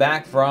we come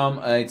back from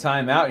a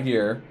timeout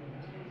here.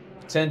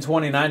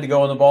 10:29 to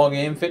go in the ball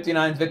game.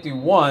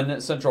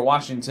 59-51. Central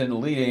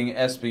Washington leading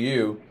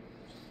SPU.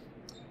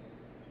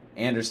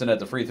 Anderson at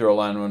the free throw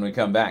line when we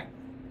come back.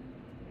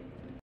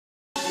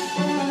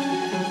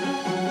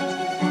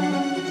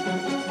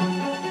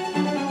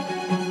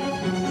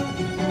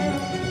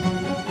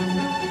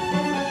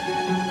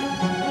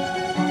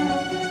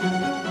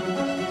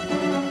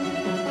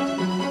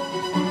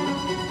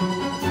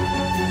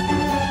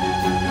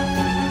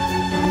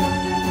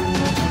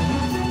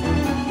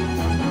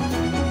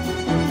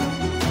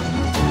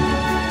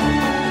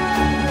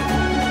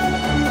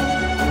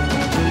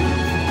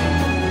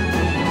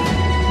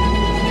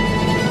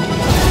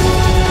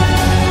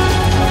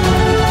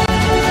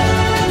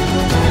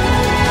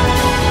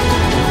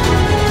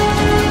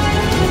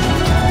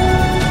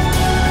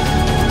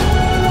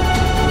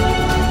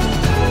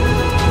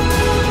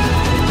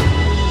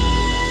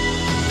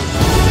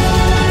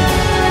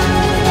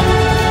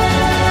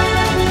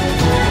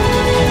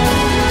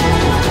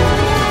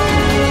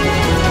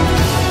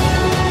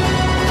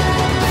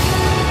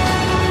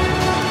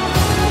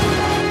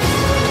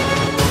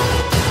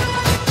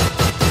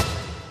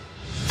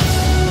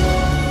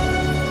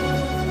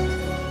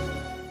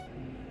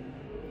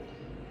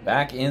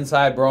 Back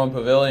inside Brown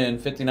Pavilion,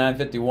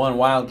 59-51,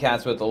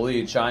 Wildcats with the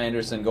lead. Shaw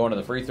Anderson going to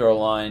the free throw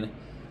line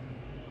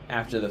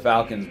after the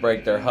Falcons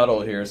break their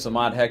huddle here.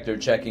 Samad Hector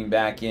checking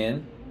back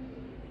in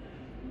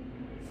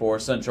for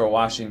Central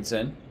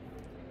Washington.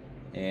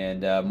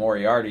 And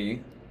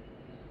Moriarty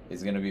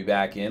is going to be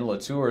back in.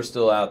 Latour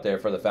still out there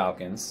for the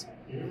Falcons.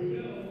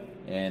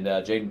 And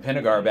Jaden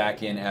Pinegar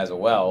back in as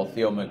well.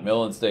 Theo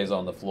McMillan stays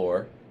on the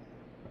floor.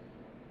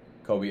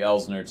 Kobe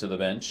Elsner to the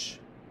bench.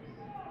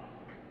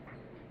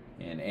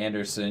 And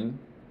Anderson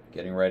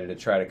getting ready to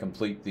try to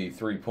complete the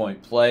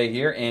three-point play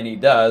here, and he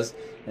does.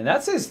 And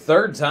that's his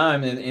third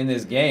time in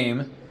this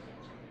game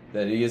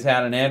that he has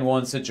had an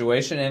and-one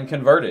situation and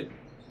converted.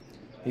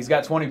 He's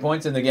got 20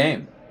 points in the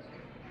game.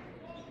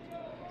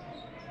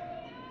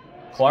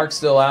 Clark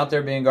still out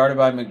there being guarded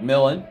by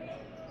McMillan.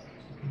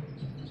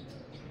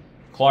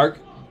 Clark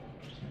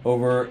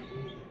over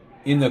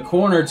in the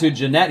corner to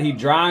Jeanette. He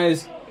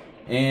drives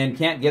and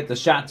can't get the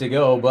shot to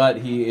go, but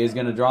he is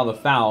going to draw the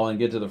foul and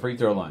get to the free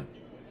throw line.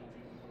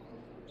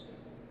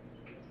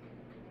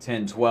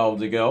 10-12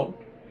 to go.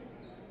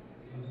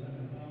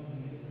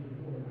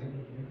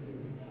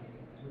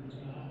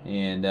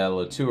 And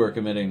Latour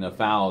committing the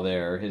foul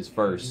there, his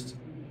first.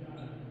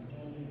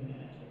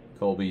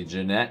 Colby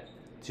Jeanette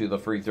to the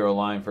free throw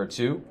line for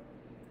two.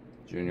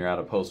 Junior out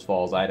of Post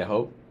Falls,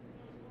 Idaho.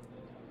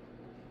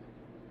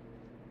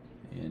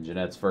 And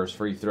Jeanette's first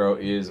free throw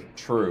is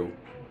true.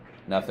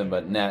 Nothing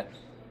but net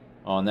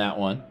on that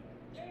one.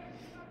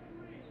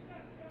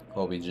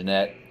 Colby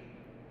Jeanette,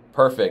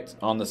 perfect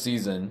on the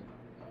season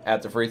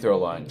at the free throw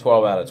line.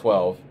 12 out of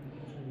 12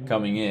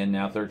 coming in,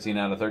 now 13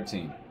 out of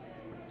 13.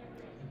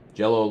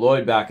 Jello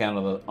Lloyd back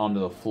onto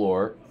the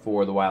floor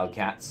for the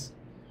Wildcats,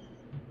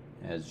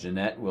 as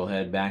Jeanette will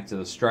head back to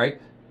the stripe.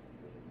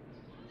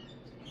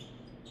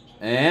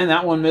 And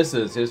that one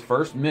misses. His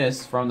first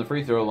miss from the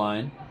free throw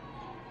line.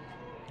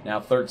 Now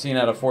 13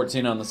 out of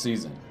 14 on the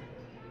season.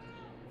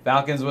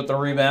 Falcons with the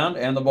rebound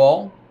and the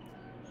ball.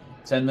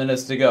 10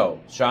 minutes to go.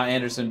 Shaw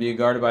Anderson being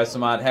guarded by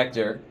Samad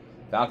Hector.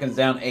 Falcons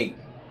down 8.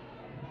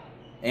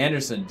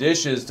 Anderson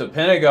dishes to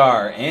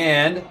Pinegar,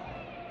 and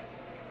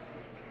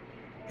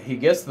he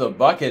gets the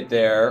bucket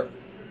there.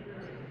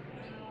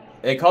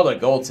 They called a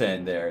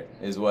goaltend there,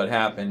 is what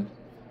happened.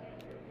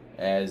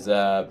 As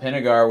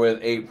Pinegar with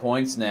 8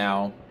 points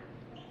now.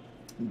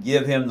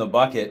 Give him the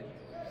bucket.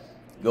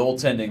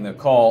 Goaltending the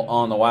call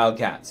on the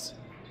Wildcats.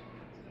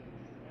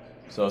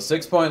 So a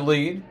 6-point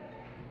lead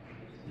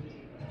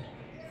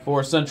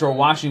for Central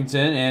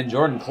Washington, and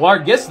Jordan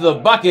Clark gets the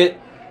bucket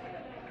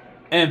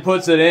and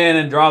puts it in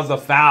and draws the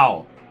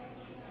foul.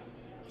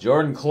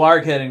 Jordan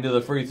Clark heading to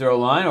the free throw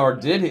line, or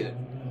did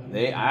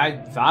he? I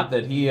thought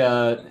that he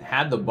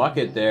had the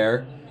bucket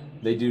there.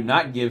 They do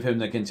not give him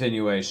the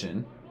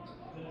continuation.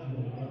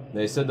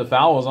 They said the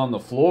foul was on the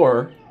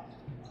floor,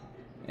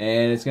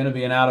 and it's going to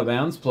be an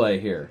out-of-bounds play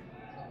here.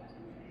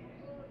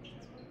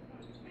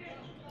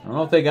 I don't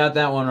know if they got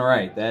that one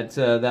right.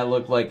 That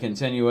looked like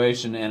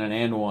continuation and an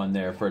and-one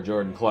there for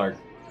Jordan Clark.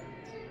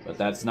 But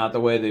that's not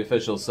the way the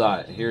officials saw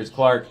it. Here's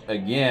Clark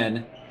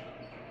again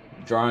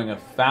drawing a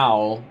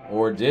foul,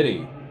 or did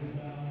he?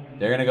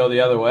 They're going to go the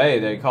other way.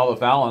 They call the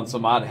foul on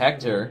Samad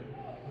Hector,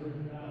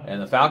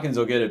 and the Falcons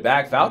will get it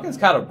back. Falcons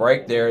caught a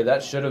break there.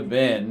 That should have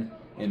been,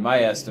 in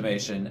my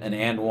estimation, an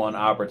and-one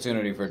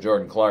opportunity for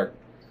Jordan Clark.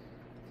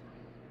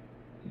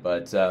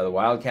 But the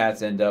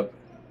Wildcats end up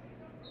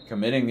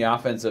committing the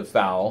offensive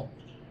foul.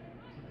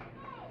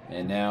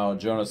 And now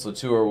Jonas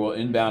Latour will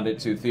inbound it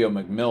to Theo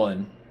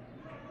McMillan.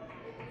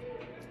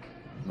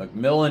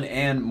 McMillan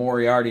and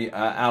Moriarty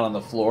out on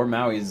the floor.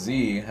 Maui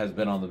Z has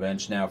been on the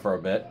bench now for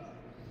a bit.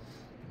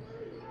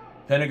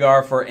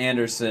 Pinegar for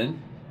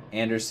Anderson.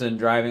 Anderson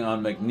driving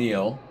on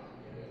McNeil.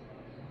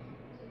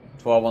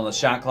 12 on the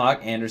shot clock.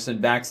 Anderson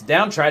backs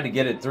down, tried to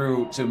get it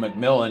through to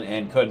McMillan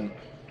and couldn't,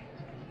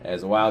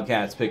 as the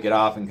Wildcats pick it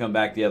off and come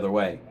back the other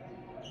way.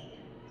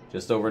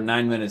 Just over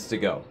 9 minutes to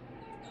go.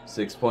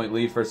 6-point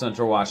lead for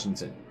Central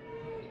Washington.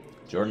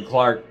 Jordan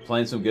Clark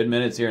playing some good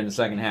minutes here in the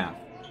second half.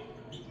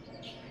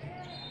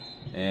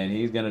 And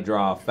he's going to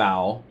draw a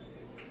foul.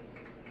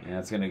 And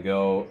that's going to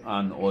go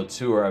on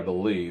Latour, I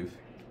believe.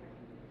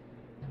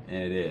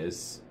 And it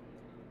is.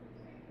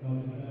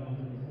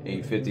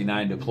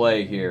 8:59 to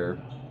play here.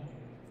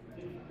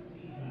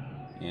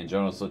 And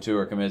Jonas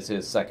Latour commits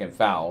his second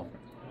foul.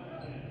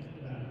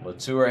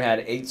 Latour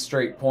had 8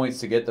 straight points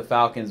to get the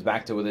Falcons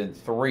back to within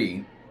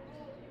 3.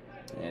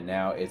 And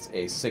now it's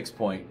a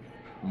 6-point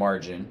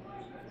margin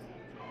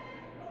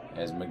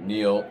as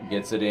McNeil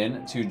gets it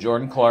in to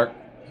Jordan Clark.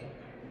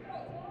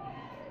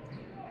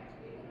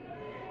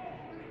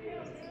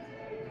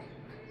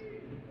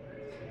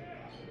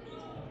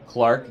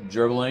 Clark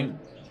dribbling,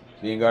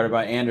 being guarded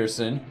by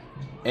Anderson.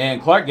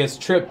 And Clark gets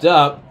tripped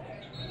up.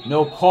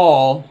 No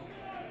call.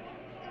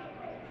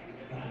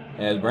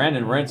 As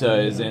Brandon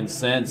Renta is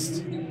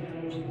incensed.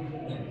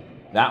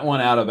 That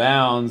one out of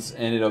bounds,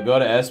 and it'll go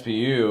to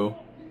SPU.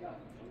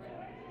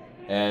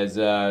 As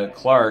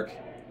Clark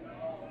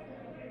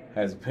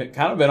has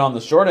kind of been on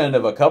the short end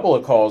of a couple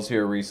of calls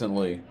here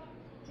recently.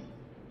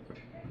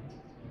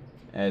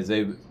 As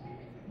they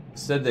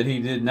said that he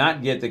did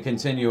not get the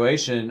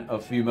continuation a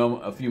few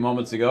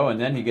moments ago,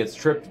 and then he gets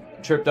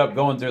tripped up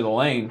going through the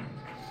lane.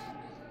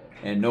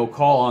 And no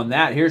call on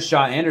that. Here's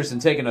Shaw Anderson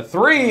taking a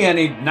 3, and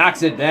he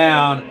knocks it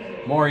down.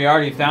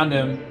 Moriarty found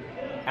him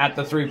at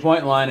the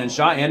 3-point line, and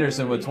Shaw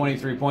Anderson with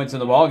 23 points in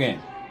the ballgame.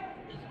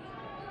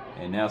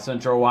 And now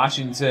Central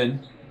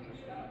Washington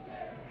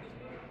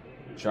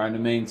trying to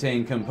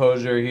maintain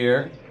composure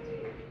here.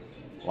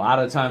 A lot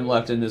of time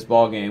left in this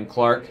ball game.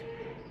 Clark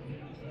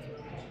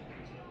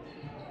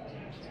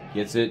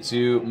gets it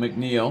to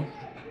McNeil.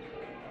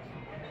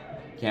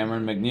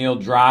 Cameron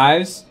McNeil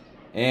drives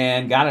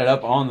and got it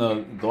up on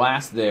the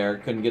glass there.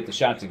 Couldn't get the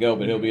shot to go,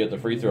 but he'll be at the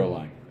free throw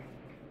line.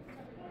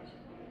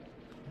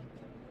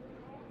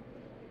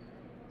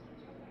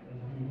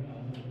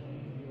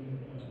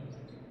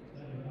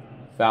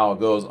 Foul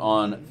goes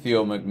on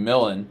Theo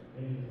McMillan.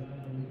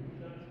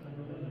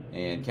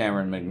 And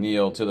Cameron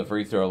McNeil to the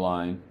free throw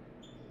line.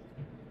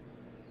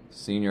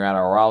 Senior out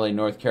of Raleigh,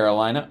 North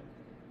Carolina.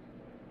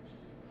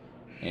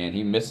 And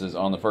he misses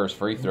on the first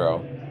free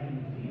throw.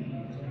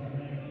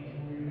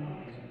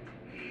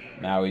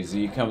 Maui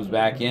Z comes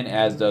back in,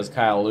 as does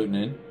Kyle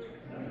Lutonen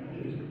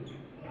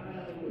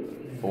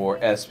for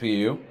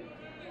SPU.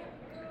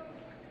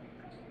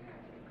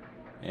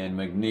 And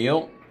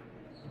McNeil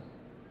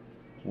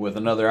with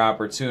another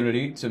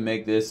opportunity to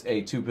make this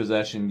a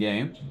two-possession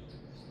game.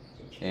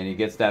 And he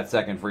gets that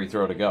second free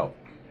throw to go.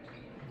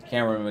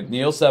 Cameron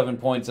McNeil, 7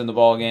 points in the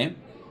ball game.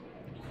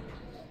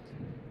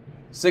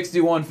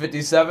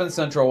 61-57,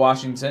 Central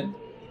Washington.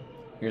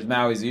 Here's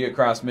Maui Z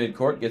across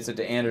midcourt, gets it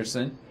to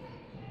Anderson.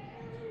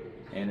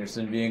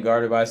 Anderson being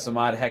guarded by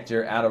Samad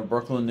Hector out of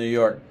Brooklyn, New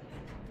York.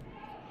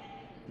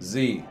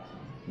 Z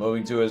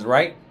moving to his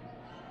right.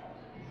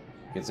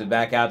 Gets it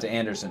back out to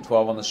Anderson,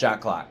 12 on the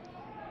shot clock.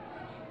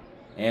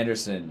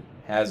 Anderson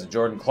has a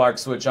Jordan Clark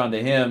switch onto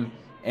him.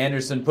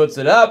 Anderson puts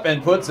it up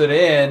and puts it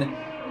in,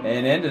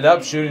 and ended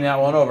up shooting that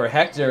one over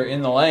Hector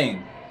in the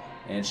lane.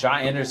 And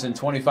shot Anderson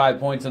 25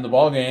 points in the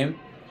ball game.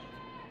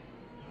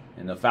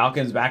 And the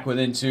Falcons back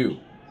within 2.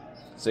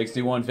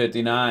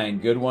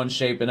 61-59. Good one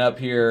shaping up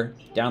here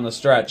down the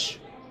stretch.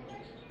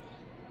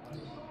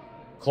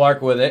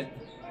 Clark with it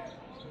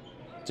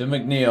to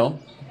McNeil.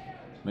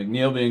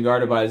 McNeil being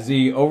guarded by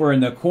Z. Over in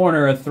the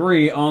corner, a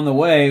three on the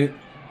way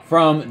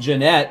from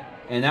Jeanette.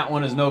 And that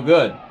one is no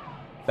good.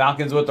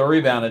 Falcons with the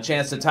rebound. A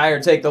chance to tie or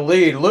take the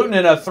lead.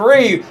 Lutonen a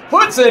three.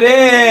 Puts it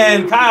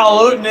in. Kyle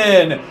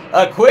Lutonen.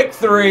 A quick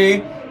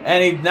three.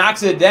 And he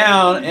knocks it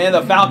down. And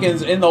the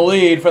Falcons in the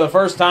lead for the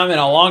first time in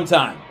a long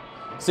time.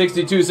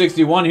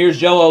 62-61. Here's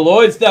Jello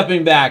Lloyd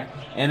stepping back.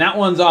 And that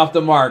one's off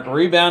the mark.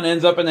 Rebound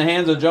ends up in the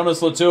hands of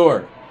Jonas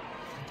Latour.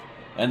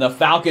 And the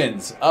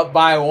Falcons up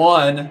by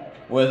 1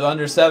 with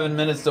under 7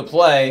 minutes to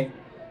play.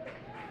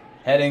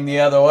 Heading the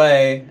other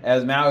way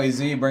as Maui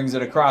Z brings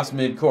it across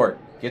midcourt.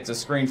 Gets a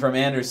screen from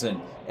Anderson.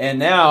 And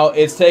now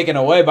it's taken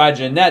away by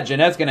Jeanette.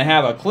 Jeanette's going to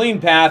have a clean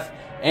path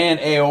and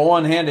a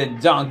one-handed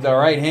dunk, the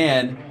right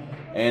hand.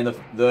 And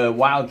the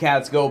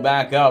Wildcats go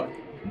back up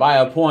by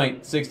a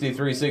point,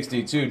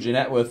 63-62.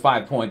 Jeanette with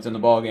 5 points in the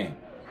ball game.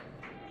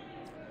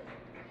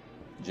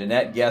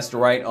 Jeanette guessed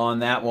right on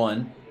that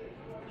one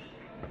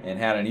and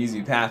had an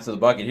easy pass to the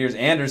bucket. Here's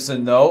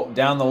Anderson, though,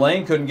 down the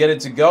lane. Couldn't get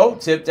it to go.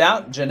 Tipped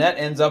out. Jeanette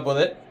ends up with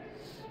it.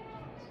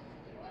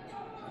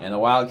 And the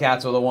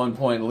Wildcats with a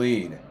 1-point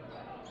lead.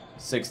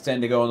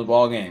 6:10 to go in the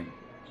ball game.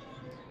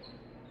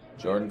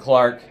 Jordan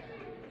Clark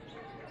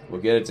will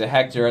get it to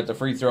Hector at the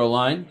free throw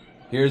line.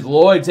 Here's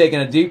Lloyd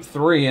taking a deep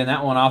three, and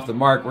that one off the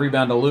mark.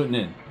 Rebound to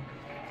Lutonen.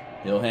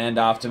 He'll hand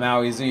off to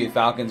Maui Z.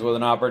 Falcons with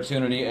an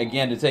opportunity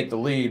again to take the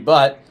lead,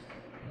 but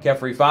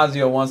Kefri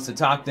Fazio wants to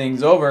talk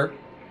things over.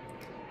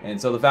 And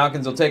so the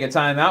Falcons will take a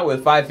timeout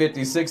with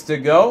 5:56 to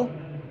go.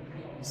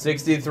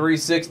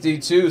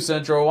 63-62,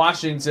 Central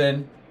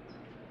Washington.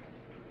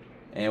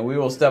 And we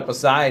will step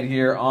aside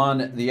here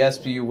on the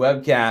SPU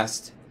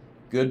webcast.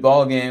 Good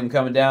ball game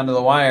coming down to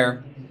the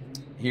wire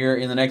here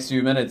in the next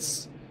few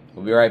minutes.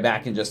 We'll be right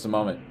back in just a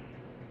moment.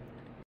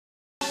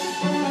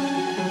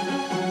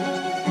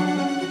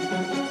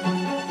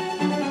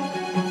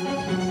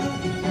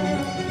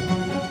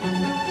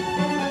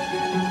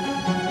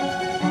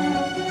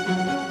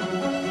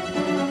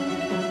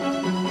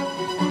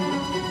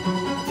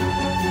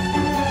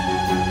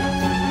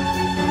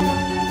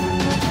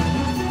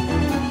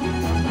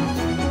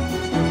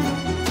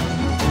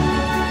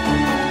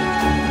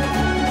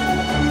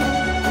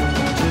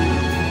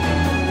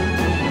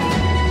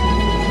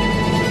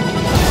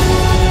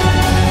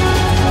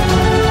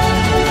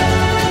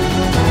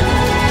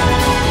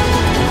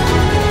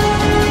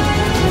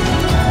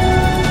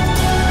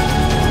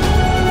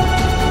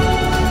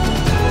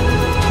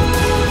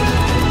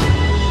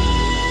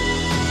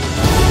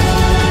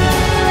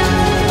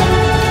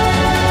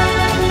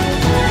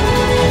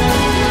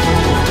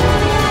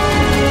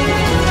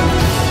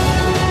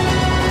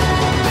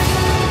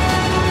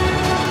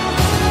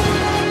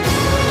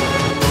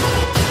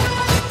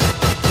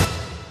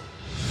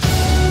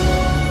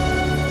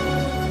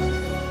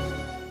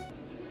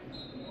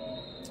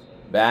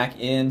 Back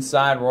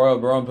inside Royal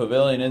Broham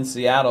Pavilion in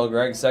Seattle.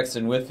 Greg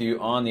Sexton with you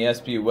on the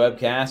SPU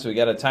webcast. We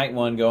got a tight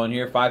one going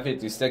here,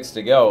 5:56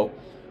 to go.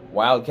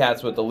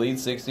 Wildcats with the lead,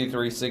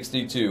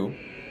 63-62.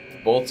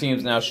 Both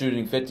teams now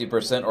shooting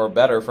 50% or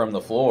better from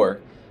the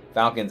floor.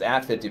 Falcons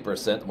at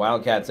 50%,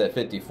 Wildcats at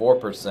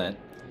 54%.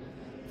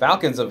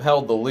 Falcons have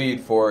held the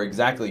lead for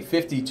exactly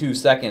 52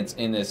 seconds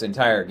in this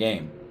entire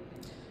game,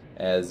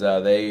 as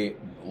they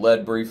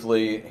led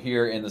briefly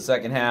here in the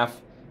second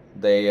half.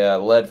 They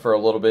led for a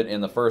little bit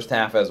in the first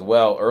half as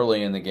well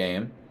early in the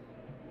game.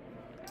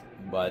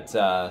 But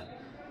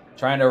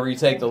trying to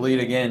retake the lead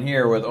again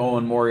here with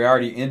Owen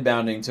Moriarty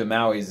inbounding to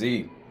Maui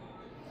Z.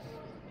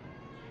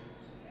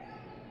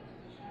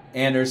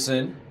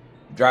 Anderson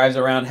drives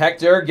around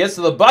Hector, gets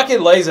to the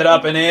bucket, lays it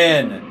up and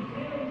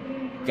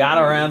in. Got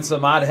around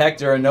Samad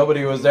Hector and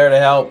nobody was there to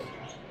help.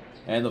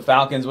 And the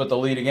Falcons with the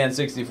lead again,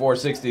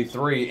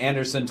 64-63.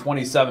 Anderson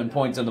 27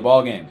 points in the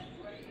ballgame.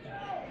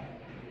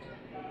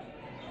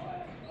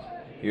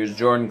 Here's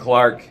Jordan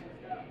Clark.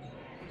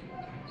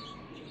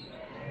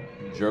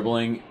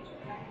 Dribbling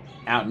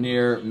out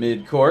near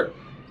midcourt.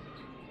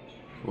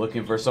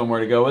 Looking for somewhere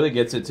to go with it.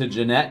 Gets it to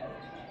Jeanette.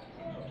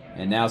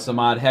 And now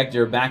Samad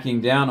Hector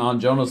backing down on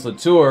Jonas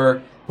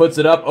Latour. Puts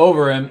it up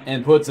over him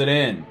and puts it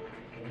in.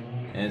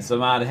 And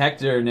Samad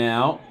Hector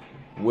now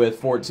with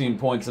 14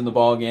 points in the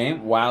ball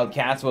game.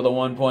 Wildcats with a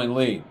 1-point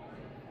lead.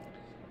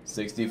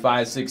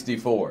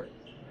 65-64.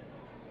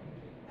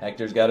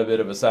 Hector's got a bit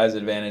of a size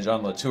advantage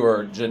on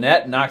Latour.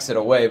 Jeanette knocks it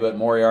away, but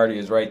Moriarty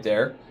is right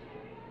there.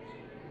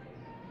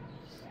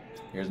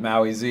 Here's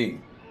Maui Z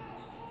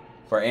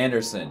for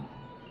Anderson.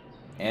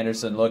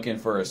 Anderson looking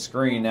for a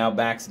screen, now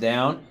backs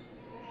down.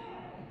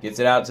 Gets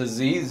it out to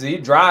Z. Z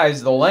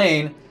drives the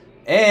lane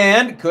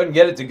and couldn't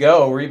get it to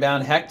go.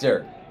 Rebound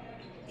Hector.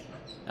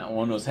 That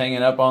one was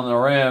hanging up on the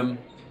rim,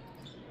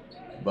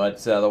 but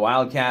the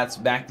Wildcats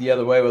back the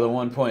other way with a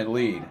 1-point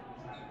lead.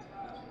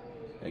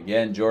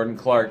 Again, Jordan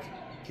Clark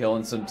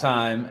killing some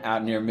time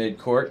out near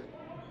midcourt.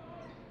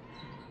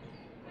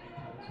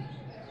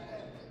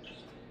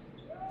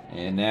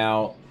 And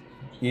now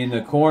in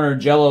the corner,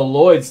 Jello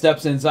Lloyd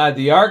steps inside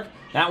the arc.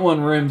 That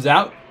one rims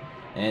out.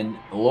 And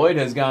Lloyd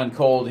has gone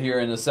cold here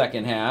in the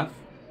second half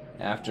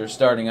after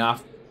starting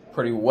off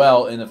pretty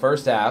well in the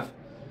first half.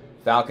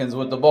 Falcons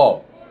with the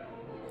ball.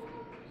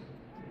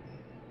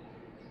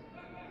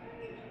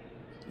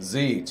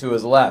 Z to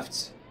his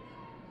left.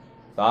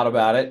 Thought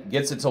about it.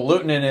 Gets it to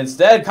Lutonen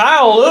instead.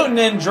 Kyle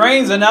Lutonen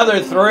drains another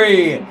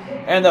three.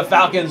 And the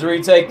Falcons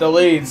retake the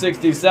lead.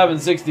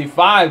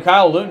 67-65.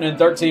 Kyle Lutonen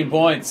 13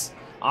 points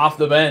off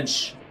the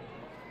bench.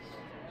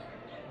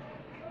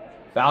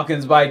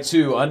 Falcons by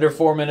 2. Under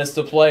 4 minutes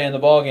to play in the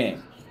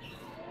ballgame.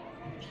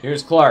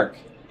 Here's Clark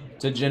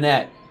to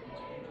Jeanette.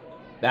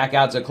 Back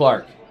out to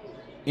Clark.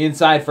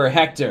 Inside for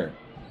Hector.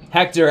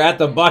 Hector at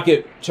the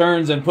bucket.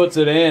 Turns and puts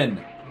it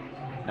in.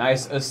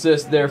 Nice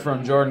assist there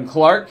from Jordan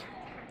Clark.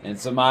 And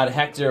Samad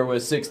Hector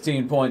with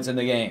 16 points in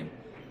the game.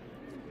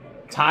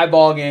 Tie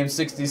ball game,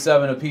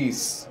 67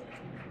 apiece.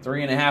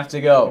 3.5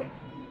 to go.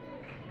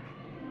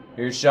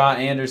 Here's Shaw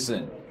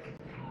Anderson.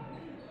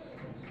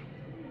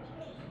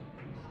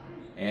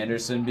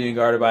 Anderson being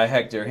guarded by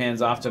Hector.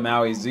 Hands off to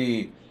Maui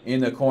Z. In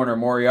the corner,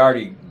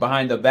 Moriarty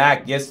behind the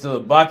back. Gets to the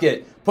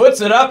bucket.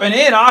 Puts it up and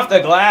in off the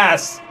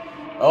glass.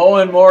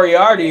 Owen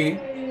Moriarty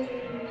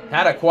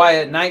had a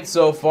quiet night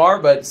so far,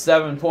 but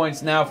 7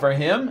 points now for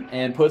him.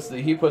 And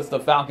he puts the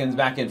Falcons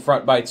back in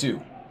front by 2.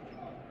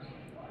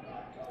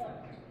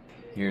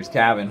 Here's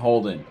Kevin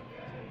Holden.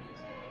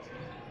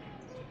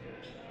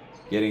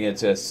 Getting it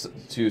to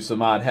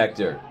Samad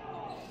Hector.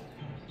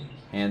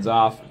 Hands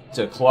off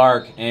to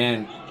Clark,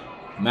 and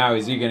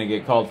Maui Z going to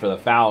get called for the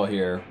foul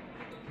here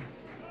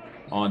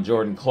on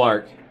Jordan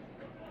Clark.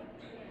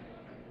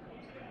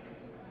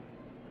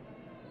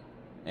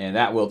 And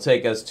that will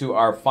take us to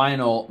our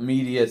final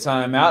media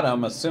timeout.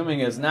 I'm assuming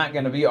it's not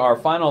going to be our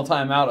final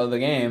timeout of the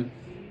game,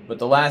 but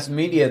the last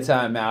media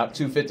timeout,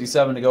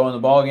 2:57 to go in the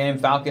ball game.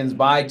 Falcons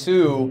by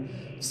 2,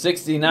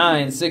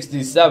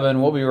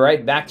 69-67. We'll be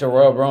right back to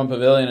Royal Broman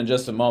Pavilion in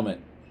just a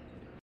moment.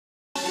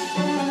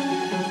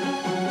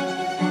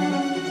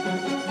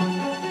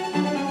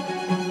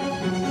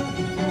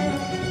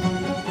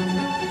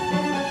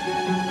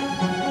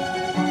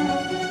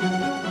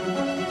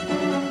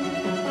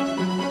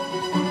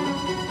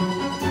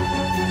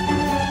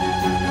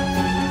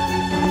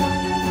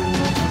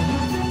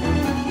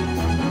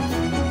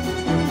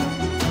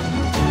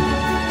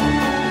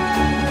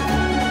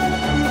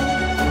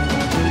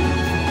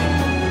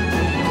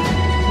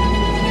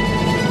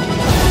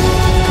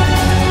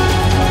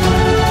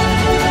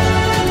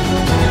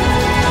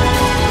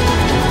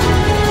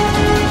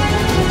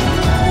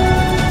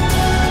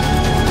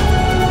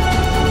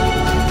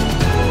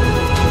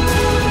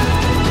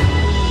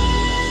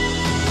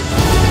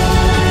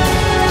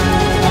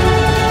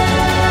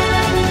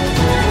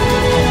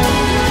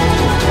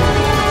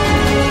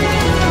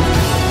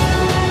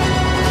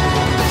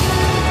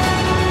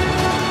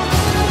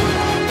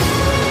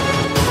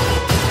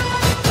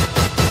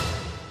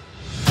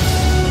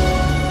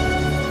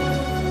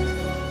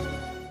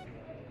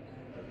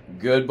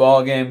 Good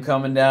ball game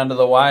coming down to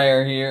the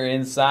wire here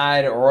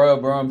inside Royal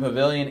Broman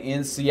Pavilion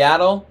in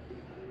Seattle.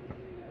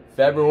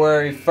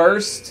 February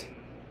 1st.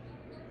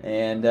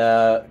 And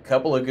a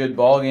couple of good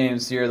ball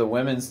games here. The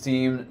women's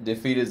team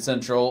defeated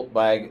Central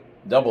by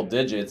double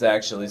digits,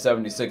 actually,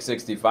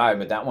 76-65.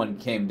 But that one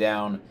came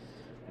down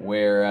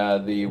where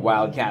the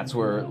Wildcats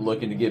were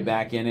looking to get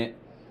back in it.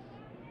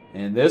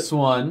 And this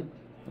one,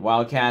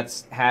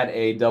 Wildcats had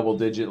a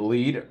double-digit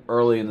lead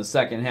early in the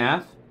second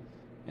half.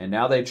 And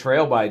now they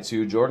trail by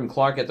 2. Jordan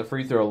Clark at the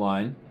free throw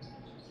line.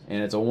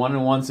 And it's a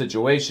 1-on-1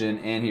 situation,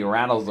 and he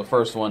rattles the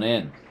first one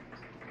in.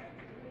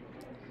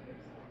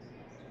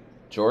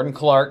 Jordan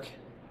Clark,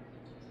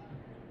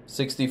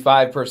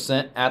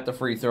 65% at the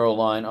free throw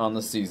line on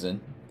the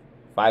season.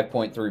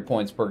 5.3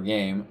 points per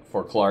game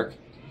for Clark.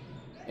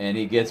 And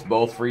he gets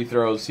both free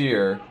throws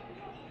here.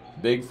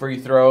 Big free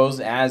throws,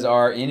 as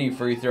are any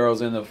free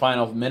throws in the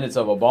final minutes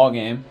of a ball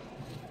game.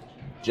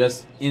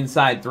 Just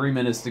inside 3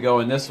 minutes to go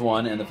in this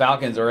one, and the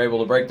Falcons are able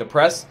to break the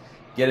press,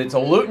 get it to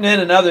Lutonen,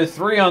 another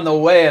 3 on the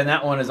way, and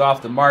that one is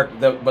off the mark.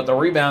 But the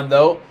rebound,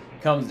 though,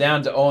 comes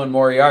down to Owen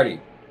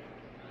Moriarty.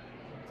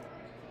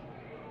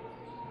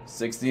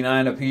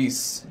 69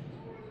 apiece.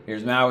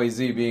 Here's Maui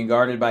Z being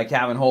guarded by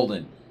Kevin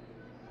Holden.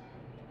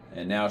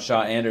 And now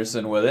Shaw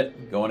Anderson with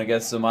it, going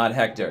against Samad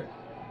Hector.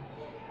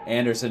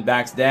 Anderson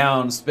backs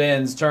down,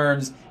 spins,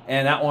 turns,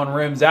 and that one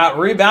rims out.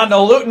 Rebound to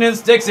Lutonen,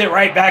 sticks it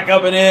right back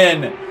up and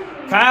in.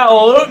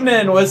 Kyle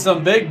Lutonen with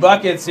some big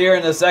buckets here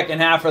in the second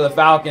half for the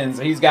Falcons.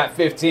 He's got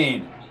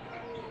 15.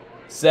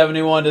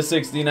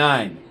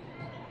 71-69.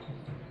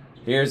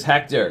 Here's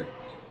Hector.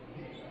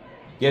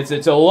 Gets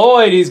it to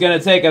Lloyd. He's going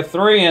to take a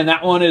 3, and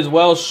that one is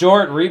well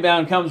short.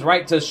 Rebound comes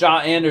right to Shaw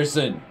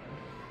Anderson.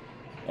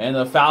 And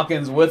the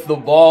Falcons with the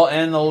ball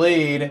and the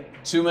lead.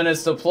 2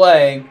 minutes to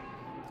play.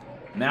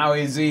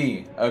 Maui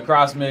Z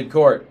across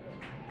midcourt.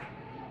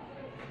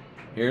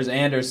 Here's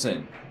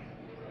Anderson.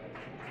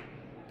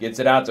 Gets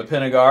it out to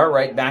Pinegar.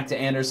 Right back to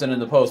Anderson in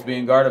the post,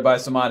 being guarded by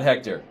Samad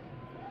Hector.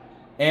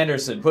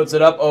 Anderson puts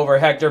it up over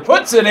Hector.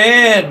 Puts it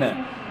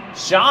in!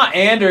 Shaw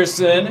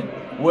Anderson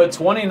with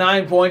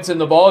 29 points in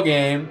the ball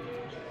game.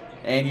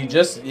 And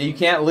you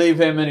can't leave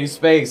him any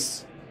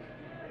space.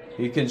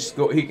 He can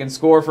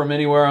score from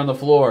anywhere on the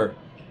floor.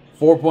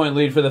 4-point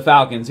lead for the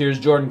Falcons. Here's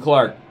Jordan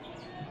Clark.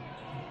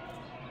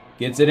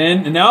 Gets it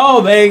in.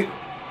 No,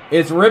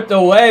 it's ripped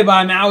away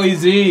by Maui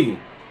Z.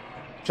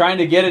 Trying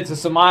to get it to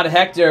Samad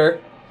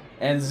Hector.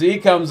 And Z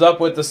comes up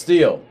with the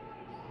steal.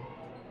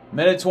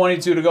 Minute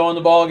 22 to go in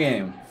the ball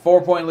game.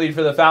 4-point lead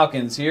for the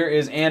Falcons. Here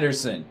is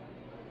Anderson.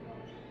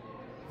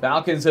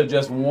 Falcons have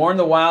just worn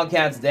the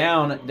Wildcats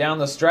down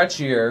the stretch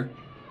here.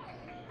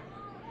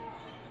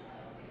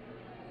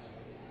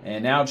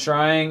 And now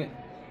trying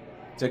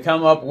to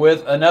come up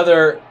with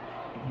another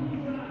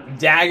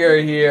dagger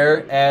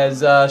here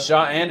as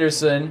Shaw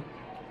Anderson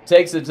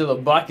takes it to the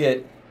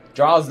bucket,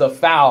 draws the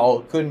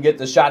foul, couldn't get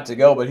the shot to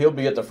go, but he'll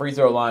be at the free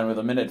throw line with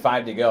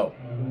 1:05 to go.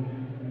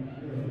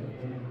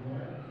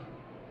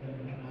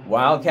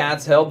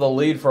 Wildcats held the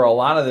lead for a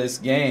lot of this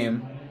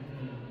game,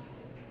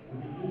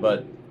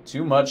 but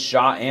too much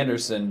Shaw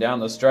Anderson down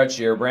the stretch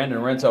here. Brandon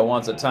Rento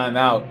wants a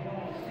timeout.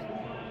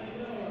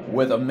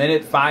 With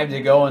 1:05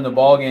 to go in the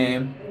ball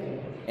game,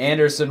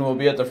 Anderson will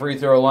be at the free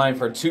throw line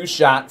for 2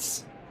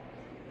 shots.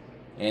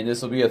 And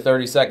this will be a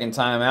 30-second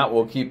timeout.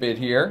 We'll keep it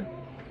here.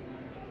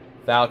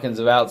 Falcons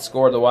have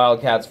outscored the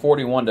Wildcats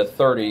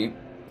 41-30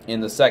 in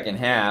the second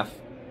half.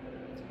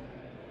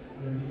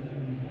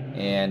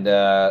 And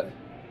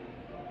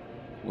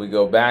we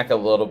go back a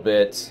little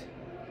bit.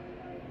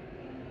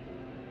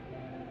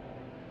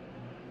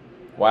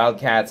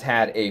 Wildcats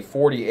had a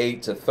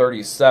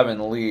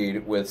 48-37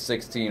 lead with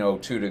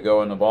 16:02 to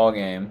go in the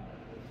ballgame.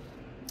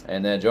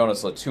 And then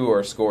Jonas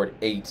Latour scored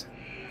 8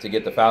 to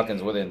get the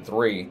Falcons within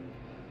 3.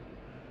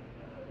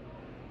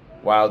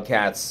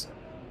 Wildcats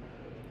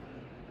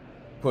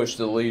pushed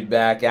the lead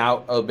back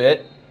out a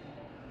bit.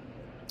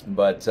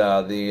 But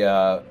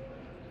the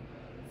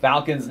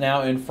Falcons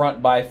now in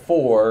front by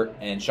 4.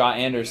 And Shaw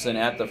Anderson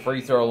at the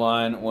free throw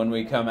line when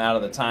we come out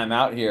of the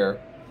timeout here.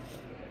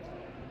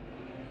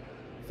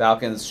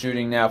 Falcons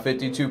shooting now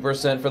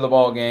 52% for the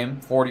ball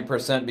game,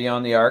 40%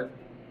 beyond the arc.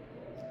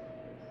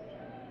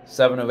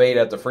 7 of 8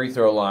 at the free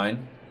throw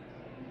line.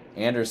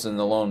 Anderson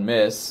the lone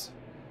miss.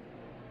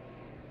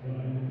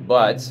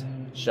 But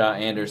Shaw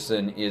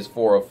Anderson is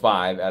 4 of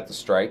 5 at the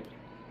stripe.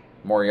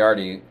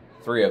 Moriarty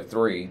 3 of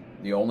 3.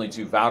 The only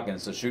 2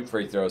 Falcons to shoot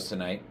free throws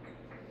tonight.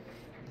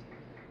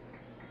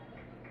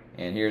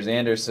 And here's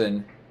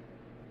Anderson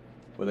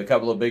with a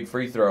couple of big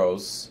free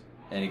throws.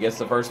 And he gets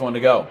the first one to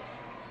go.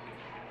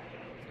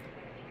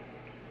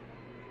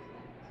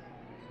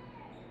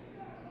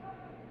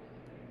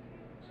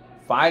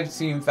 5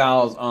 team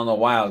fouls on the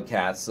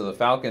Wildcats, so the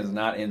Falcons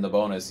not in the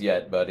bonus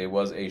yet, but it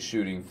was a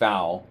shooting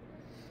foul.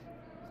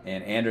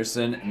 And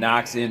Anderson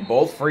knocks in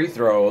both free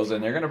throws,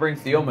 and they're going to bring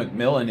Theo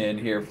McMillan in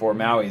here for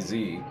Maui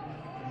Z.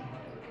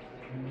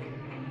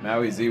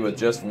 Maui Z with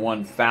just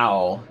 1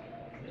 foul,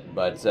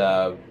 but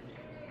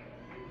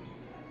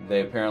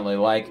they apparently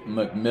like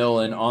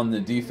McMillan on the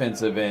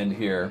defensive end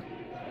here.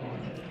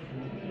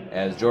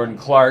 As Jordan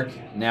Clark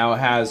now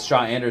has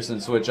Shaw Anderson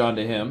switch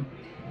onto him.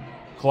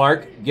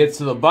 Clark gets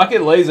to the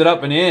bucket, lays it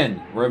up and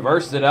in.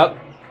 Reversed it up.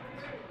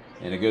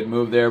 And a good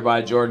move there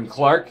by Jordan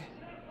Clark.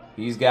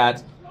 He's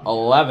got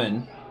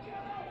 11.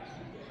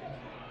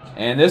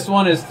 And this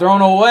one is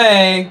thrown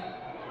away.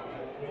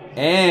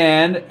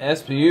 And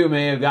SPU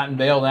may have gotten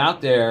bailed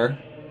out there.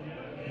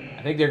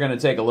 I think they're going to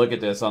take a look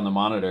at this on the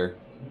monitor.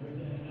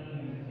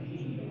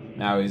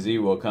 Maui Z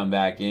will come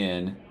back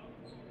in.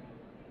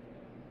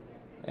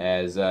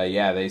 As,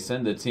 yeah, they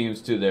send the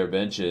teams to their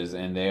benches,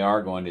 and they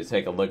are going to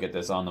take a look at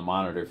this on the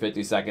monitor.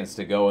 50 seconds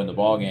to go in the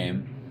ball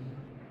game.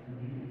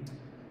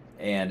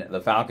 And the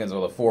Falcons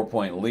with a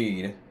 4-point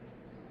lead.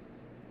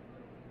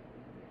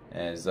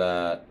 As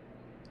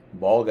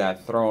ball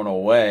got thrown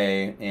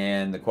away,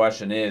 and the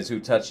question is, who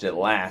touched it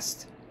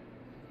last?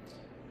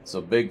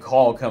 So big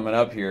call coming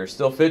up here.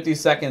 Still 50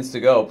 seconds to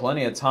go.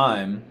 Plenty of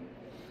time.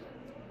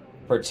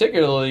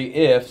 Particularly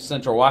if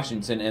Central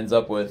Washington ends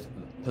up with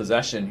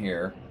possession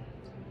here.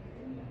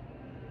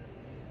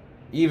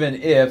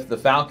 Even if the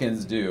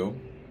Falcons do,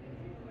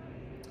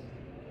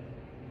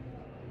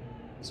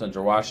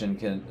 Central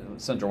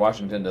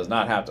Washington does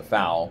not have to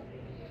foul,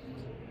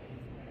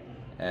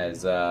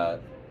 as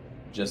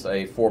just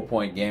a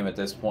 4-point game at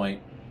this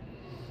point.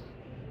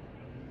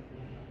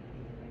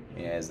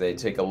 As they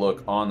take a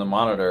look on the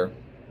monitor,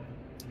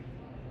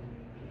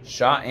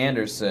 Shaw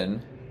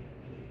Anderson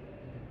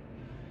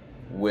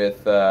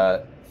with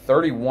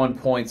 31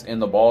 points in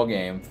the ball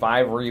game,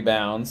 5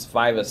 rebounds,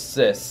 5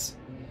 assists.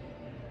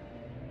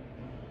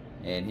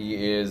 And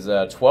he is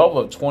 12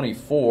 of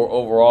 24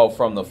 overall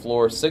from the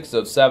floor, 6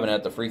 of 7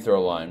 at the free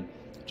throw line.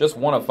 Just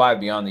 1 of 5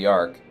 beyond the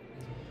arc.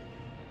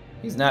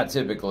 He's not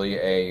typically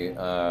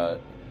a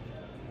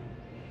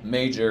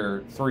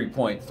major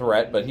three-point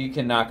threat, but he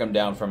can knock him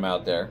down from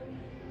out there.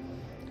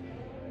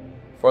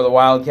 For the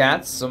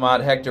Wildcats,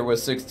 Samad Hector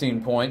with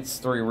 16 points,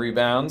 3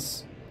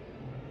 rebounds.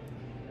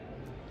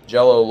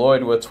 Jello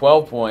Lloyd with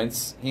 12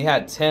 points. He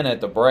had 10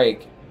 at the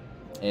break.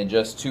 And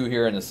just 2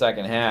 here in the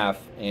second half.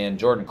 And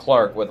Jordan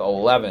Clark with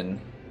 11.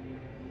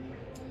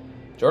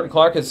 Jordan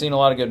Clark has seen a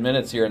lot of good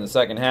minutes here in the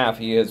second half.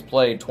 He has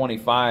played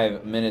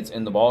 25 minutes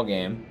in the ball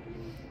game.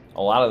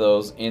 A lot of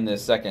those in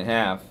this second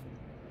half.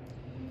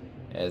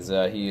 As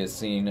he has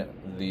seen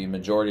the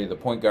majority of the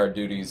point guard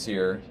duties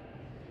here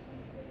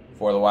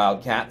for the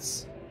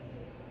Wildcats.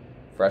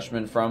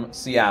 Freshman from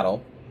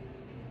Seattle.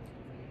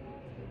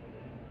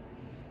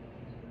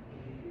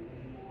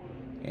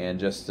 And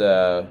just...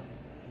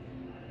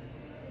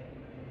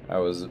 I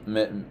was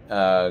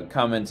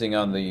commenting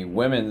on the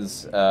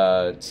women's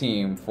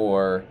team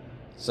for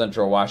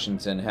Central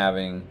Washington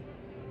having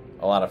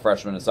a lot of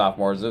freshmen and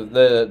sophomores.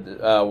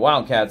 The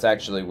Wildcats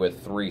actually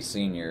with 3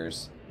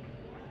 seniors.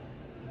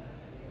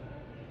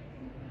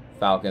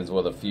 Falcons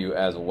with a few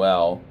as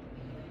well.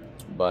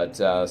 But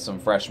some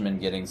freshmen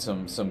getting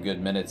some good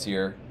minutes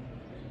here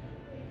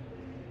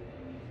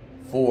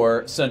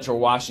for Central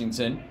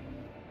Washington.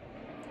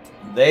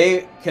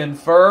 They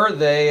confer,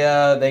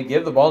 they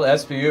give the ball to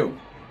SPU.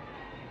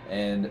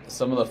 And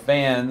some of the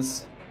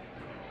fans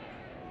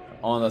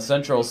on the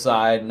Central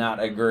side not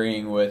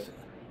agreeing with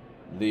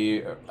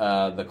the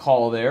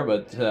call there,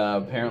 but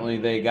apparently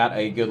they got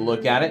a good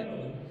look at it.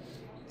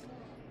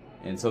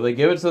 And so they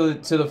give it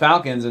to the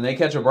Falcons, and they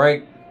catch a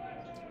break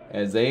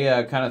as they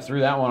kind of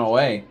threw that one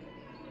away.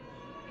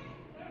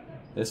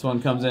 This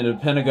one comes into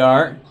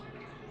Pennegar.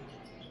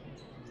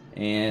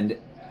 And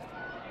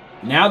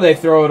now they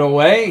throw it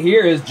away.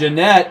 Here is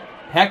Jeanette.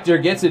 Hector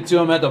gets it to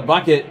him at the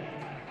bucket.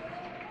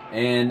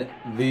 And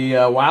the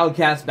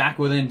Wildcats back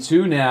within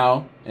 2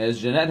 now,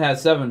 as Jeanette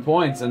has 7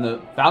 points, and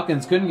the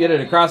Falcons couldn't get it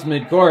across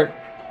midcourt.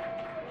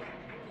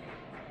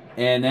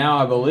 And now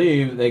I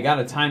believe they got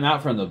a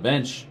timeout from the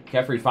bench.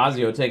 Kefri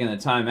Fazio taking the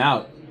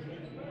timeout.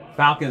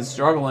 Falcons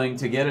struggling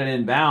to get it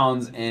in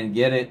bounds and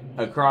get it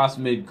across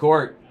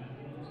midcourt,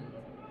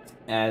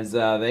 as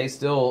they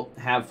still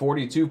have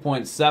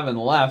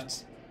 42.7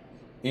 left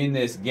in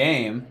this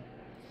game.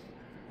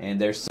 And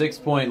their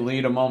 6-point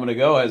lead a moment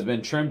ago has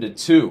been trimmed to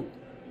 2.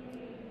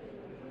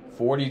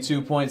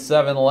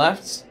 42.7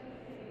 left.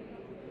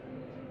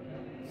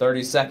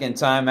 30-second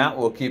timeout.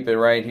 We'll keep it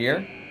right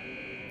here.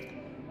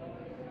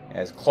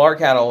 As Clark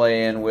had a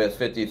lay-in with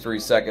 53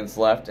 seconds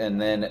left. And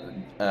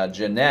then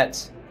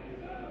Jeanette,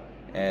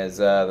 as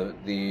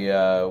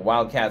the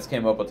Wildcats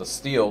came up with a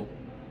steal.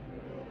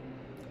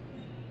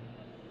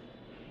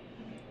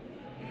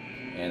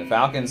 And the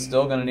Falcons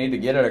still going to need to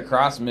get it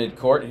across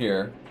midcourt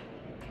here.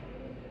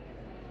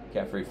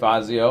 Kefri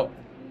Fazio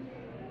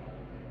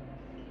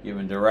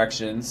giving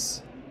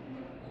directions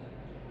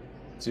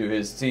to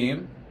his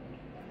team.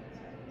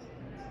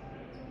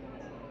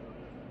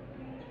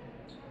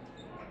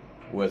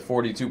 With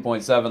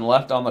 42.7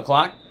 left on the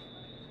clock.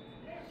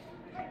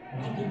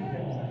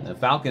 The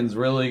Falcons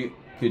really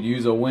could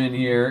use a win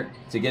here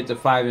to get to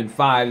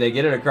 5-5. They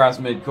get it across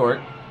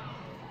midcourt.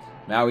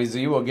 Maui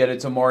Z will get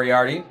it to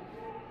Moriarty.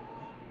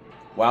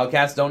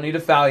 Wildcats don't need a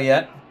foul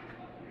yet.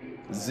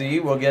 Z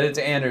will get it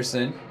to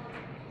Anderson.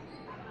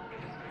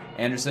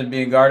 Anderson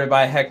being guarded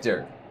by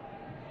Hector.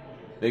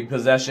 Big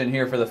possession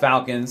here for the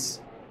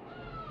Falcons.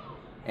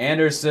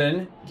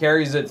 Anderson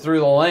carries it through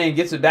the lane,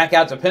 gets it back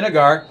out to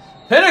Pennegar.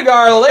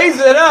 Pennegar lays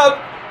it up.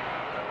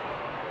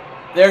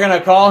 They're going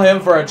to call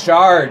him for a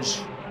charge.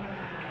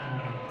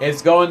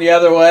 It's going the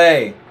other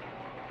way.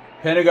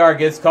 Pinegar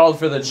gets called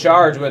for the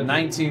charge with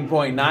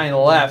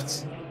 19.9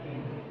 left.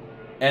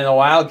 And the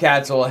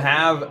Wildcats will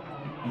have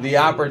the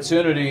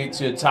opportunity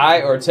to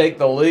tie or take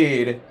the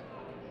lead.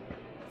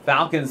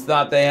 Falcons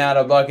thought they had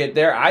a bucket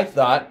there. I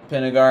thought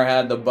Pinegar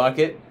had the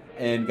bucket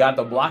and got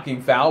the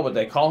blocking foul, but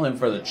they call him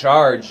for the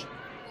charge.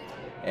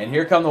 And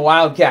here come the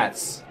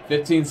Wildcats.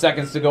 15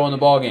 seconds to go in the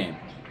ballgame.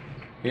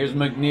 Here's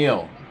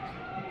McNeil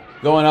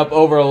going up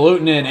over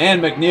Lutonen,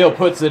 and McNeil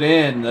puts it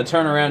in. The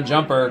turnaround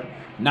jumper.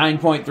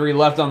 9.3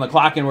 left on the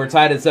clock, and we're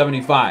tied at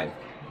 75.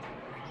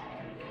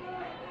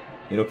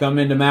 It'll come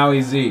into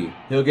Maui Z.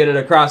 He'll get it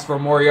across for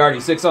Moriarty.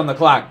 6 on the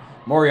clock.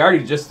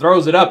 Moriarty just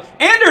throws it up.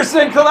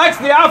 Anderson collects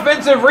the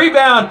offensive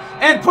rebound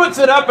and puts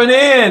it up and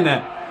in.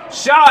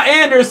 Shaw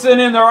Anderson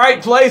in the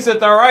right place at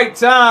the right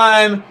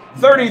time.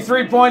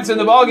 33 points in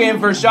the ballgame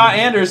for Shaw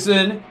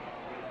Anderson.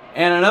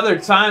 And another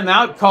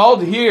timeout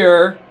called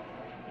here.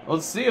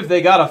 Let's see if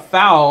they got a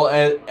foul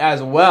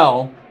as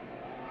well.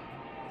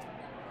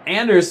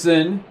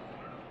 Anderson,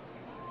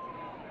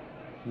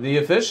 the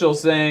official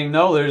saying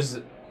no,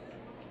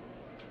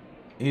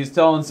 he's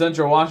telling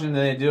Central Washington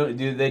they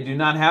do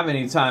not have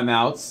any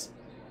timeouts.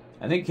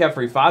 I think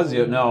Kefri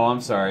Fazio, no, I'm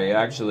sorry.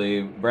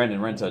 Actually, Brandon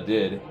Renta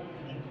did.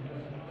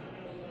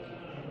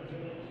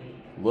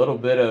 Little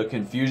bit of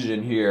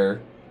confusion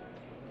here.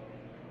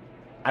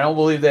 I don't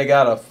believe they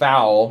got a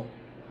foul.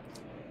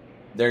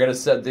 They're going to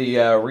set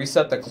the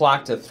reset the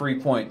clock to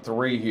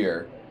 3.3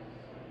 here.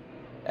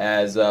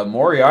 As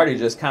Moriarty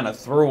just kind of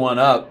threw one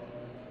up.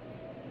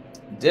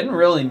 Didn't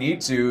really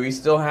need to. He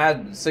still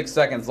had 6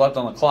 seconds left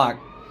on the clock.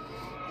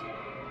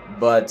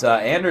 But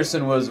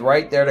Anderson was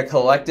right there to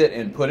collect it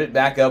and put it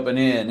back up and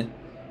in.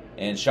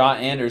 And Shaw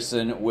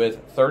Anderson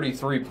with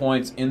 33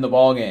 points in the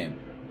ballgame.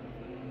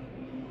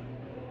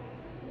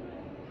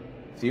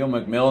 Theo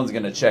McMillan's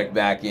going to check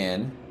back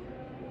in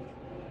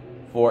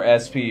for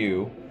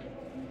SPU.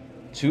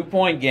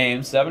 2-point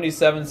game,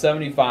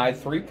 77-75,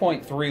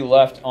 3.3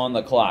 left on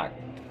the clock.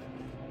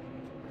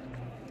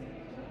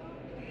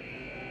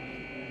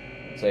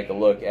 Take a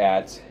look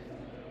at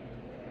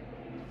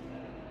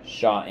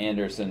Shaw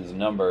Anderson's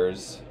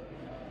numbers.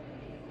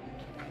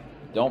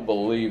 Don't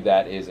believe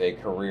that is a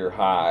career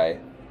high,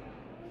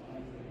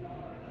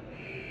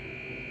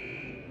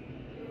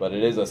 but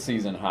it is a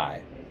season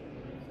high.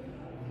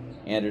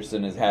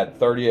 Anderson has had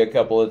 30 a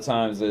couple of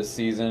times this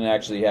season.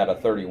 Actually had a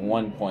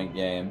 31-point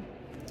game.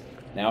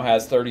 Now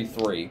has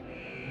 33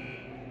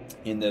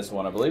 in this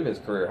one. I believe his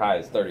career high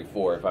is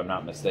 34, if I'm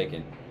not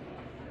mistaken.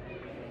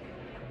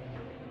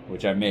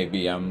 Which I may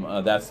be.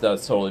 That's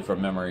totally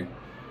from memory.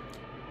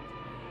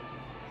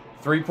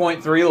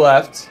 3.3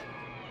 left.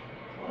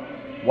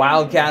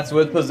 Wildcats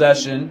with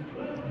possession.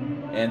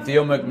 And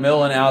Theo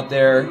McMillan out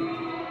there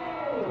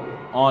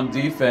on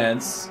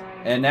defense.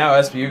 And now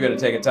SPU going to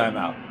take a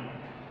timeout.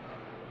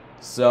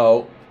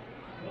 So,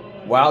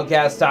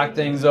 Wildcats talk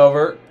things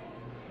over.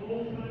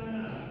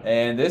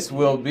 And this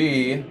will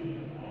be,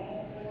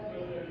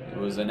 it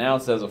was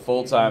announced as a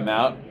full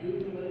timeout.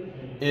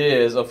 It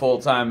is a full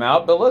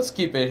timeout, but let's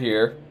keep it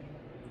here.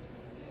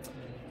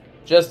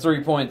 Just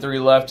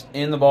 3.3 left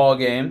in the ball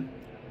game.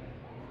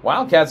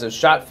 Wildcats have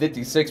shot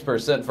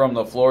 56% from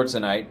the floor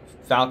tonight.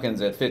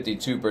 Falcons at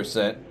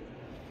 52%.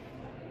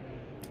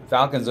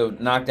 Falcons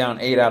have knocked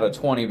down 8 out of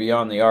 20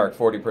 beyond the arc,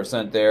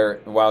 40% there.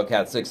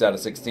 Wildcats 6 out of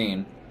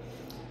 16.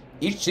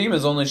 Each team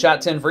has only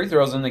shot 10 free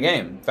throws in the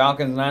game.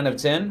 Falcons 9 of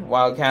 10,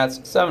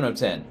 Wildcats 7 of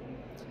 10.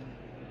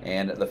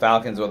 And the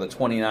Falcons with a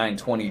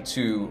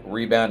 29-22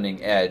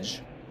 rebounding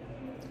edge.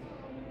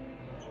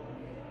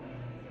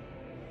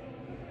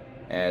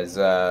 As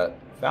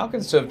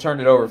Falcons have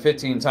turned it over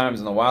 15 times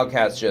and the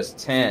Wildcats just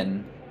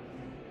 10.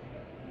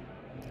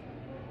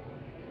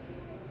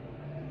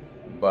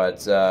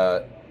 But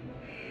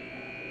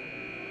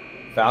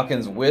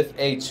Falcons with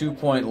a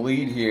 2-point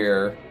lead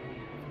here.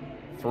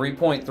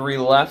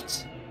 3.3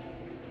 left.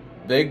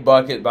 Big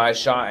bucket by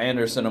Shaw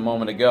Anderson a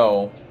moment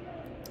ago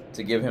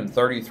to give him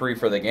 33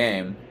 for the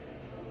game.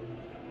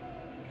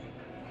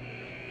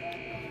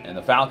 And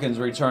the Falcons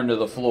return to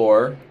the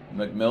floor.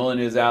 McMillan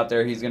is out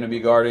there. He's going to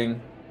be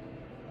guarding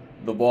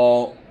the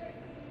ball,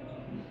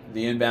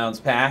 the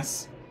inbounds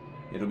pass.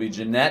 It'll be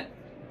Jeanette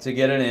to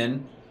get it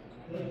in.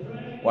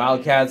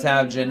 Wildcats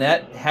have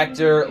Jeanette,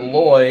 Hector,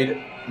 Lloyd,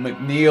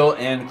 McNeil,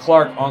 and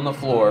Clark on the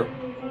floor.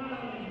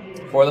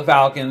 For the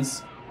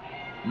Falcons,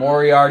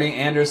 Moriarty,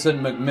 Anderson,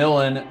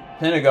 McMillan,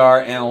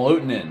 Pinegar, and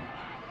Lutonen.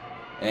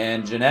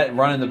 And Jeanette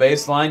running the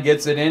baseline,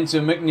 gets it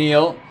into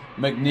McNeil.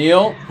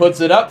 McNeil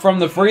puts it up from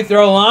the free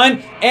throw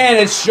line, and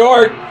it's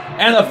short,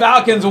 and the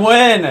Falcons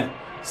win.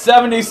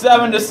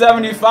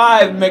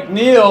 77-75.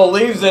 McNeil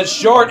leaves it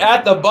short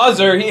at the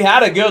buzzer. He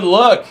had a good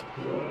look,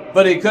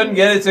 but he couldn't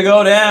get it to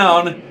go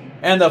down,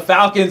 and the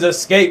Falcons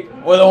escape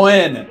with a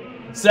win.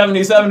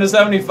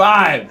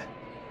 77-75.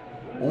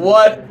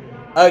 What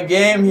a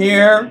game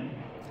here.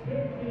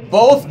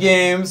 Both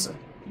games,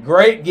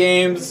 great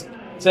games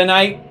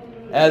tonight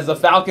as the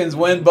Falcons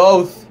win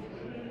both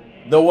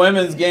the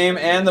women's game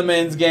and the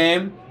men's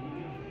game.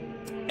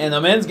 And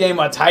the men's game,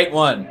 a tight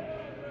one.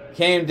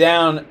 came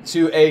down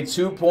to a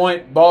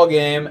 2-point ball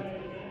game,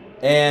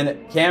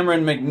 and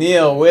Cameron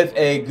McNeil with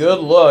a good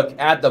look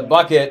at the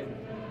bucket.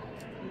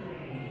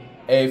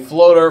 A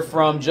floater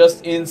from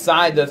just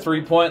inside the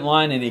 3-point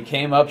line, and he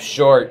came up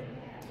short.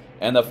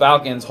 And the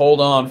Falcons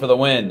hold on for the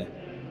win.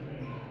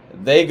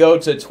 They go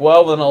to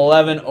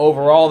 12-11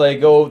 overall. They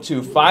go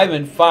to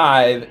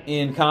 5-5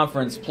 in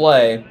conference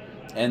play,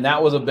 and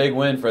that was a big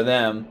win for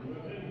them.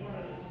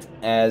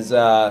 As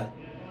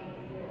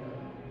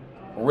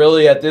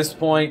really at this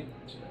point,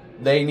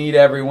 they need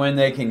every win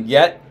they can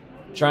get,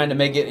 trying to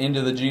make it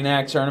into the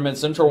GNAC tournament.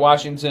 Central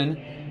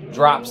Washington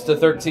drops to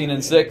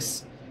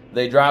 13-6.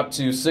 They drop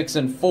to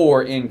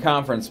 6-4 in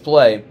conference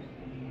play.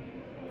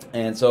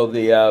 And so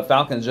the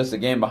Falcons just a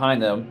game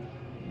behind them.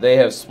 They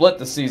have split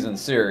the season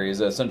series.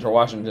 Central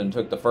Washington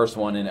took the first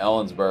one in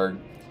Ellensburg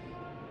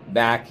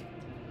back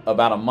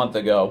about a month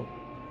ago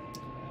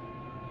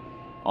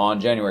on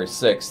January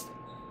 6th.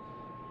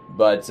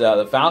 But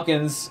the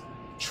Falcons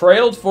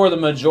trailed for the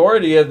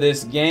majority of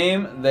this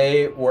game.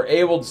 They were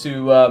able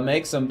to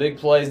make some big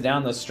plays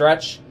down the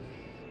stretch.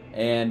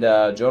 And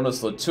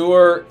Jonas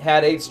Latour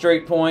had 8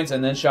 straight points,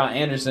 and then Shaw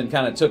Anderson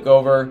kind of took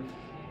over.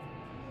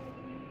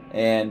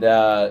 And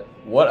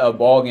what a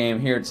ball game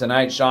here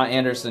tonight. Shaw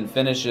Anderson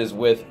finishes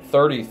with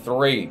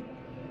 33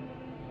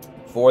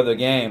 for the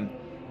game.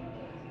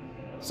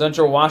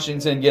 Central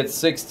Washington gets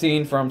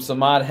 16 from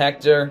Samad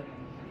Hector,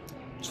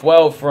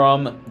 12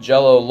 from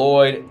Jello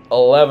Lloyd,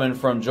 11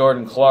 from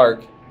Jordan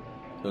Clark,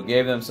 who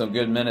gave them some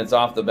good minutes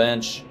off the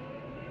bench.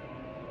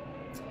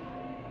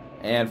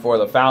 And for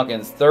the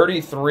Falcons,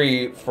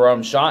 33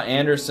 from Shaw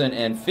Anderson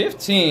and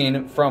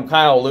 15 from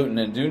Kyle Luton.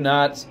 And do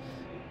not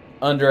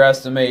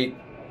underestimate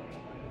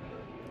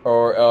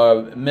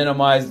or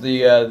minimize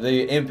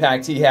the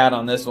impact he had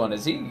on this one,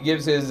 as he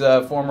gives his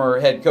former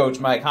head coach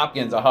Mike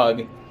Hopkins a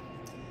hug.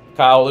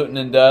 Kyle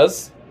Luton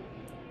does.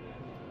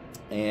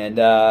 And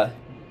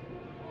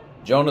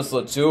Jonas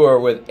Latour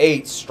with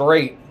 8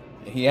 straight.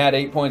 He had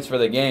 8 points for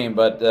the game,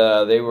 but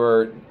they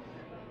were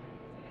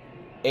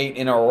 8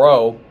 in a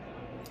row,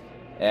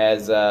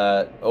 as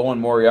Owen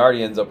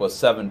Moriarty ends up with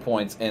 7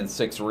 points and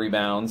 6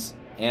 rebounds.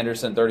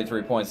 Anderson,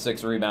 33 points,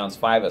 6 rebounds,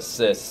 5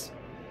 assists.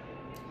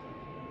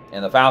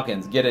 And the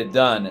Falcons get it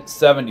done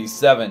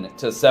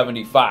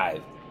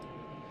 77-75.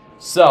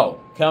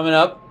 So, coming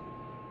up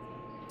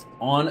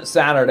on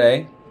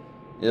Saturday,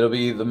 it'll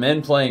be the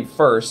men playing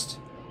first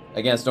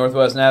against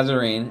Northwest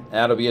Nazarene.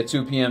 That'll be a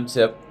 2 p.m.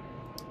 tip.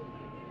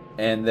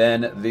 And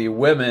then the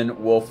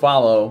women will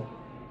follow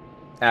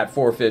at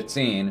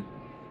 4:15.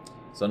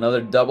 So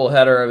another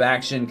doubleheader of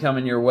action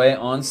coming your way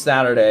on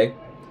Saturday.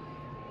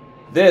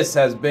 This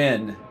has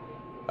been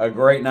a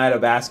great night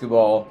of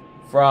basketball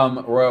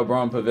from Royal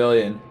Broome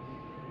Pavilion.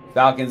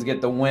 Falcons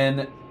get the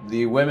win.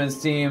 The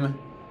women's team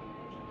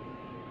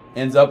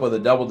ends up with a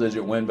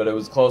double-digit win, but it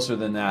was closer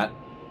than that.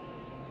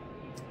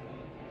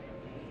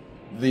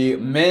 The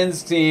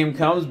men's team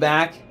comes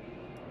back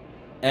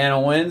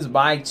and wins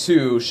by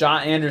 2. Shaw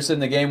Anderson,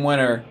 the game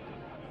winner,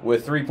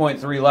 with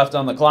 3.3 left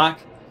on the clock.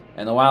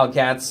 And the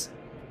Wildcats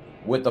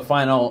with the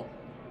final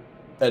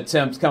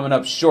attempt coming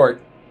up short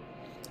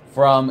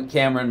from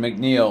Cameron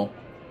McNeil.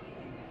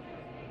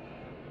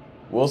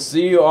 We'll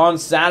see you on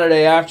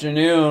Saturday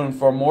afternoon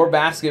for more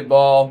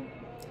basketball.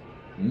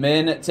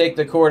 Men take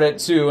the court at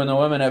 2 and the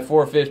women at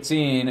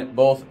 4:15,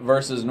 both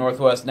versus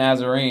Northwest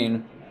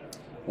Nazarene.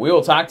 We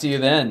will talk to you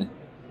then.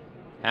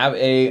 Have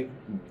a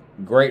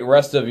great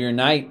rest of your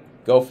night.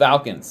 Go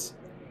Falcons.